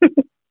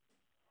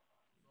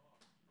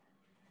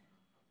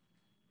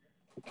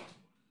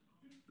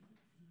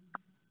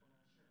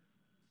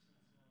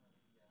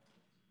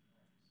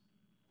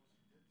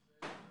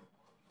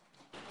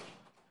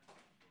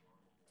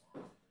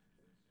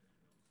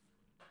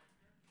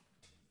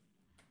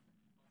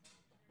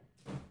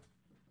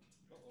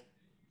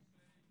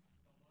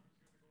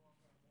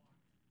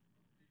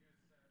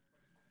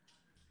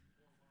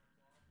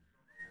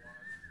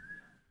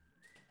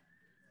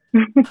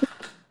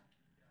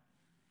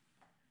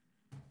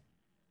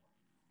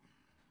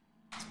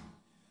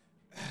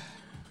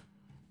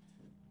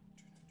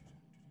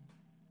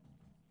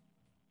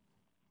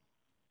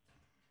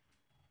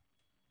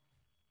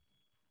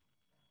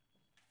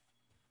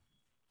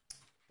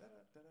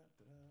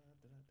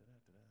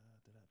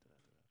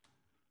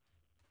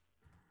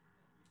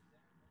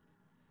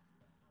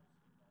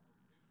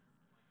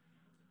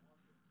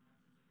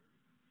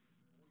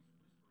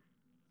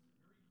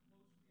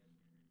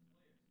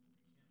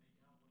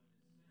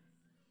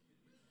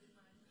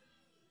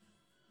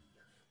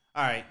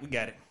 All right, we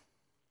got it.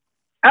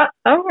 Oh,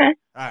 okay.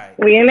 All right.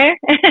 We in there?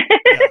 Yeah.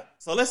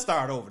 So let's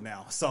start over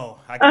now. So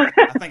I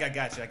think I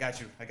got you.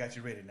 I got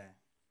you ready now.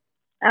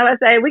 I would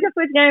say we can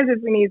switch games if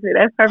we need to.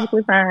 That's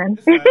perfectly fine.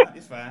 It's fine.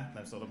 It's fine.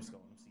 So let's go.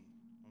 Let's see.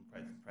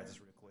 I'm gonna practice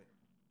real quick.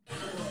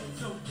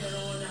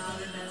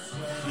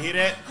 You hear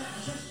that?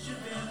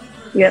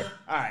 Yep.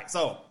 All right.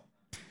 So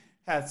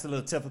had some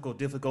little technical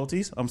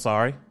difficulties. I'm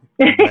sorry.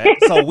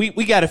 So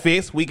we got it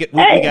fixed. We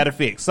got it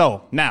fixed.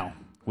 So now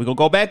we're gonna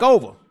go back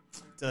over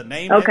to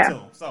name that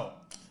tune. So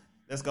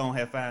let's go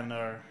ahead and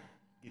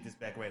get this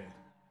back ready.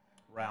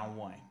 Round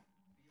 1.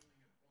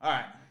 All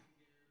right.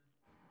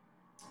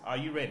 Are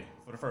you ready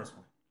for the first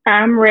one?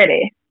 I'm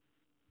ready.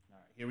 All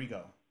right, here we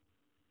go.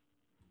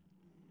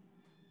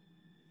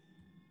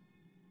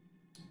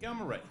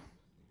 Gamma Ray.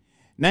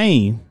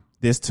 Name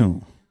this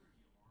tune.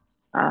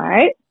 All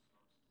right.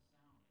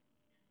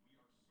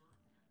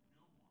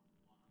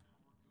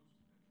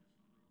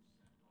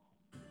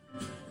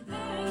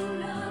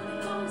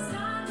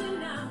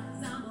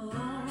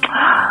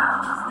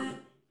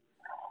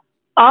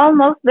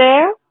 Almost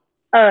There,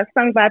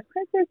 sung by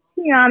Princess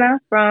Tiana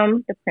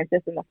from The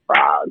Princess and the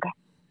Frog.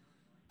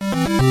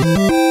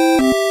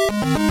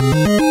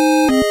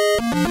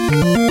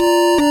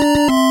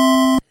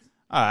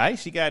 All right,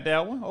 she got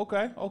that one.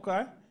 Okay. All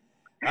right.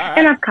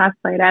 And I've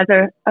cosplayed as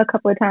her a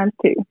couple of times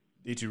too.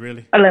 Did you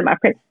really? I love my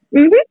princess.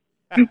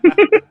 Mm-hmm.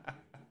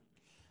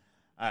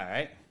 All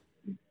right.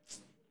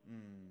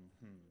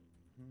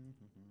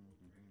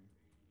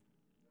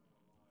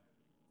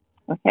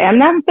 Okay, I'm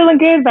not feeling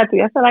good about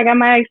this. I feel like I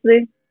might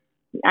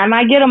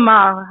get them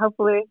all,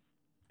 hopefully.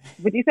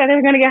 But you said they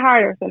were going to get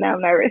harder, so now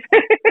I'm nervous.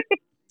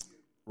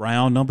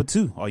 Round number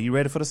 2. Are you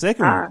ready for the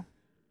second one?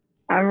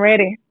 I'm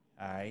ready.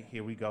 All right,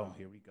 here we go.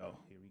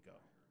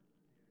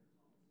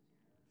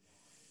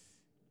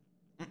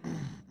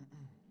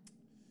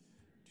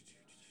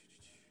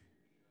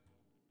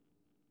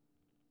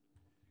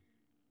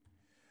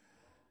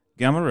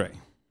 Gamma Ray.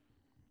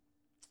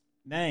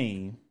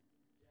 Name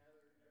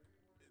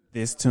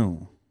this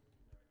tune.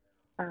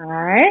 All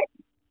right.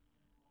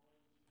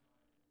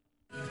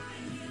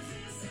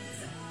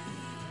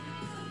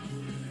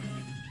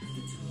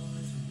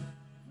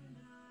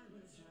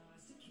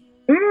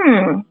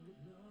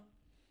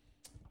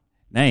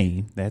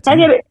 Name that tune. I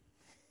get it.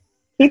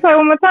 Can you play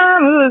one more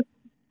time? It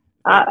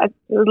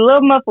was a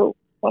little muffled.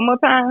 One more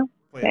time.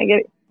 Can I get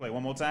it? Play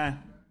one more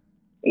time?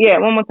 Yeah,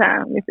 one more time.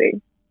 Let me see.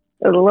 It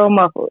was a little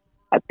muffled.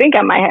 I think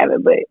I might have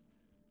it, but...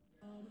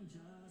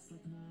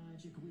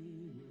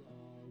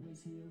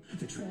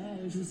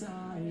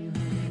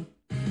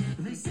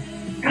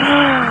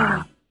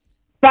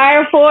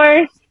 Fire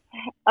Force.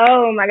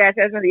 Oh my gosh,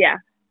 that's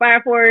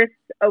Fire Force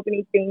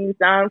opening theme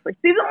song for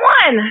season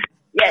 1.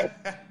 Yes.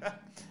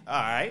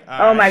 All right.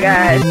 Oh my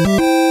gosh.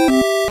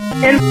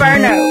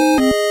 Inferno.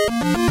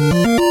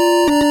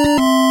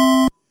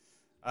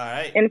 All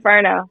right.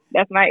 Inferno.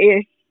 That's my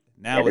ish.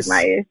 Now it's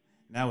my ish.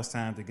 Now it's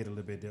time to get a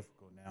little bit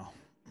difficult now.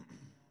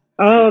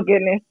 Oh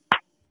goodness.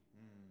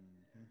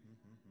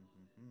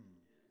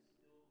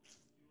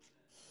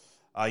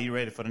 Are you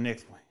ready for the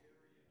next one?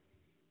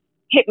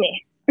 Hit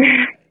me.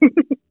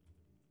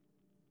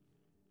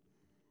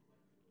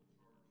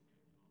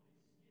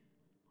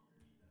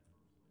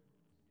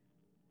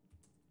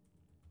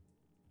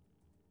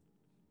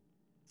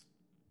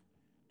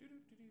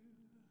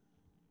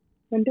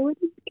 Wonder what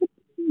it could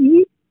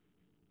be.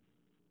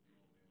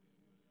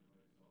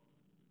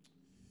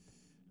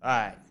 All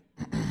right.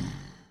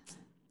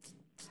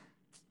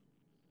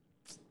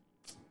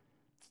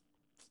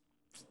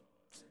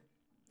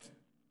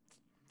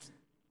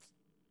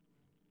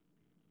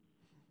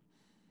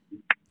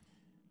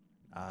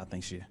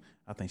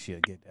 I think she'll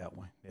get that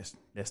one.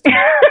 That's too,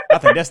 I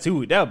think that's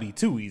too. That would be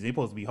too easy. It's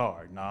supposed to be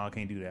hard. No, I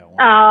can't do that one.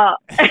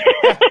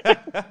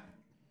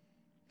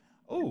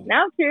 Oh.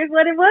 Now I'm curious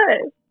what it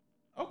was.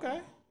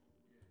 Okay,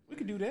 we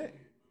could do that.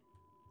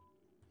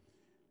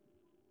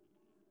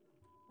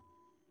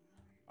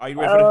 Are you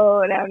ready?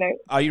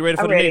 Are you ready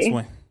for the next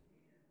one?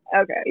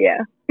 Okay,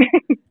 yeah.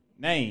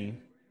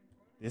 Name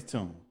this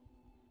tune.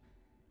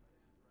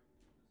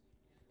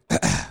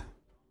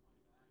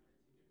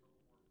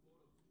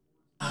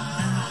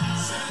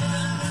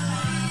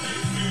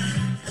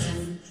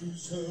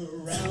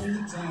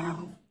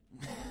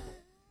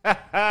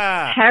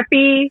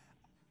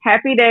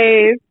 Happy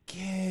Days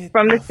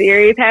from the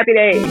series Happy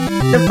Days.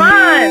 The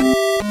Fun.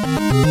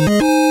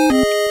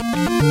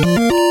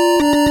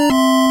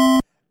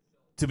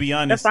 To be The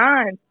honest,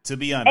 Fonz.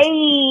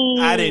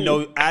 Hey. I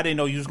didn't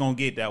know you was gonna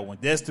get that one.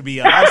 That's to be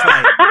honest. I was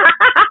like,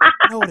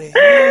 no, the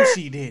hell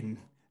she didn't.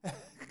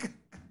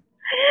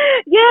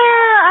 Yeah,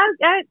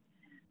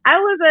 I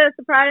was a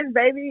surprise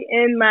baby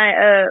in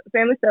my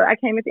family, so I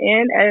came at the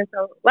end, and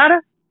so a lot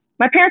of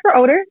my parents are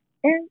older,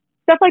 and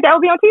stuff like that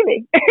will be on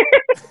TV.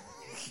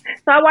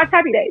 So I watched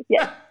Happy Days,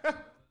 yeah.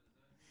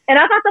 And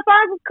I thought the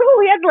Fonz was cool.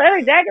 He had the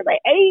leather jacket,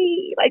 like,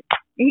 hey, like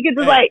he could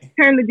just like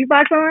turn the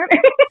jukebox on.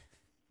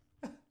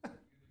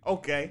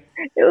 Okay.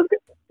 It was good.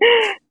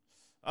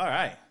 All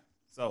right.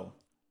 So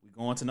we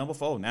go on to number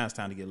 4. Now it's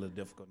time to get a little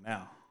difficult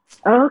now.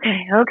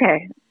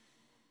 Okay.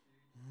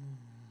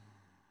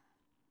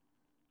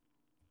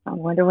 I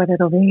wonder what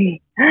it'll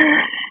be.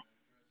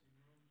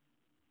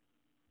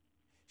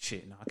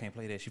 Shit, no, I can't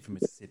play that. She from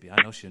Mississippi.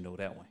 I know she'll know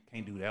that one.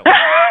 Can't do that one.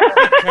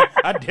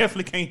 I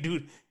definitely can't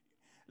do.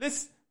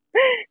 Let's.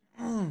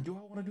 Do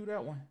I want to do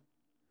that one?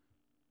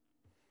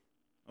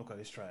 Okay,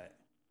 let's try it.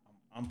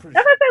 I'm pretty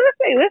sure.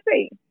 Let's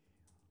see.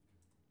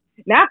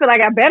 Now I feel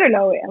like I better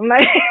know it. I'm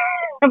like,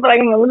 I feel like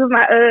I'm gonna lose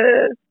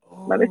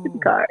my Mississippi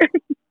card.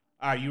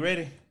 All right, you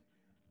ready?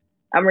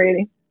 I'm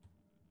ready.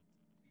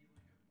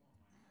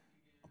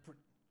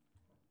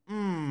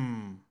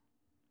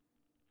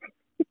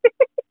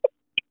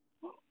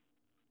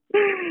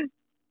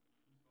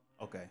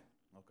 Okay.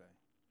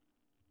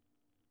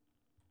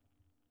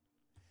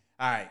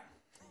 All right.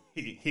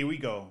 Here we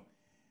go.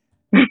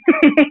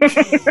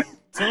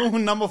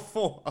 Tune number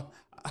 4.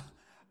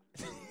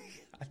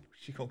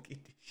 She gonna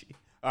get this shit.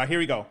 All right, here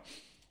we go.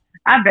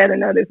 I better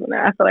know this one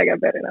now. I feel like I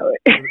better know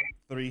it.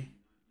 3,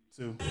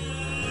 2.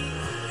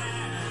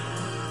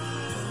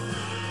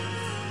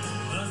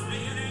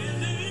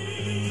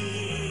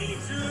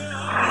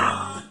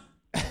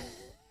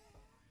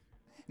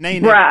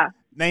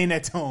 Name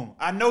that tune.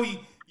 I know you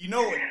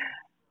know it.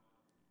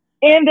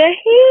 In the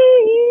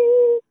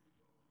heat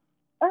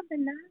of the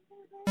night.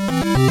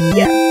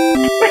 Yeah.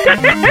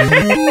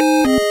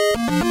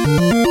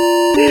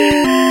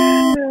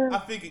 I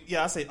figured.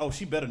 Yeah, I said, oh,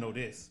 she better know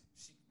this.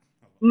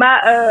 My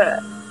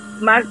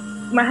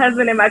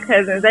husband and my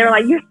cousins, they were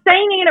like, "You're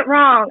singing it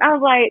wrong." I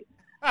was like,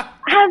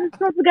 "How's it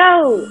supposed to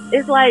go?"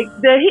 It's like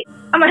the heat.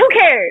 I'm like, "Who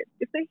cares?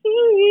 It's the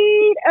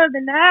heat of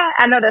the night."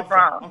 I know that's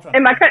wrong.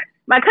 And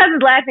my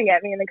cousin's laughing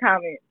at me in the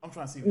comments. I'm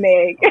trying to see.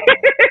 Meg.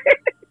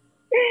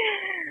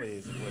 Where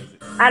is it?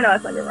 I know I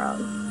sung it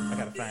wrong. I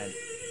gotta find it.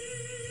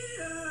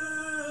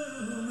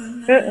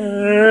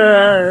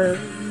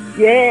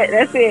 Yeah,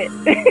 that's it.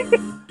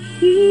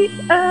 Heat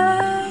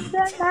of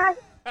the night.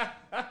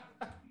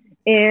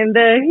 In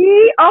the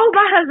heat. Oh,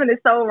 my husband is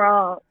so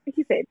wrong.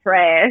 He said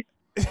trash.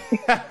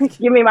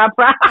 Give me my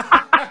pride.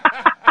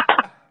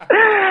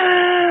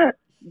 I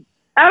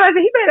was like,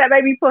 he better not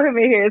make me put him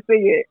in here and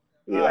sing it.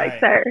 You're like,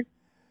 sir.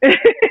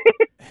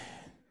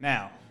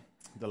 Now,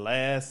 the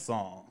last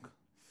song.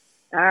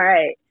 All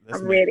right.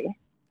 I'm ready.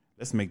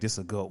 Let's make this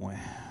a good one.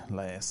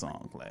 Last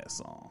song.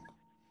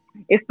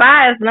 It's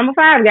 5. Number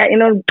 5.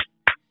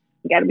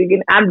 Got to be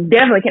good. I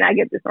definitely cannot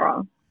get this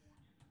wrong.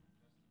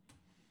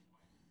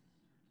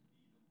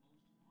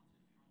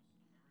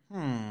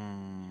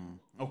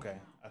 Okay.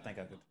 I think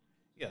I could.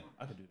 Yeah,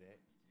 I could do that.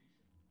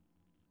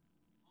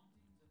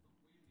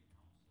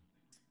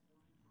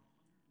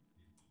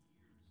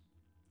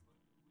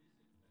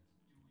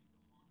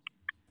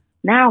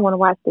 Now I want to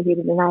watch The Heat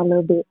of the Night a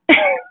little bit.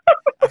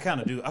 I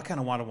kind of do. I kind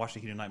of want to watch The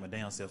Heat of the Night my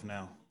damn self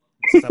now.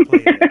 Since I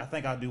played it, I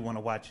think I do want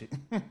to watch it.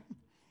 All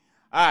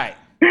right.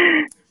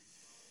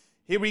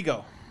 Here we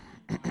go.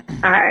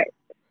 All right.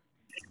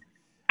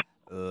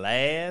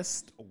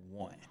 Last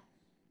one.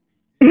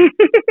 And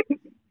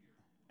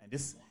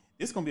this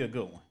is going to be a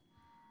good one.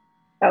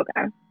 Okay.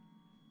 Where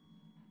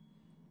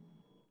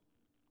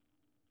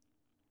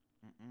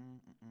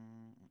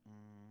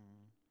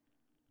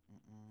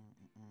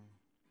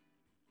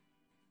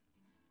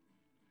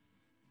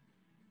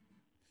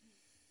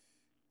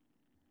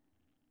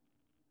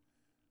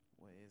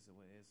is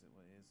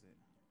it?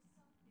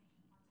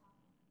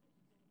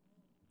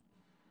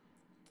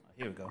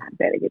 Here we go. I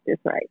better get this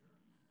right.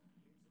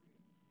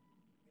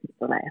 It's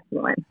the last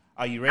one.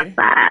 Are you ready?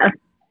 5.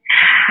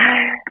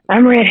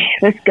 I'm ready.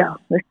 Let's go.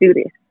 Let's do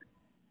this.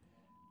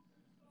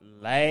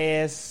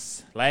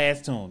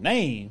 Last tune.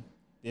 Name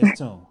this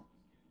tune.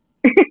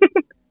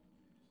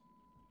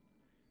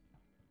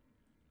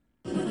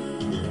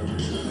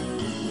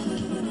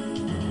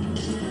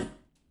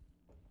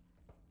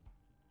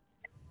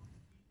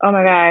 Oh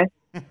my gosh.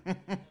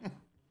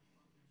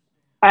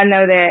 I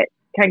know that.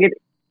 Can I get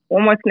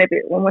one more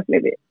snippet?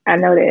 I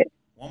know that.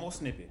 One more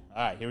snippet.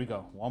 All right, here we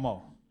go. One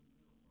more.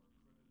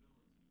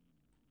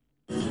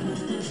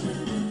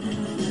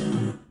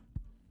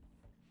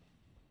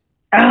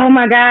 Oh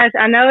my gosh,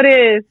 I know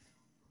this.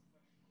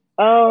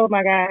 Oh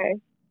my gosh.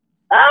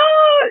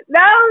 Oh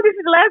no, this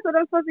is the last one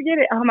I'm supposed to get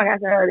it. Oh my gosh,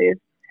 I know this.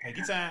 Take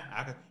your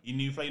time. You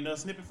need to play another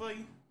snippet for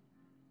you?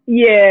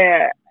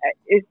 Yeah,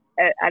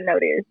 I know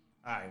this.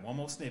 All right, one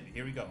more snippet.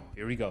 Here we go.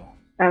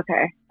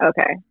 Okay.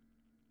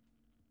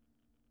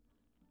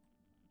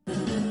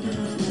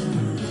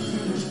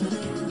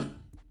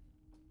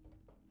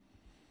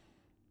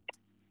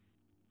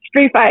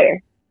 Street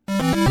Fighter.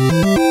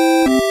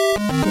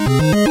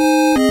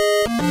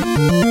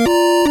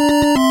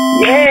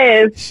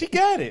 Yes. She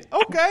got it.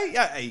 Okay.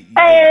 Hey,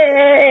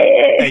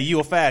 Hey. you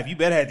a 5. You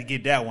better have to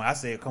get that one. I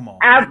said, come on.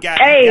 You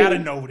Hey. gotta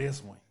know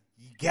this one.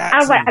 You got I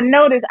was to. like, I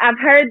noticed. I've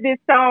heard this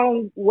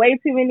song way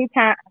too many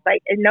times.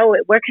 Like, I know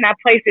it. Where can I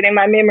place it in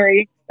my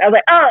memory? I was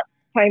like, oh,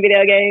 playing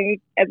video games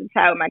as a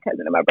child with my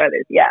cousin and my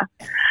brothers. Yeah,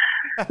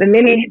 the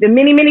many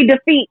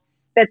defeats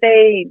that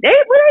they never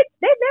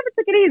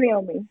took it easy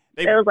on me.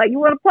 It was like, you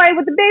want to play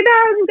with the big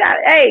dogs?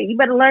 You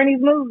better learn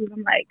these moves.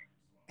 I'm like,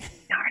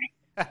 darn it.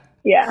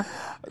 Yeah.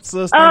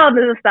 Sister,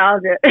 the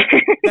nostalgia.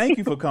 thank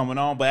you for coming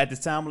on. But at this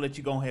time, I'll let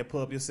you go ahead and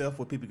pull up yourself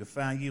where people can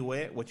find you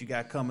at, what you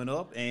got coming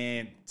up,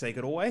 and take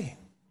it away.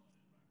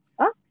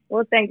 Oh,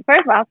 well, thank you.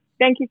 First of all,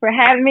 thank you for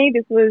having me.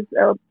 This was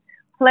a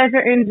pleasure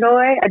and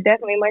joy. I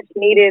definitely much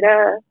needed,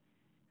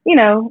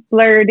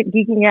 blerd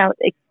geeking out,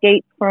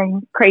 escape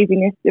from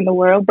craziness in the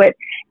world. But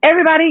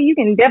everybody, you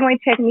can definitely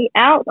check me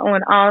out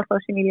on all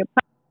social media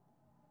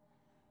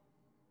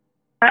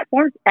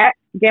platforms at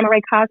Gamma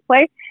Ray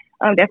Cosplay.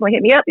 Definitely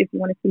hit me up if you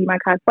want to see my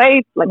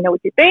cosplays. Let me know what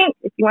you think.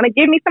 If you want to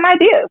give me some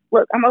ideas,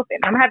 look, I'm open.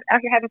 I'm out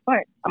here having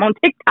fun. I'm on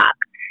TikTok,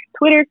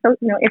 Twitter, so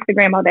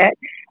Instagram, all that.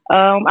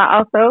 I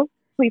also,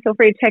 please feel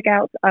free to check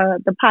out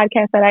the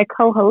podcast that I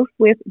co-host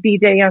with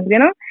BJ Young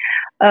Venom.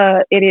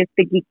 It is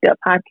the Geeked Up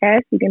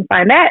Podcast. You can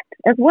find that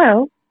as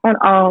well on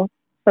all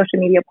social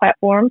media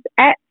platforms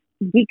at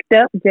Geeked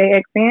Up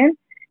JXN,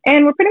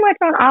 and we're pretty much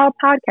on all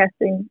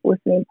podcasting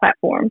listening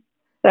platforms.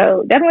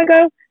 So definitely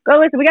go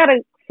listen. We got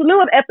a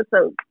slew of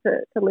episodes to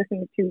listen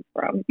to choose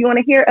from. If you want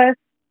to hear us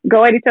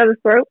go at each other's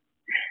throats,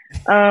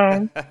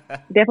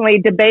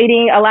 definitely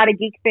debating a lot of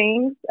geek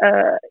things.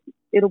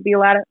 It'll be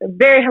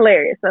very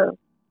hilarious. So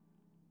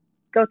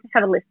go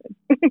have a listen.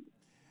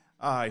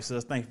 All right,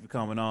 sis, thank you for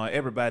coming on.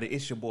 Everybody,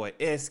 it's your boy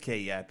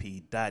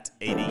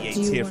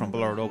SKIP.88 here from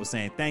BLERDOVER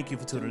saying thank you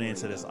for tuning in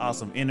to this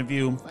awesome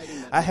interview.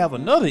 I have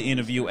another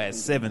interview at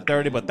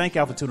 7:30, but thank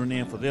y'all for tuning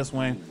in for this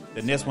one.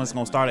 The next one's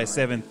going to start at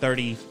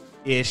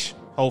 7:30-ish,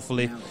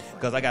 hopefully,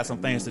 because I got some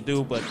things to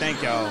do. But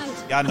thank y'all.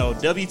 Y'all know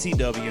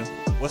WTW.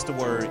 What's the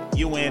word?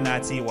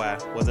 UNITY.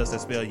 What's us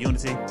that spell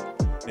unity?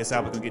 That's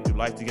how we're going to get through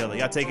life together.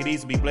 Y'all take it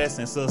easy. Be blessed.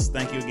 And sis,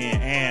 thank you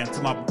again. And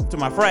to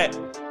my frat,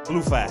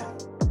 Blue Fi.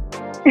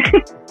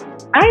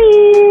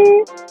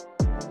 Bye.